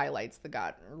obvious highlights that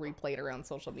got replayed around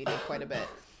social media quite a bit.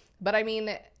 But I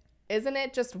mean, isn't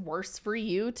it just worse for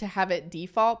you to have it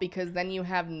default because then you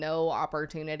have no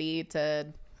opportunity to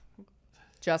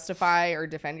justify or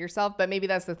defend yourself? But maybe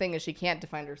that's the thing, is she can't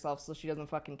defend herself, so she doesn't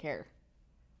fucking care.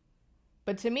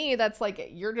 But to me, that's like,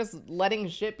 you're just letting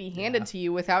shit be handed to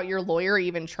you without your lawyer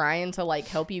even trying to like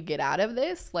help you get out of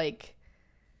this. Like,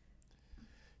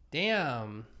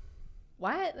 damn.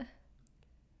 What?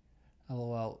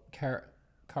 LOL.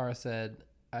 Kara said,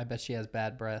 I bet she has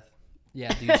bad breath.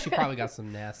 Yeah, dude, she probably got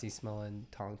some nasty smelling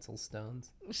tonsil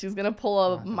stones. She's going to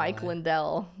pull a Mike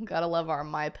Lindell. Gotta love our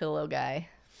My Pillow guy.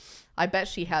 I bet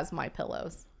she has My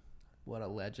Pillows. What a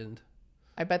legend.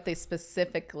 I bet they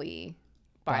specifically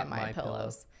buy My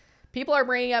Pillows. People are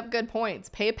bringing up good points.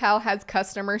 PayPal has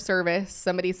customer service.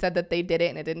 Somebody said that they did it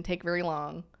and it didn't take very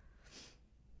long.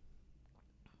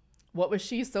 What was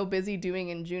she so busy doing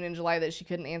in June and July that she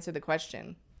couldn't answer the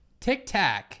question? Tic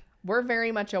Tac. We're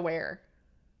very much aware.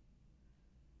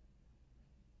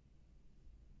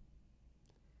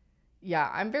 Yeah,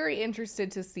 I'm very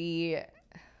interested to see.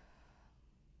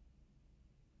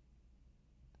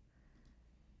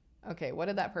 Okay, what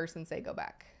did that person say? Go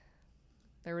back.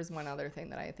 There was one other thing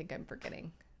that I think I'm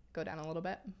forgetting. Go down a little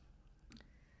bit.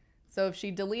 So if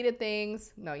she deleted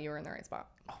things, no, you were in the right spot.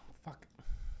 Oh, fuck.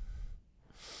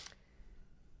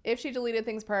 If she deleted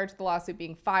things prior to the lawsuit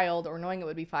being filed or knowing it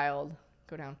would be filed,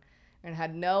 go down, and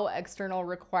had no external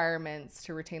requirements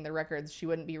to retain the records, she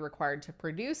wouldn't be required to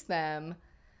produce them.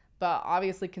 But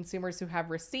obviously consumers who have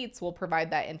receipts will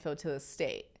provide that info to the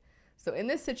state. So in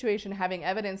this situation, having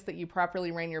evidence that you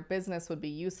properly ran your business would be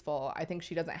useful. I think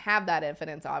she doesn't have that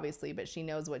evidence, obviously, but she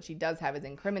knows what she does have is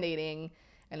incriminating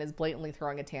and is blatantly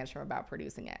throwing a tantrum about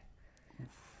producing it.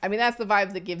 I mean, that's the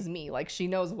vibes it gives me. Like, she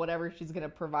knows whatever she's going to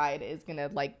provide is going to,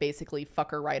 like, basically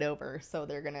fuck her right over. So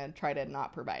they're going to try to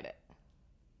not provide it.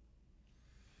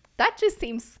 That just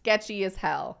seems sketchy as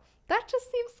hell. That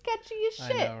just seems sketchy as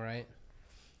shit. I know, right?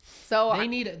 So they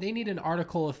need an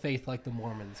article of faith like the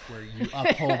Mormons where you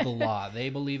uphold the law. They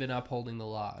believe in upholding the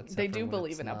law. They do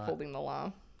believe in upholding the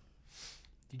law.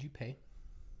 Did you pay?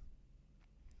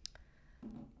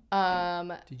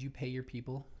 Did you pay your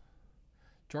people?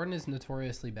 Jordan is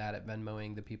notoriously bad at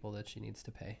Venmoing the people that she needs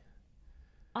to pay.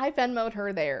 I Venmo'd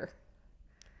her there.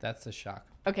 That's a shock.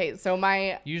 Okay, so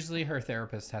usually her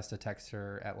therapist has to text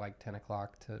her at like 10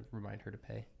 o'clock to remind her to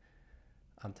pay.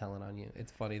 I'm telling on you.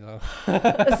 It's funny though.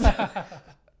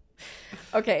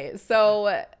 Okay,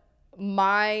 so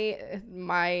my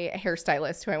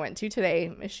hairstylist who I went to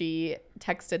today, she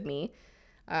texted me,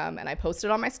 and I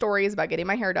posted on my stories about getting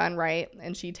my hair done, right?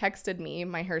 And she texted me,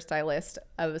 my hairstylist,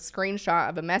 a screenshot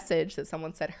of a message that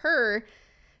someone sent her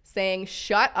saying,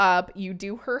 "Shut up, you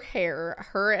do her hair.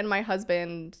 Her and her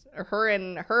husband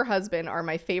are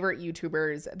my favorite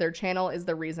YouTubers. Their channel is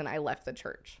the reason I left the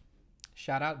church."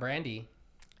 Shout out Brandy.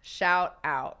 Shout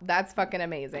out. That's fucking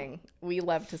amazing. We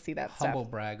love to see that stuff. Humble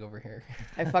brag over here.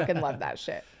 I fucking love that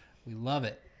shit. We love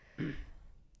it.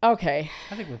 Okay.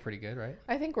 I think we're pretty good, right?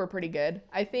 I think we're pretty good.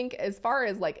 I think as far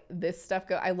as like this stuff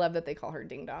goes, I love that they call her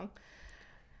Ding Dong.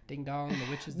 Ding Dong, the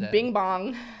witch is dead. Bing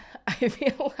Bong. I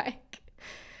feel like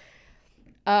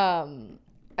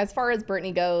as far as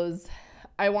Brittany goes,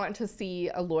 I want to see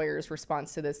a lawyer's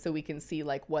response to this so we can see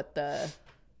like what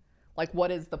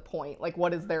is the point? Like,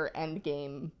 what is their end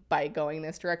game by going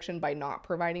this direction, by not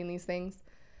providing these things?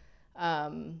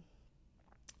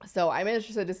 So I'm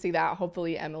interested to see that.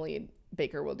 Hopefully Emily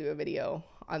Baker will do a video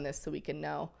on this so we can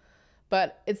know.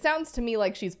 But it sounds to me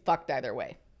like she's fucked either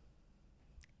way.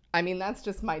 I mean, that's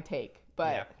just my take.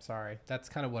 But yeah, sorry. That's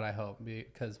kind of what I hope,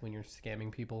 because when you're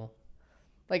scamming people.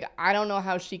 Like, I don't know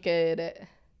how she could...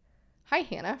 Hi,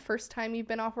 Hannah. First time you've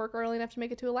been off work early enough to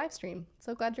make it to a live stream.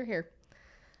 So glad you're here.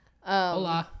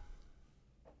 Hola.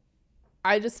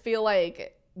 I just feel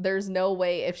like there's no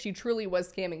way, if she truly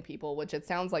was scamming people, which it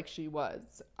sounds like she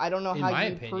was, I don't know how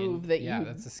you prove that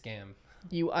that's a scam.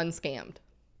 You unscammed.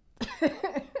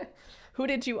 Who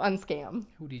did you unscam?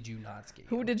 Who did you not scam?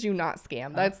 Who did you not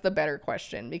scam? That's the better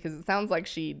question, because it sounds like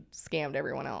she scammed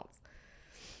everyone else.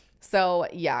 So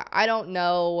yeah, I don't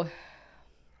know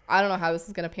how this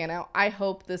is going to pan out. I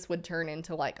hope this would turn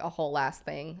into like a whole last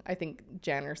thing. I think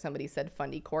Jen or somebody said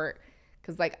Fundy Court.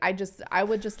 Because like, I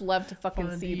would just love to fucking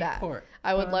Fundy see that. Court.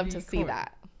 I would love Fundy to see Court.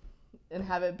 that. And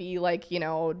have it be like, you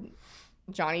know,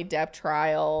 Johnny Depp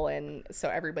trial. And so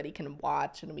everybody can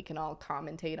watch and we can all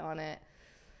commentate on it.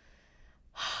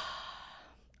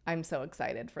 I'm so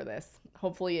excited for this.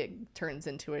 Hopefully it turns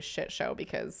into a shit show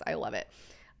because I love it.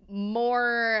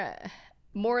 More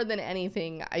than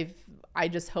anything, I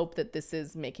just hope that this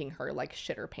is making her like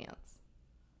shit her pants.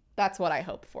 That's what I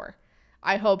hope for.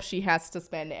 I hope she has to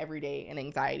spend every day in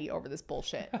anxiety over this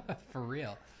bullshit. For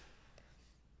real.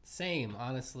 Same,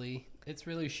 honestly. It's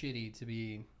really shitty to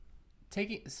be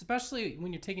taking, especially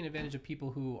when you're taking advantage of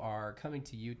people who are coming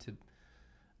to you to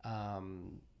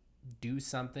do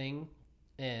something,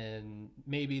 and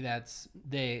maybe that's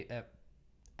they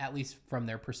at least from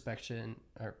their perspective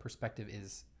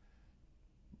is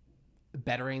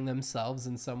bettering themselves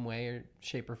in some way or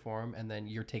shape or form, and then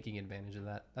you're taking advantage of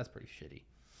that. That's pretty shitty.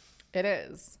 It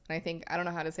is. And I think, I don't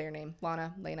know how to say her name.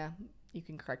 Lena, you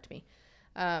can correct me.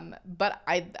 But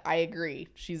I agree.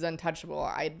 She's untouchable.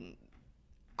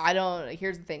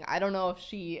 Here's the thing. I don't know if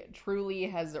she truly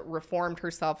has reformed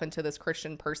herself into this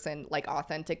Christian person, like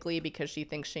authentically, because she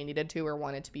thinks she needed to or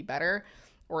wanted to be better,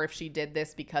 or if she did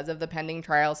this because of the pending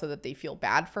trial so that they feel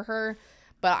bad for her.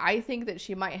 But I think that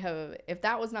she might have, if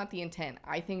that was not the intent,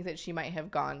 I think that she might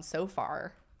have gone so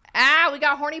far. We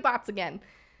got horny bots again.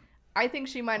 I think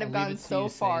she might have gone so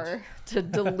far to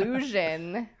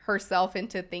delusion herself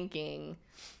into thinking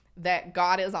that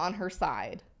God is on her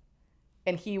side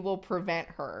and he will prevent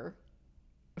her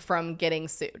from getting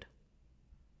sued.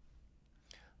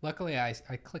 Luckily, I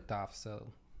clicked off,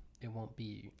 so it won't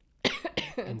be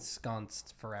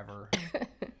ensconced forever.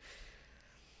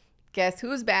 Guess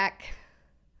who's back?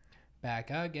 Back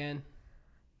again.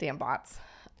 Damn bots.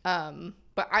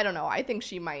 But I don't know. I think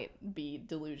she might be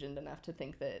delusioned enough to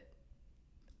think that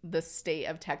the state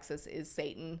of Texas is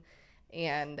Satan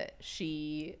and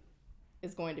she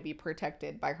is going to be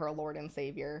protected by her Lord and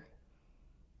Savior.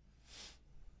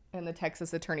 And the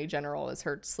Texas Attorney General is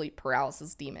her sleep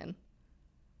paralysis demon.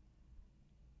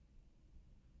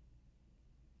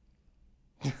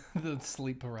 The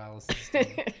sleep paralysis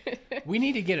demon. We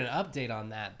need to get an update on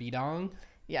that, Bidong.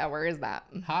 Yeah, where is that?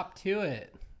 Hop to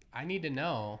it. I need to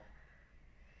know.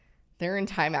 They're in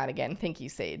timeout again. Thank you,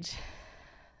 Sage.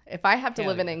 If I have to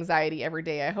live in anxiety every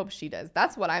day, I hope she does.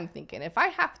 That's what I'm thinking. If I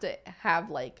have to have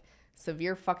like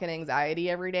severe fucking anxiety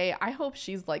every day, I hope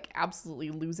she's like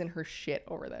absolutely losing her shit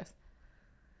over this.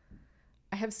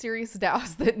 I have serious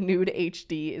doubts that Nude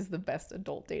HD is the best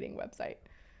adult dating website.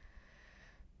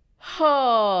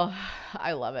 Oh,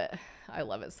 I love it. I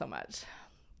love it so much.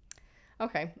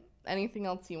 Okay. Anything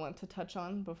else you want to touch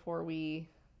on before we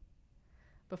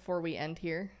end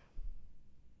here?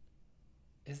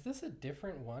 Is this a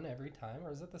different one every time,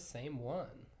 or is it the same one?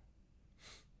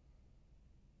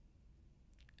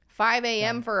 5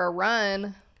 a.m. for a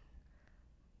run.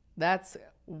 That's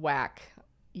whack.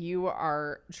 You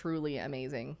are truly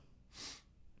amazing.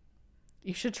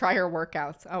 You should try her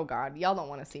workouts. Oh, God. Y'all don't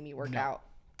want to see me work out.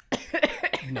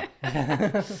 No.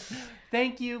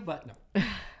 Thank you, but no.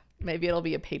 Maybe it'll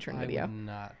be a patron video. I would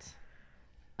not.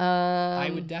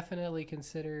 I would definitely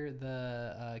consider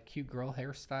the cute girl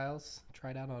hairstyles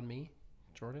tried out on me,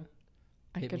 Jordan.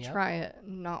 I could try it.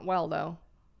 Not well, though.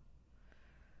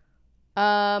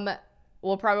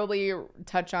 We'll probably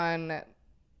touch on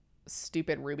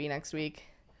Stupid Ruby next week.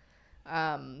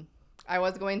 I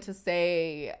was going to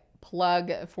say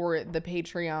plug for the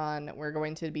Patreon. We're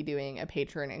going to be doing a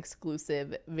patron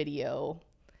exclusive video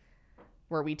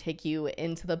where we take you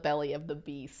into the belly of the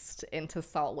beast, into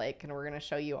Salt Lake, and we're going to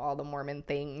show you all the Mormon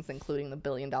things, including the $1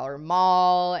 billion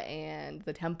mall and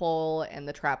the temple and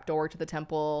the trap door to the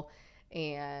temple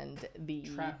and the...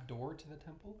 Trap door to the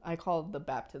temple? I call it the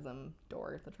baptism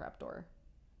door, the trap door.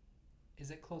 Is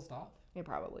it closed off? It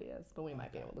probably is, but we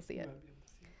might be able to see it.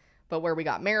 But where we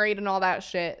got married and all that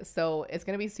shit. So it's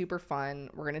going to be super fun.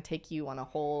 We're going to take you on a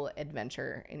whole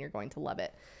adventure, and you're going to love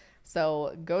it.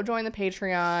 So go join the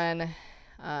Patreon,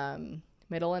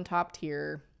 middle and top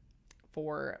tier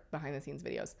for behind the scenes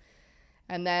videos.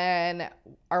 And then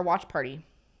our watch party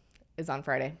is on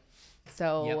Friday.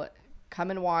 So come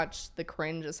and watch the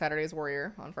cringe of Saturday's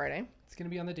Warrior on Friday. It's going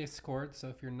to be on the Discord. So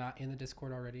if you're not in the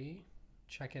Discord already,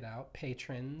 check it out.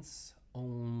 Patrons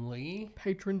only.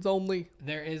 Patrons only.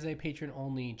 There is a patron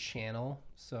only channel.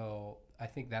 So I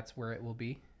think that's where it will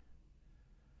be.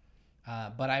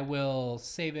 But I will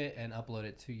save it and upload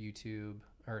it to YouTube,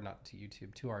 or not to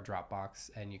YouTube, to our Dropbox,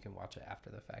 and you can watch it after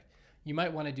the fact. You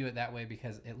might want to do it that way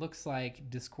because it looks like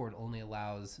Discord only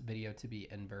allows video to be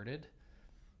inverted.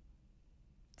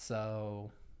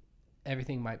 So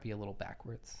everything might be a little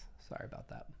backwards. Sorry about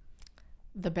that.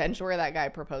 The bench where that guy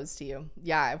proposed to you.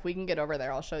 Yeah, if we can get over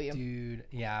there, I'll show you. Dude,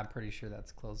 yeah, I'm pretty sure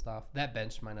that's closed off. That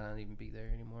bench might not even be there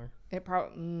anymore. It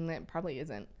probably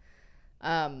isn't.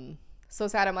 So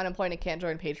sad I'm unemployed and can't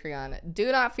join Patreon.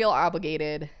 Do not feel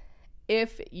obligated.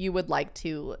 If you would like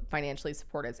to financially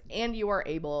support us and you are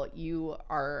able, you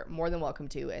are more than welcome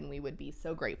to, and we would be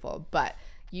so grateful. But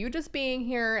you just being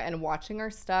here and watching our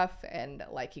stuff and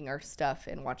liking our stuff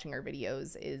and watching our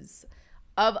videos is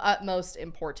of utmost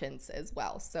importance as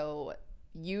well. So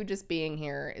you just being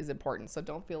here is important. So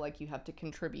don't feel like you have to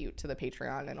contribute to the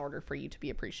Patreon in order for you to be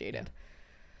appreciated.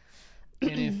 Yeah.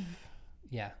 And if,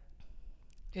 yeah,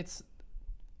 it's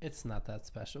not that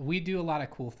special. We do a lot of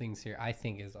cool things here. I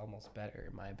think is almost better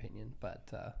in my opinion,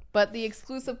 but the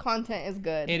exclusive content is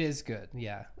good. It is good.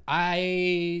 Yeah.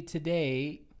 I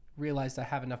today realized I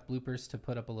have enough bloopers to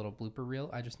put up a little blooper reel.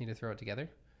 I just need to throw it together.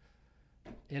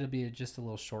 It'll be just a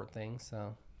little short thing,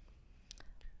 so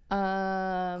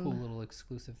cool little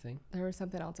exclusive thing. There was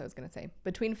something else I was going to say.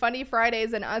 Between Funny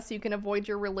Fridays and us, you can avoid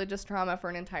your religious trauma for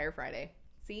an entire Friday.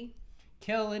 See?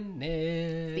 Killing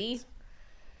it. See?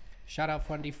 Shout out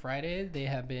Fundy Friday. They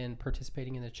have been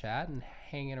participating in the chat and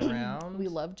hanging around. We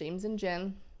love James and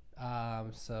Jen.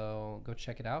 So go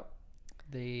check it out.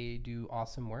 They do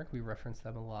awesome work. We reference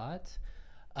them a lot.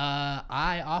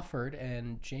 I offered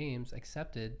and James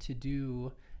accepted to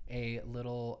do a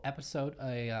little episode,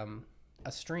 a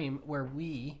stream where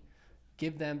we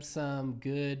give them some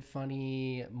good,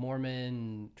 funny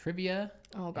Mormon trivia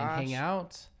and hang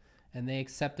out. And they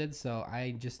accepted, so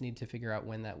I just need to figure out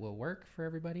when that will work for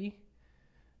everybody.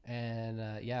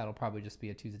 And yeah, it'll probably just be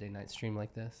a Tuesday night stream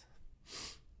like this.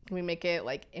 Can we make it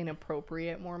like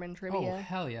inappropriate Mormon trivia? Oh,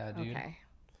 hell yeah, dude. Okay.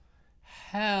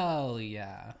 Hell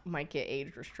yeah. Might get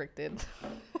age restricted.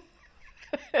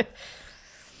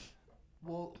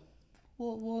 We'll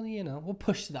we'll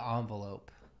push the envelope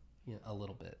a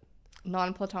little bit.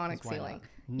 Non-platonic sealing.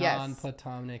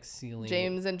 Non-platonic sealing.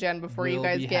 James and Jen, before you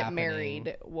guys get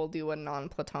married, we'll do a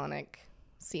non-platonic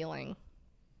sealing.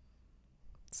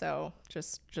 So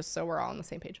just so we're all on the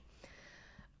same page.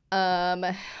 I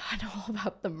know all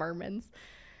about the Mormons.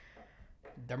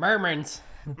 The Mormons.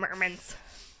 Mormons.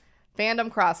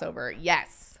 Fandom crossover.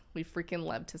 Yes. We freaking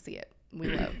love to see it. We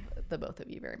love the both of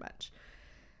you very much.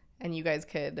 And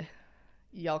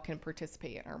y'all can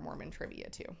participate in our Mormon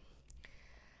trivia too.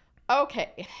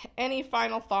 Okay. Any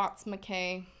final thoughts,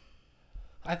 McKay?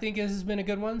 I think this has been a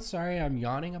good one. Sorry, I'm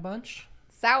yawning a bunch.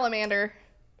 Salamander.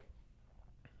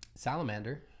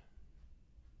 Salamander.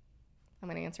 I'm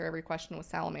going to answer every question with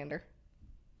salamander.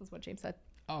 That's what James said.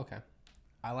 Oh, okay.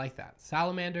 I like that.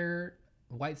 Salamander,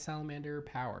 white salamander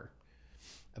power.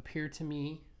 Appear to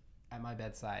me at my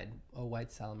bedside, a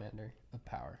white salamander of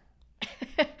power.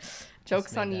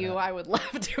 Joke's on you. I would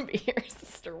love to be your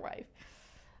sister wife.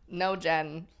 No,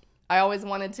 Jen. I always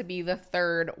wanted to be the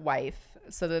third wife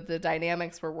so that the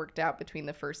dynamics were worked out between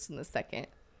the first and the second.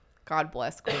 God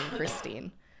bless Queen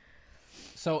Christine.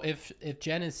 So if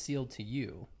Jen is sealed to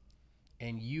you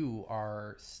and you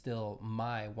are still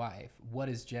my wife, what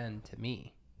is Jen to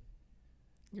me?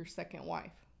 Your second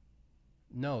wife.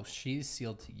 No, she's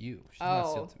sealed to you. She's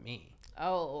not sealed to me.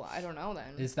 Oh, I don't know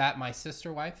then. Is that my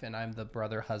sister wife and I'm the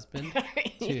brother husband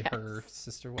to her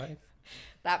sister wife?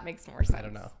 That makes more sense. I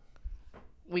don't know.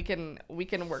 We can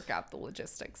work out the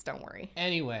logistics. Don't worry.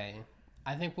 Anyway,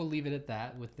 I think we'll leave it at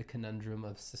that with the conundrum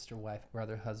of sister wife,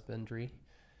 brother husbandry.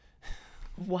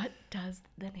 What does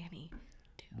the nanny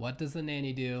do? What does the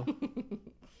nanny do?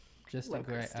 Just a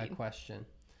great question.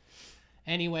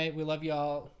 Anyway, we love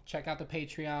y'all. Check out the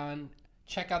Patreon.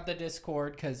 Check out the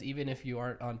Discord, because even if you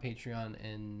aren't on Patreon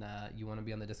and you want to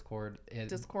be on the Discord,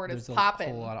 Discord is there's popping.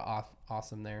 a whole lot of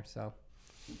awesome there. So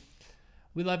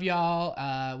we love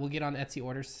y'all. We'll get on Etsy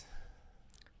orders.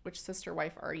 Which sister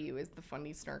wife are you is the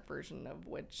funny snark version of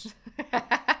which.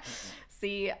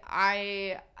 See,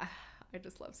 I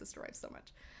just love sister wives so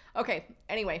much. Okay,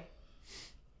 anyway,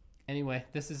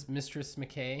 this is Mistress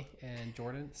McKay and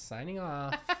Jordan signing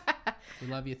off. We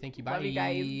love you. Thank you. Bye. Love you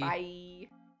guys. Bye.